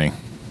 for me.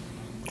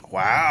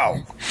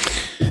 Wow.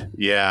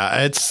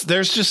 Yeah,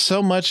 there's just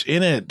so much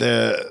in it.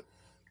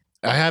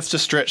 I have to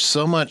stretch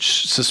so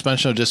much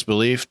suspension of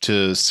disbelief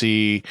to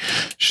see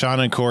Sean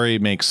and Corey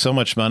make so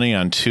much money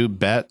on 2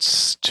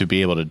 bets, to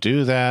be able to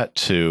do that,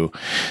 to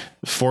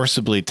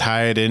forcibly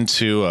tie it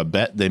into a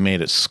bet they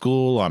made at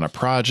school on a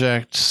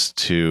project,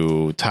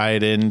 to tie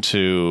it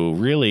into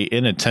really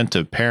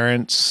inattentive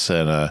parents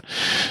and a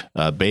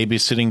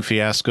babysitting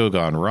fiasco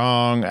gone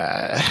wrong.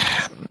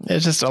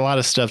 It's just a lot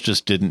of stuff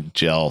just didn't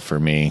gel for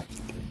me.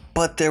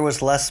 But there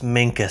was less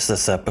Minkus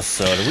this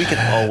episode, and we could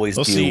always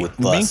deal with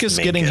less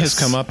Minkus getting his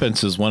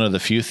comeuppance is one of the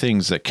few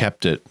things that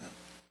kept it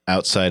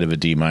outside of a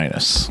D-.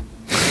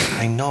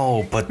 I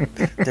know, but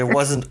there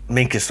wasn't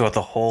Minkus throughout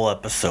the whole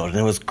episode, and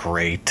it was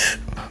great.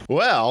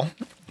 Well,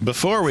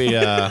 before we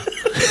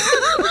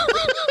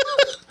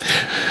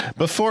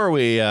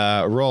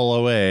roll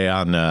away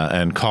on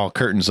and call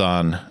curtains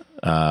on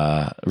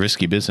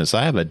Risky Business,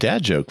 I have a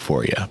dad joke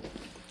for you.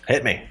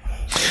 Hit me.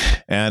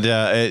 And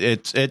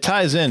it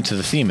ties into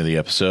the theme of the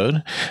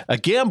episode. A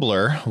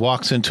gambler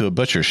walks into a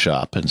butcher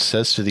shop and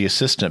says to the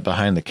assistant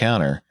behind the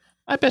counter,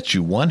 "I bet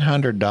you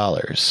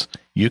 $100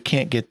 you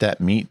can't get that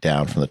meat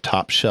down from the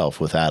top shelf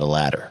without a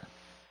ladder."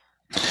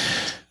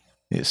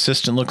 The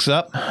assistant looks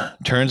up,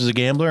 turns to the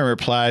gambler and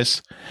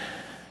replies,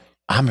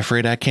 "I'm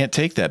afraid I can't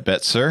take that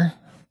bet, sir.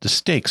 The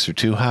stakes are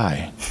too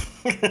high."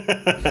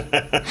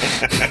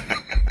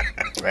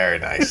 Very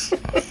nice.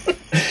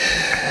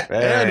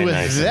 And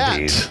with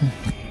that,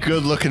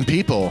 good-looking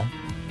people,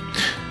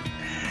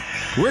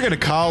 we're going to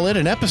call it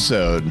an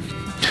episode.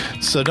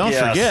 So don't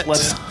forget.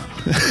 Let's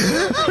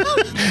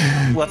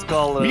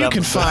call it an you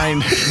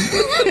episode.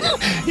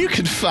 You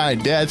can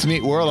find Dad's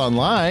Meat World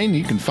online.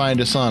 You can find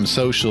us on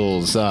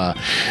socials,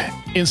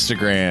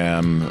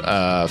 Instagram,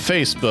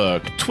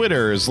 Facebook,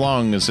 Twitter, as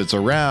long as it's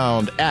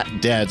around at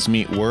Dad's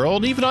Meat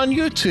World, even on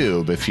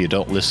YouTube. If you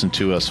don't listen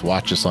to us,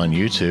 watch us on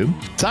YouTube.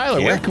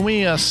 Tyler, where can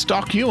we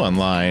stalk you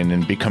online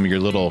and become your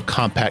little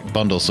compact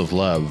bundles of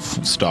love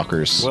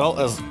stalkers? Well,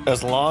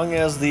 as long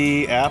as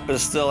the app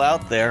is still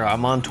out there,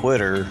 I'm on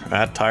Twitter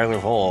at Tyler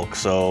Volk.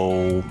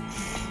 So,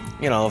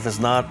 if it's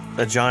not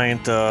a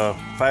giant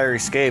fire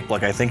escape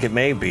like I think it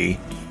may be,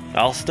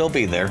 I'll still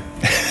be there.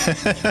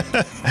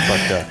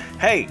 But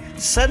hey,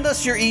 send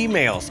us your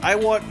emails. I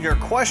want your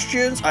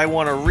questions. I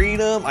want to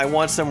read them. I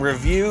want some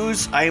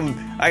reviews.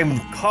 I'm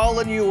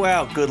calling you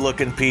out,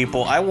 good-looking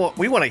people.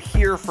 We want to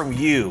hear from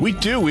you. We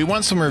do. We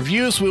want some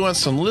reviews. We want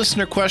some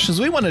listener questions.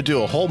 We want to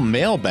do a whole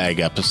mailbag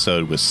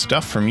episode with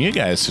stuff from you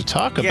guys to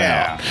talk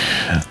about.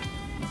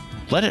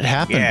 Let it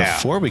happen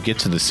before we get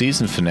to the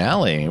season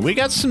finale. We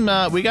got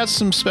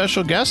some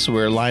special guests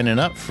we're lining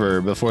up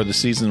for before the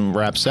season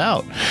wraps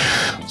out.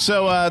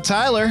 So,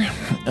 Tyler,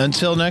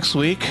 until next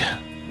week,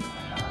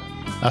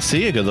 I'll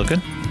see you, good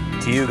looking.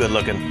 To you, good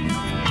looking.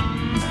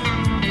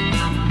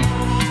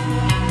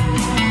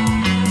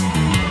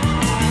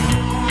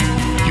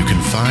 You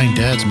can find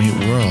Dad's Meat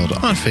World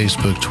on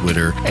Facebook,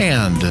 Twitter,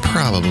 and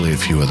probably a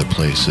few other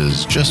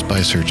places just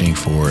by searching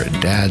for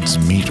Dad's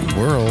Meat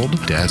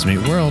World. Dad's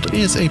Meat World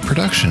is a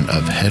production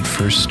of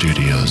Headfirst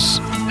Studios.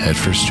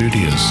 Headfirst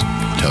Studios.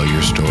 Tell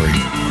your story.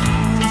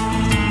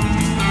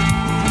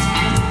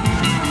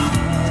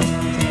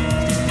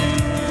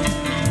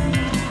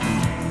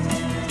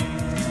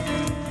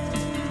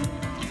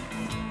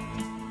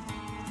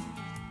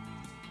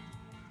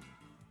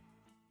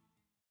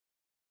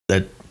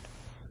 That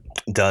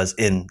does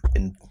in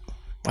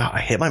wow,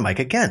 I hit my mic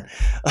again.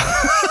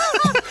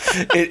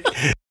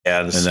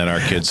 And then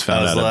our kids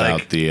found out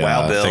about the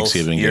Bills,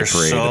 Thanksgiving Day parade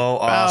so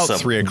about awesome.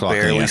 3 o'clock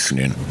in the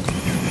afternoon.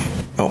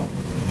 Oh.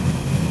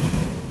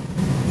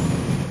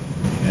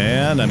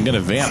 And I'm going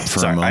to vamp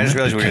for a moment. I just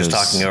realized we were just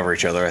talking over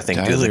each other, I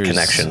think, due to the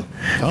connection.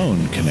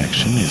 Phone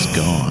connection is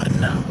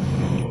gone.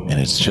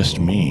 And it's just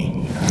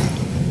me.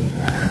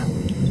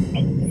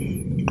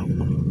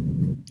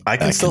 I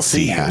can still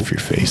see you. half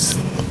your face.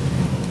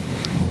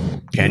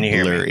 Can you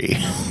hear blurry. me?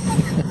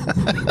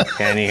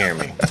 Can you hear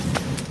me?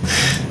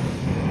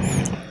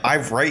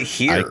 I'm right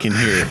here.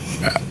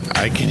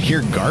 I can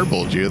hear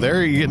garbled you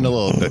there. You're getting a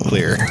little bit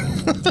clear.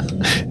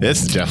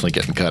 This is definitely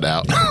getting cut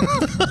out.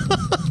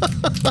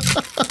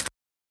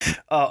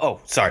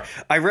 Sorry.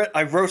 I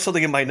wrote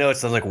something in my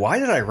notes. I was like, why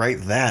did I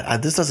write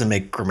that? This doesn't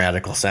make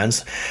grammatical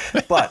sense.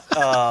 But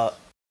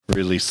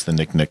release the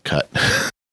Nick cut.